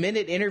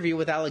 15-minute interview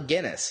with Alec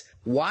Guinness.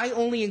 Why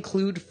only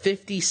include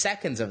 50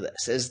 seconds of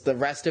this? Is the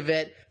rest of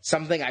it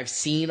something I've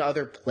seen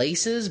other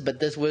places, but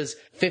this was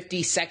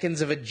 50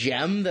 seconds of a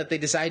gem that they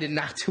decided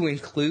not to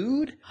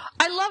include?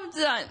 I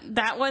loved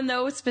that one,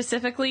 though,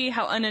 specifically,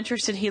 how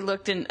uninterested he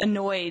looked and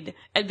annoyed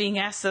at being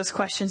asked those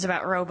questions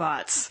about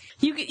robots.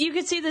 You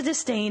could see the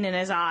disdain in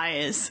his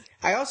eyes.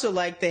 I also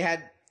liked they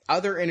had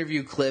other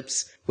interview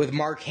clips with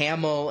Mark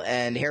Hamill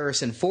and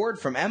Harrison Ford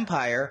from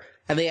Empire,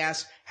 and they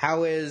asked,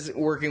 how is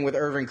working with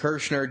Irvin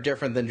Kershner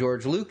different than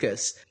George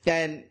Lucas?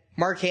 And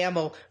Mark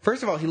Hamill,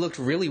 first of all, he looked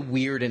really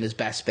weird in his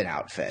Bespin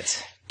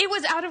outfit. It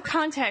was out of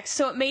context,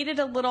 so it made it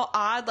a little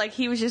odd, like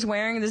he was just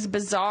wearing this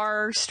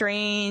bizarre,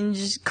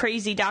 strange,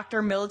 crazy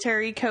doctor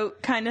military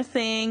coat kind of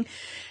thing.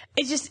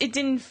 It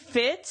didn't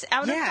fit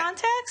out of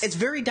context. It's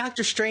very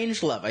Dr.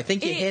 Strangelove. I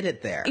think you hit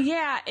it there.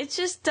 Yeah, it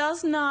just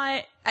does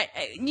not...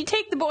 you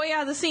take the boy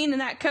out of the scene in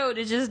that coat,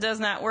 it just does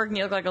not work and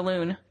you look like a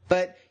loon.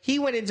 But he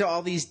went into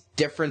all these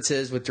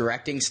differences with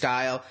directing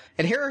style,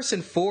 and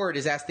Harrison Ford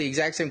is asked the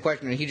exact same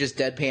question, and he just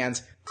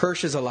deadpans,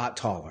 Kirsch is a lot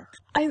taller.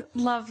 I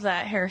love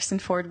that Harrison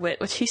Ford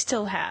wit, which he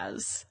still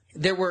has.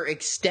 There were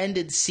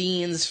extended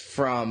scenes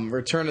from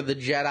Return of the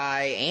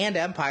Jedi and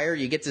Empire.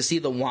 You get to see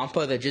the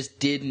Wampa that just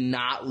did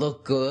not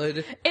look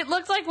good. It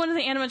looked like one of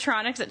the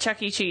animatronics at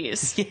Chuck E.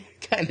 Cheese. Yeah,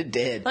 kind of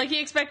did. Like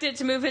he expected it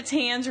to move its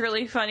hands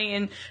really funny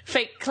and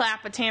fake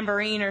clap a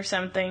tambourine or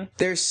something.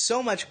 There's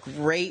so much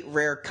great,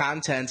 rare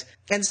content.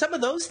 And some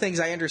of those things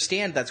I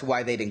understand that's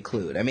why they'd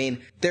include. I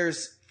mean,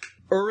 there's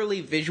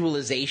early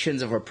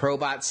visualizations of a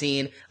Probot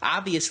scene.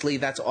 Obviously,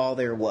 that's all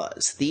there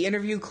was. The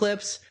interview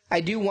clips,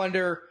 I do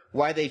wonder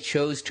why they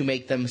chose to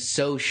make them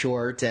so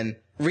short, and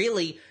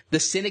really, the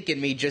cynic in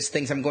me just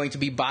thinks I'm going to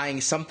be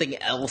buying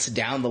something else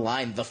down the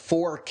line, the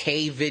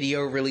 4K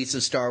video release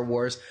of Star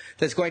Wars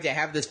that's going to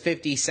have this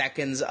 50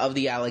 seconds of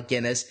the Alec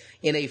Guinness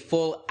in a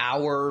full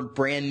hour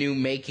brand new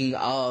making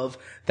of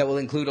that will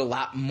include a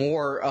lot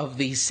more of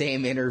these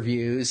same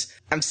interviews.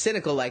 I'm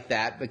cynical like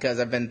that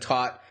because I've been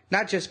taught,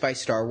 not just by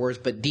Star Wars,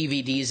 but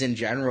DVDs in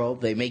general.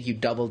 They make you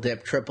double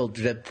dip, triple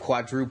dip,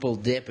 quadruple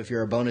dip if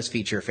you're a bonus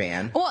feature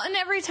fan. Well, and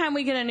every time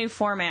we get a new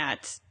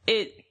format,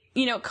 it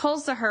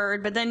culls the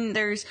herd, but then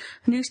there's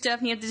new stuff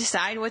and you have to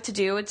decide what to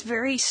do. It's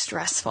very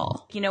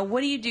stressful.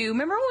 What do you do?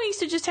 Remember when we used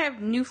to just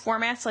have new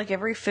formats like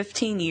every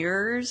 15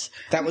 years?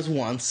 That was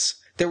once.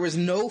 There was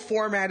no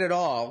format at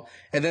all,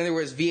 and then there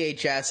was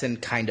VHS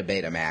and kinda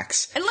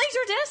Betamax. And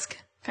Laserdisc?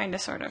 Kinda,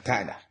 sorta.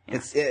 Kinda. Yeah.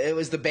 It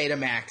was the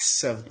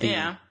Betamax of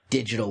the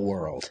digital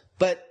world.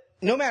 But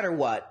no matter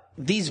what,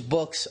 these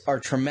books are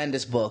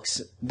tremendous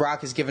books.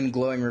 Brock has given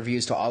glowing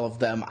reviews to all of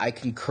them. I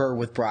concur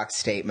with Brock's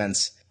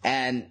statements.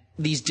 And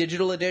these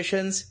digital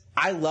editions,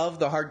 I love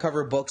the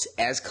hardcover books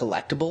as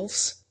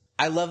collectibles.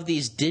 I love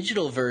these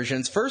digital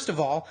versions. First of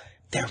all,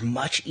 they're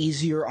much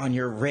easier on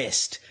your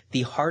wrist.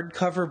 The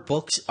hardcover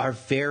books are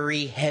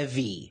very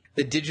heavy.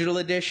 The digital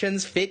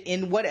editions fit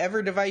in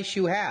whatever device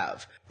you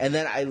have. And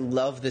then I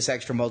love this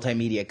extra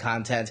multimedia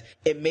content.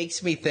 It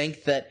makes me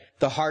think that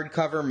the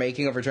hardcover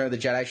making of Return of the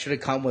Jedi should have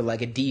come with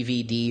like a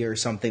DVD or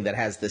something that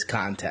has this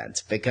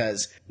content.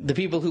 Because the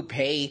people who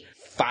pay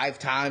 5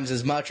 times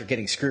as much are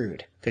getting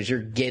screwed. Because you're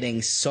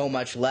getting so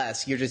much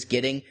less. You're just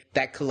getting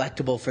that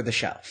collectible for the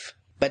shelf.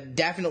 But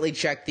definitely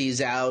check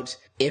these out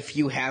if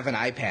you have an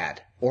iPad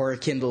or a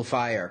Kindle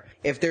Fire.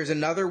 If there's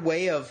another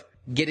way of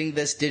getting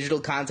this digital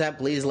content,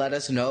 please let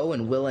us know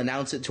and we'll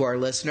announce it to our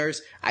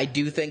listeners. I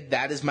do think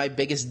that is my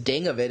biggest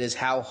ding of it, is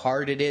how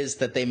hard it is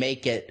that they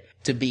make it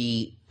to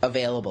be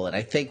available. And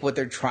I think what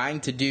they're trying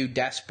to do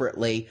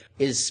desperately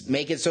is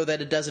make it so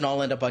that it doesn't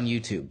all end up on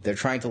YouTube. They're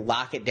trying to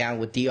lock it down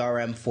with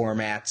DRM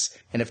formats,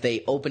 and if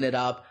they open it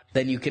up,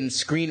 then you can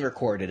screen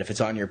record it if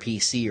it's on your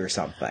PC or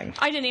something.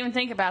 I didn't even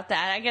think about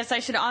that. I guess I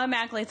should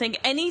automatically think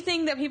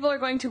anything that people are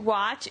going to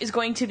watch is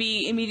going to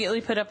be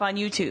immediately put up on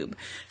YouTube.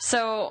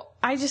 So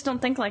I just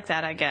don't think like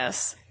that, I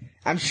guess.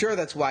 I'm sure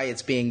that's why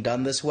it's being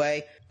done this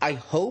way. I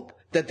hope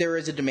that there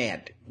is a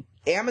demand.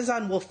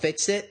 Amazon will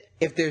fix it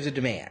if there's a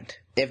demand.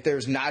 If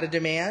there's not a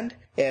demand,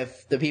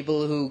 if the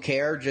people who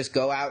care just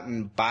go out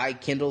and buy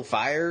Kindle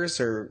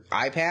Fires or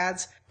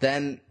iPads,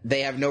 then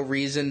they have no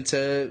reason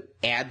to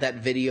add that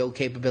video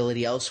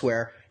capability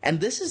elsewhere. And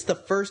this is the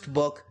first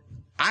book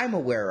I'm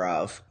aware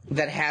of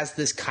that has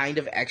this kind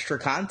of extra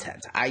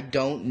content. I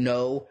don't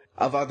know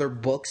of other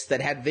books that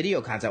had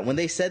video content. When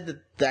they said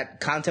that that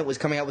content was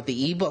coming out with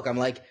the ebook, I'm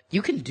like,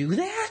 you can do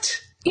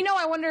that?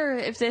 I wonder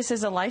if this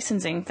is a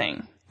licensing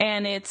thing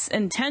and it's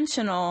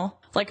intentional,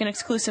 like an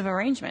exclusive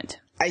arrangement.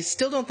 I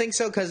still don't think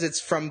so because it's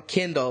from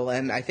Kindle,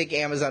 and I think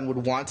Amazon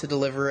would want to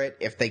deliver it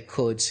if they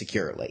could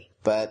securely.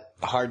 But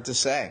hard to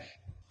say.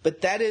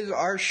 But that is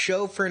our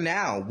show for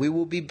now. We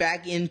will be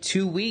back in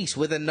 2 weeks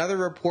with another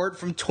report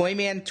from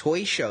Toyman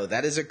Toy Show.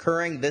 That is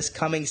occurring this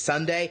coming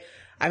Sunday.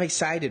 I'm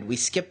excited. We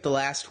skipped the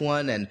last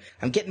one, and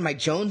I'm getting my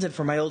Jones in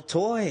for my old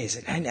toys.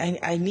 And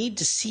I need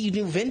to see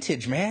new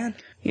vintage, man.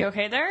 You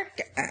okay there?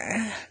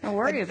 Don't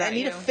worry about you.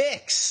 I need a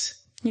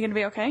fix. You gonna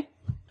be okay?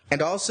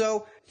 And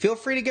also, feel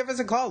free to give us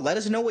a call. Let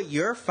us know what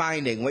you're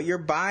finding, what you're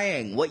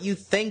buying, what you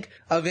think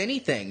of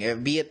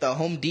anything, be it the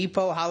Home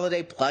Depot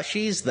holiday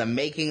plushies, the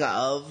making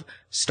of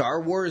Star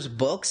Wars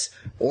books,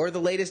 or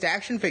the latest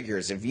action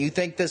figures. If you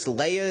think this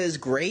Leia is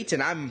great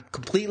and I'm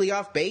completely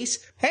off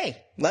base,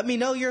 hey, let me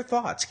know your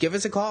thoughts. Give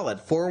us a call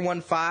at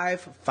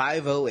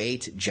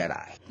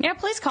 415-508-JEDI. Yeah,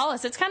 please call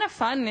us. It's kind of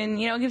fun, and,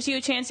 it gives you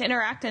a chance to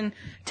interact and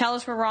tell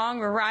us we're wrong,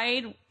 we're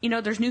right.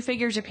 There's new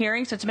figures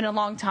appearing, so it's been a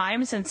long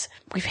time since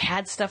we've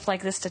had stuff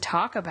like this to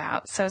talk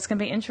about, so it's going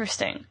to be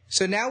interesting.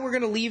 So now we're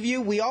going to leave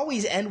you. We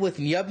always end with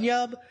Nyub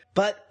Nyub,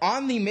 but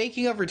on the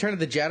making of Return of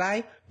the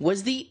Jedi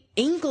was the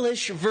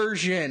English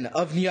version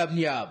of Nyub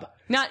Nyub.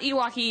 Not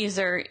Ewokese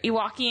or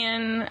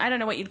Ewokian, I don't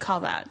know what you'd call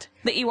that.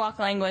 The Ewok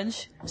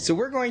language. So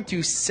we're going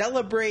to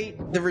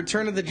celebrate the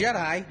Return of the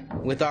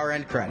Jedi with our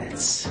end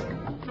credits.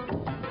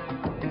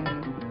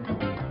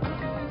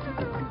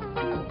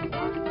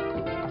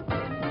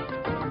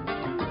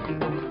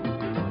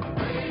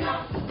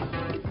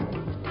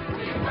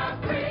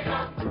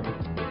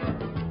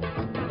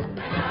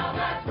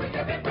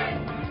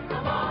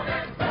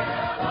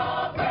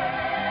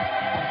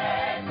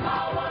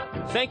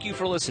 Thank you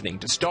for listening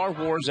to Star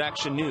Wars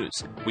Action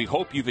News. We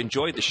hope you've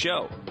enjoyed the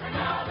show.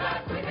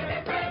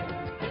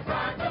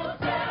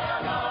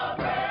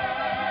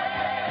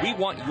 We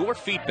want your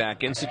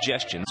feedback and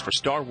suggestions for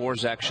Star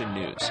Wars Action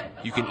News.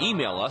 You can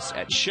email us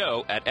at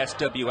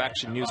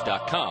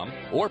show@swactionnews.com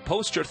or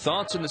post your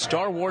thoughts in the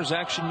Star Wars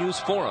Action News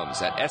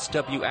forums at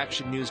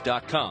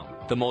swactionnews.com,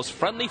 the most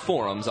friendly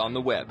forums on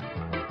the web.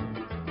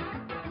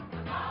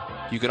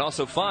 You can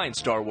also find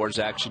Star Wars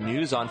Action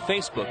News on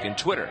Facebook and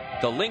Twitter.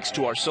 The links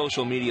to our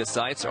social media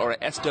sites are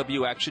at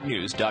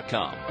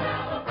swactionnews.com.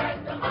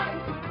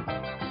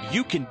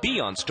 You can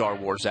be on Star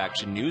Wars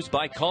Action News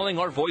by calling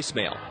our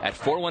voicemail at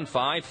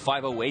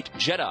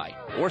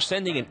 415-508-JEDI or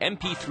sending an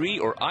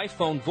MP3 or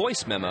iPhone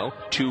voice memo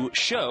to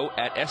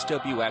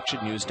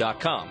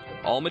show@swactionnews.com.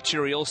 All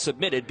materials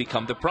submitted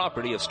become the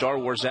property of Star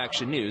Wars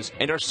Action News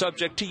and are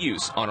subject to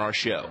use on our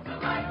show.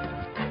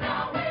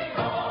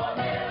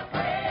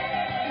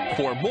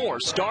 For more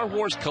Star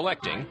Wars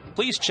collecting,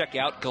 please check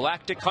out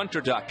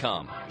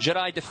GalacticHunter.com,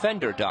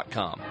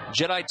 JediDefender.com,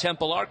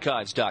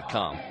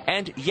 JediTempleArchives.com,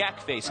 and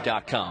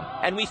YakFace.com.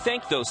 And we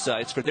thank those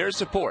sites for their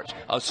support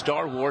of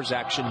Star Wars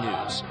Action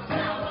News.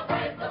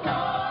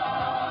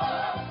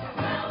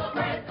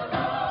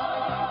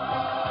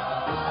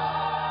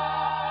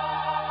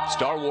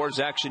 Star Wars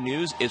Action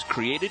News is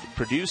created,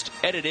 produced,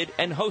 edited,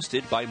 and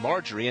hosted by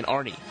Marjorie and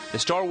Arnie. The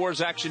Star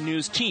Wars Action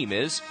News team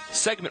is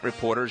segment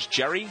reporters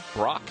Jerry,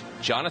 Brock,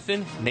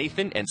 Jonathan,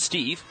 Nathan, and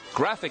Steve,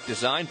 graphic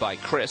design by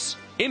Chris,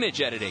 image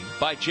editing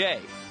by Jay,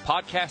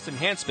 podcast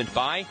enhancement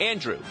by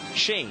Andrew,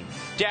 Shane,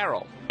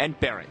 Daryl, and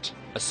Barrett,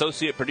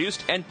 associate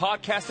produced and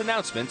podcast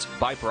announcements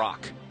by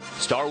Brock.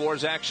 Star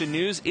Wars Action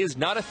News is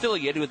not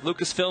affiliated with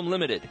Lucasfilm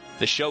Limited.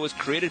 The show is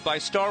created by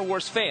Star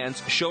Wars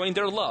fans showing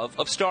their love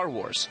of Star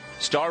Wars.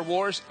 Star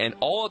Wars and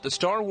all that the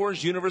Star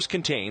Wars universe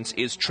contains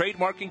is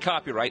trademark and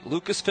copyright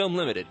Lucasfilm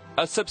Limited,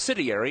 a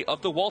subsidiary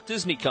of the Walt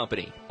Disney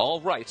Company.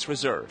 All rights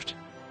reserved.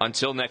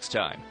 Until next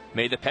time,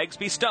 may the pegs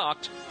be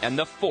stocked and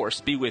the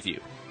Force be with you.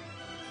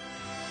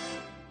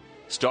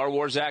 Star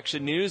Wars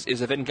Action News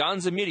is a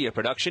Venganza Media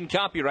production,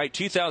 copyright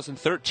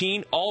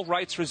 2013, all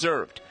rights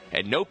reserved.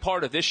 And no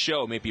part of this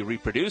show may be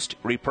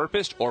reproduced,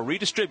 repurposed, or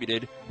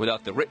redistributed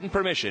without the written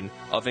permission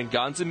of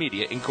Venganza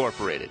Media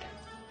Incorporated.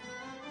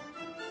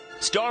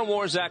 Star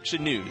Wars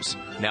Action News.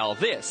 Now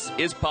this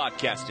is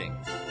podcasting.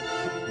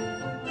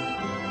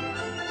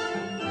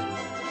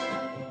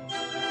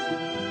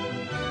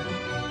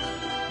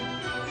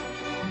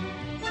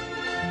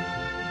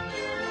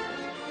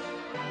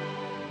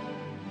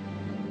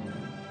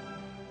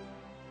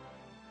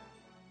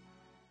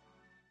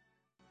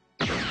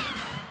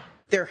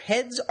 Their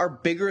heads are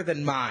bigger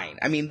than mine.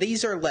 I mean,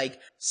 these are like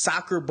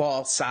soccer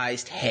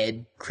ball-sized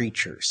head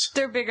creatures.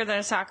 They're bigger than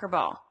a soccer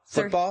ball.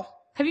 Football?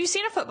 Have you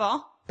seen a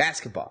football?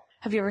 Basketball.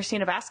 Have you ever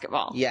seen a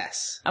basketball?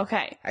 Yes.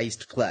 Okay. I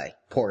used to play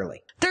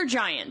poorly. They're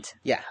giant.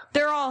 Yeah.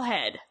 They're all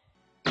head.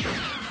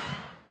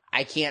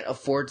 I can't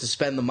afford to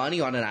spend the money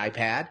on an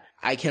iPad.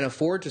 I can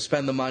afford to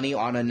spend the money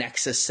on a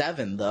Nexus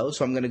 7, though,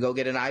 so I'm going to go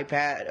get an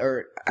iPad,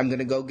 or I'm going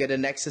to go get a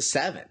Nexus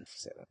 7.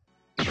 So.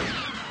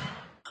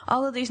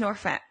 All of these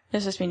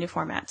does this mean new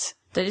formats?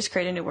 They just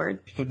create a new word?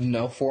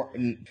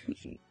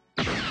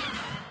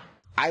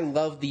 I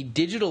love the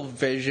digital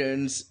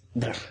visions.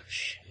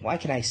 Why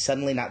can I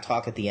suddenly not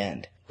talk at the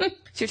end?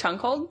 Is your tongue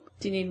cold?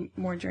 Do you need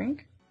more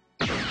drink?